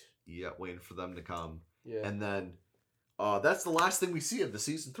wait. Yeah, waiting for them to come. Yeah. And then that's the last thing we see of the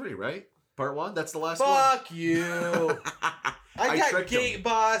season 3, right? Part 1? That's the last one? Fuck you! I got gate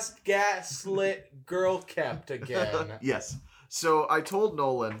bossed, gaslit, girl kept again. Yes. So I told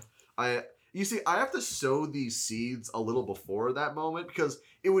Nolan, you see, I have to sow these seeds a little before that moment because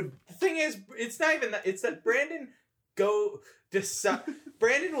it would... The thing is, it's not even that. It's that Brandon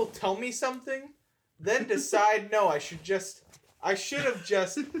Brandon will tell me something, then decide, no, I should have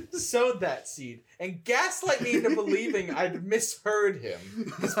just sowed that seed and gaslight me into believing I'd misheard him.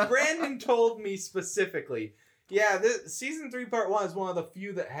 Because Brandon told me specifically, yeah, season 3 part 1 is one of the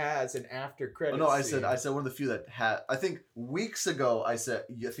few that has an after credits. Oh, no, I said one of the few that had. I think weeks ago I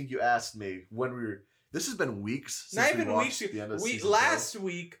think you asked me when we were. This has been weeks. Since not even weeks. Last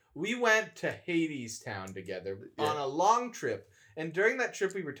week we went to Hades Town together on a long trip, and during that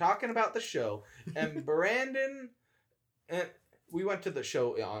trip we were talking about the show, and Brandon and. We went to the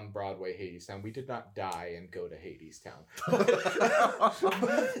show on Broadway, Hades Town. We did not die and go to Hades Town.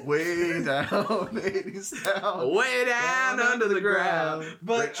 Way down Hades Town. Way down under the ground.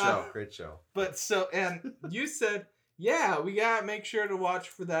 But, great show. But and you said, yeah, we gotta make sure to watch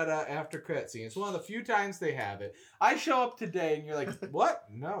for that after credit scene. It's one of the few times they have it. I show up today and you're like, what?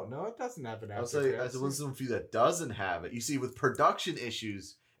 No, it doesn't have an after credit scene. It's one of the few that doesn't have it. You see, with production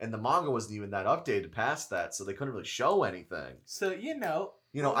issues... And the manga wasn't even that updated past that, so they couldn't really show anything. So,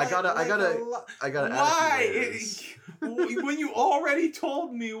 You know, I gotta add Why? a few layers. When you already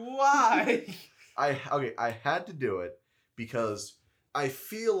told me why? I had to do it because I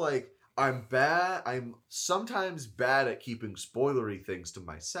feel like I'm sometimes bad at keeping spoilery things to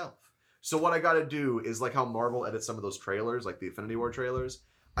myself. So what I gotta do is like how Marvel edits some of those trailers, like the Infinity War trailers.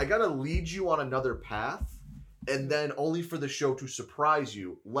 I gotta lead you on another path, and then only for the show to surprise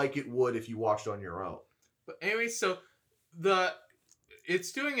you, like it would if you watched on your own. But anyway, so the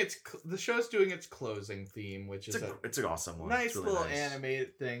show's doing its closing theme, which is It's an awesome one. nice It's really little nice.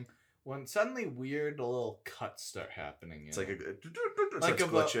 animated thing. When suddenly weird little cuts start happening. It's like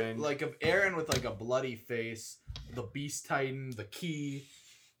glitching. Like of Aaron with like a bloody face, the Beast Titan, the key,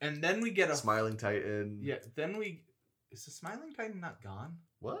 and then we get a Smiling Titan. Yeah, is the Smiling Titan not gone?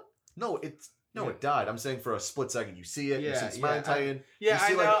 What? No, it Yeah. died. I'm saying for a split second, you see it. You Yeah, see Smiling yeah, Titan. Yeah, You see,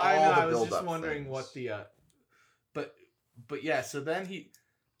 I know. like, all the I was just build-up wondering things. what the but yeah. So then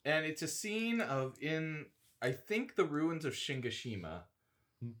and it's a scene of I think the ruins of Shingishima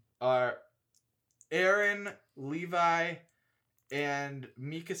are Aaron, Levi, and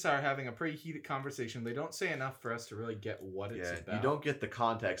Mikasa are having a pretty heated conversation. They don't say enough for us to really get what it's about. You don't get the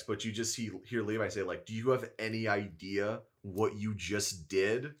context, but you just hear Levi say, like, do you have any idea what you just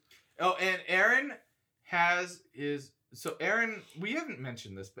did? Oh, and Aaron has his... So Aaron, we haven't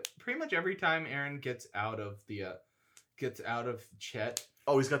mentioned this, but pretty much every time Aaron gets out of Chet...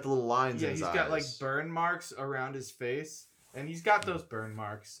 Oh, he's got the little lines Yeah, in his he's eyes. got like burn marks around his face, and he's got those burn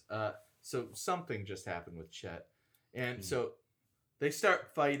marks. So something just happened with Chet, and so they start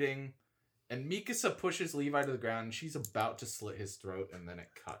fighting, and Mikasa pushes Levi to the ground, and she's about to slit his throat, and then it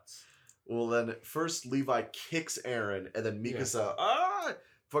cuts. Well, then first Levi kicks Aaron, and then Mikasa,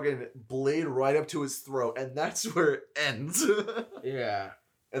 fucking blade right up to his throat, and that's where it ends. Yeah,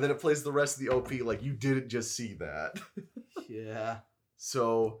 And then it plays the rest of the OP like you didn't just see that. yeah.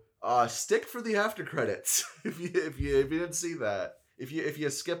 So stick for the after credits if you didn't see that. If you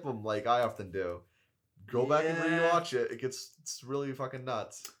skip them like I often do, go back and Yeah. rewatch it. It's really fucking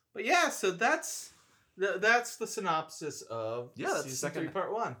nuts. But yeah, so that's the synopsis of Yeah, that's season second- 3,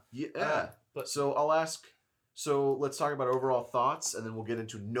 part 1. Yeah. But So I'll ask. So let's talk about overall thoughts, and then we'll get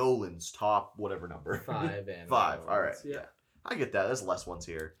into Nolan's top whatever number. 5 and 5. All right. Yeah. I get that. There's less ones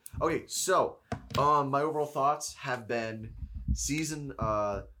here. Okay, so my overall thoughts have been season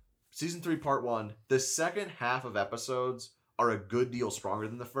 3 part 1. The second half of episodes are a good deal stronger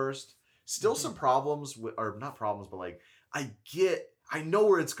than the first. Still some problems or not problems, but like I know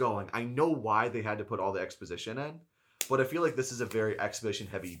where it's going. I know why they had to put all the exposition in, but I feel like this is a very exposition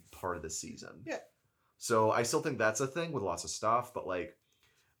heavy part of the season. Yeah. So I still think that's a thing with lots of stuff, but like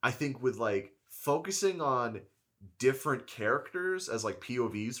I think with like focusing on different characters as like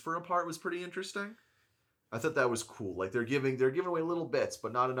POVs for a part was pretty interesting. I thought that was cool. Like they're giving away little bits,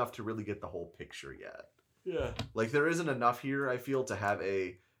 but not enough to really get the whole picture yet. Yeah. Like there isn't enough here, I feel, to have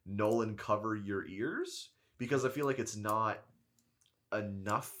a Nolan cover your ears, because I feel like it's not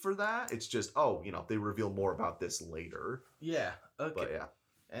enough for that. It's just, they reveal more about this later. Yeah. Okay. But yeah.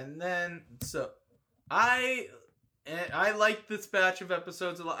 And then so I like this batch of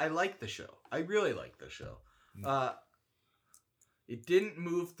episodes a lot. I like the show. I really like the show. It didn't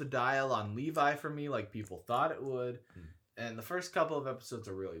move the dial on Levi for me like people thought it would. And the first couple of episodes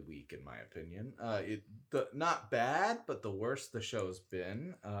are really weak in my opinion. Not bad, but the worst the show's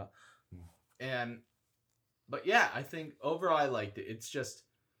been. But yeah, I think overall I liked it. It's just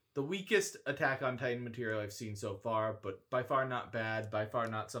the weakest Attack on Titan material I've seen so far, but by far not bad, by far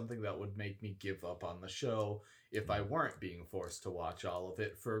not something that would make me give up on the show if I weren't being forced to watch all of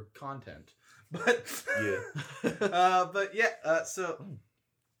it for content. But Yeah. So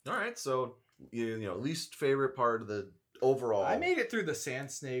All right. So least favorite part of the overall. I made it through the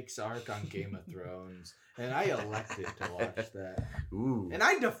Sand Snakes arc on Game of Thrones, and I elected to watch that. Ooh. And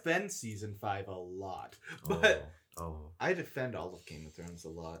I defend season 5 a lot, but Oh. I defend all of Game of Thrones a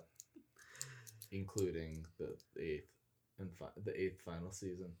lot, including the 8th final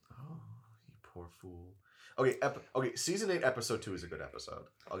season. Oh, you poor fool. Okay, season 8, episode 2 is a good episode.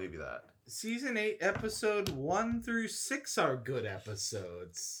 I'll give you that. Season 8, episode 1 through 6 are good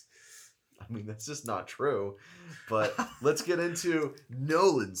episodes. I mean, that's just not true. But let's get into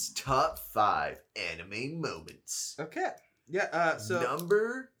Nolan's top 5 anime moments. Okay. Yeah, so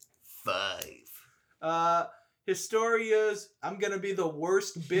Number 5. Historia's "I'm gonna be the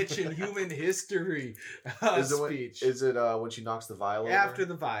worst bitch in human history" speech. Is it when she knocks the vial over? After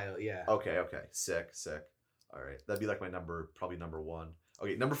the vial, yeah. Okay. Sick. All right. That'd be like probably number 1.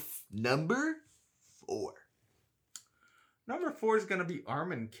 Okay, number 4. Number 4 is gonna be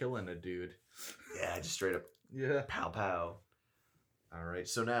Armin killing a dude. Yeah, just straight up Yeah. pow pow. All right.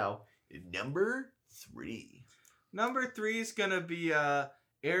 So now, number 3. Number 3 is gonna be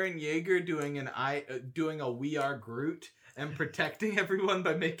Aaron Yeager doing a We Are Groot and protecting everyone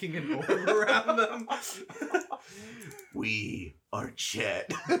by making an orb around them. We are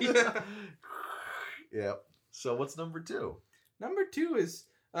Chet. Yeah. Yep. So what's number 2? Number 2 is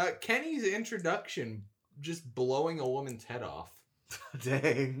Kenny's introduction, just blowing a woman's head off.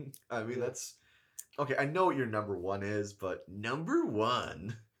 Dang. I mean, that's... Okay, I know what your number 1 is, but number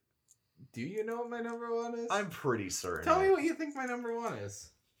 1... Do you know what my number 1 is? I'm pretty certain. Tell me what you think my number 1 is.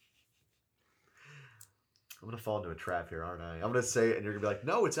 I'm going to fall into a trap here, aren't I? I'm going to say it, and you're going to be like,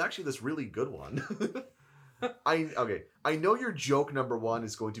 no, it's actually this really good one. I know your joke number 1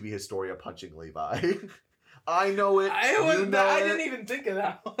 is going to be Historia punching Levi. I know it. I didn't even think of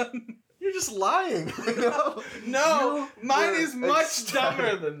that one. You're just lying. No, mine is much ecstatic.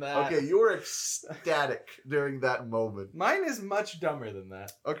 dumber than that. Okay, you were ecstatic during that moment. Mine is much dumber than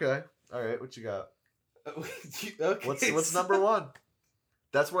that. Okay, all right. What you got? Okay, What's number 1?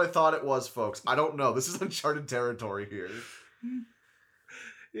 That's what I thought it was, folks. I don't know. This is uncharted territory here.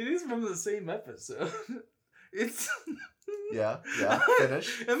 It is from the same episode. It's Yeah.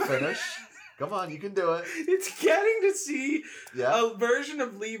 Finish. Come on, you can do it. It's getting to see Yeah. a version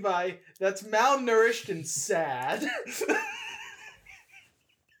of Levi that's malnourished and sad.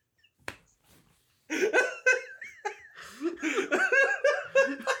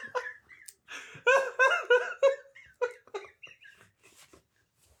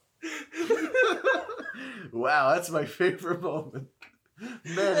 Wow, that's my favorite moment.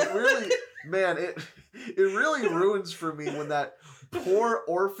 Man, it really ruins for me when that poor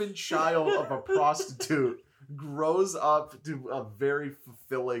orphan child of a prostitute grows up to a very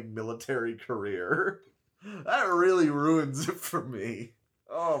fulfilling military career. That really ruins it for me.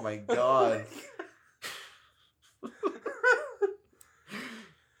 Oh my god.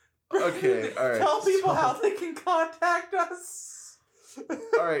 Okay, all right. Tell people how they can contact us.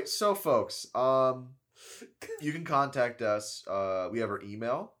 All right, so folks, you can contact us. We have our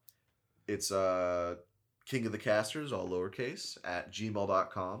email. It's King of the Casters, all lowercase, at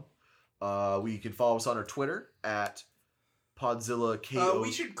gmail.com. We can follow us on our Twitter at Podzilla KO.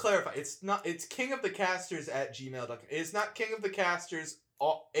 We should clarify. It's King of the Casters at gmail.com. It's not King of the Casters,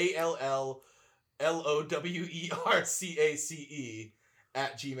 ALLLOWERCACE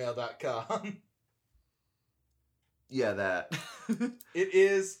at gmail.com. Yeah, that. It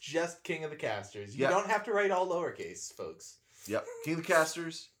is just King of the Casters. You Yeah. don't have to write all lowercase, folks. Yep, King of the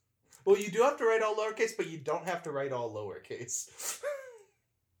Casters. Well, you do have to write all lowercase, but you don't have to write all lowercase.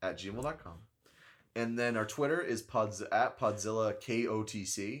 At gmail.com. And then our Twitter is at Podzilla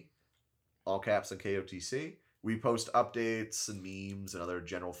KOTC. All caps and KOTC. We post updates and memes and other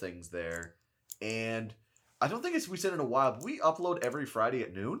general things there. And I don't think we said it in a while, but we upload every Friday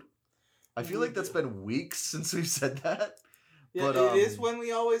at noon. I feel like that's been weeks since we've said that. Yeah, But, it is when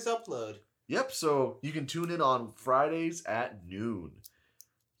we always upload. Yep, so you can tune in on Fridays at noon.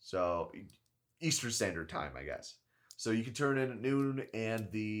 So, Eastern Standard Time, I guess. So you can turn in at noon,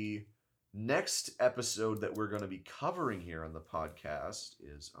 and the next episode that we're going to be covering here on the podcast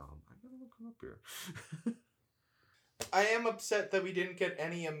is, I gotta look her up here. I am upset that we didn't get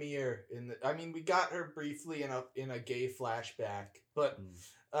any Amir we got her briefly in a gay flashback, but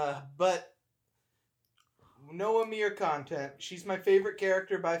no Amir content. She's my favorite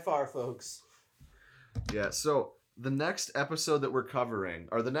character by far, folks. Yeah, so the next episode that we're covering,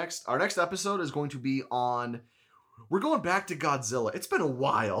 our next episode is going to be on, we're going back to Godzilla. It's been a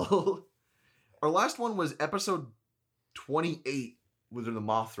while. Our last one was episode 28 within the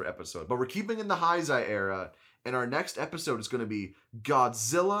Mothra episode, but we're keeping in the Heisei era, and our next episode is going to be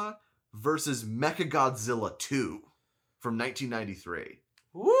Godzilla versus Mechagodzilla 2 from 1993.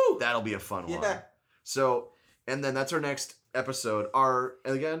 Woo! That'll be a fun one. Yeah. So, and then that's our next episode.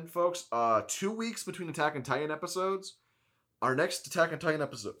 Again, folks, 2 weeks between Attack on Titan episodes. Our next Attack on Titan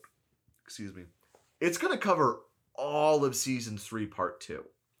episode, it's going to cover all of Season 3, Part 2.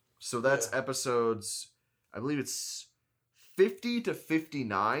 So that's episodes, I believe it's 50 to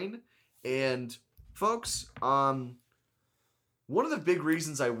 59. And, folks, one of the big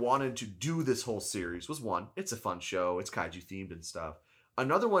reasons I wanted to do this whole series was, one, it's a fun show. It's kaiju themed and stuff.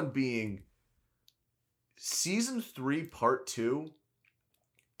 Another one being Season 3, Part 2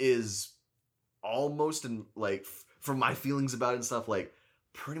 is almost, from my feelings about it and stuff,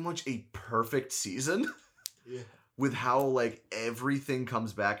 pretty much a perfect season. Yeah. With how, everything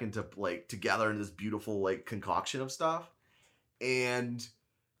comes back into, together in this beautiful, concoction of stuff. And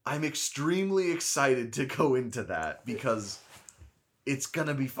I'm extremely excited to go into that because it's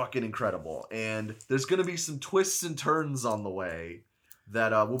gonna be fucking incredible. And there's gonna be some twists and turns on the way.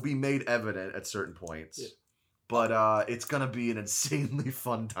 that will be made evident at certain points. Yeah. But it's going to be an insanely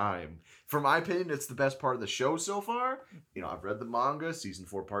fun time. For my opinion, it's the best part of the show so far. You know, I've read the manga. Season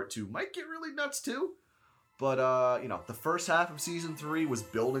 4 Part 2 might get really nuts too. But, you know, the first half of Season 3 was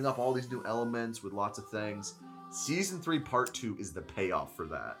building up all these new elements with lots of things. Season 3 Part 2 is the payoff for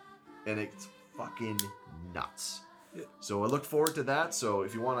that. And it's fucking nuts. Yeah. So I look forward to that. So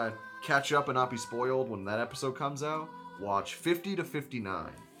if you want to catch up and not be spoiled when that episode comes out, watch 50 to 59.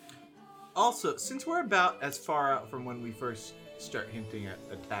 Also, since we're about as far out from when we first start hinting at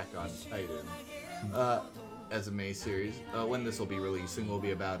Attack on Titan, as a May series, when this will be releasing will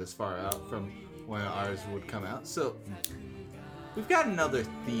be about as far out from when ours would come out. So, we've got another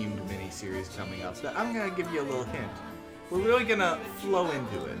themed miniseries coming up that I'm going to give you a little hint. We're really going to flow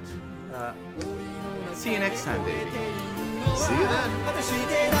into it. See you next time, baby. See you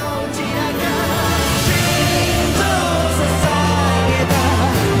then.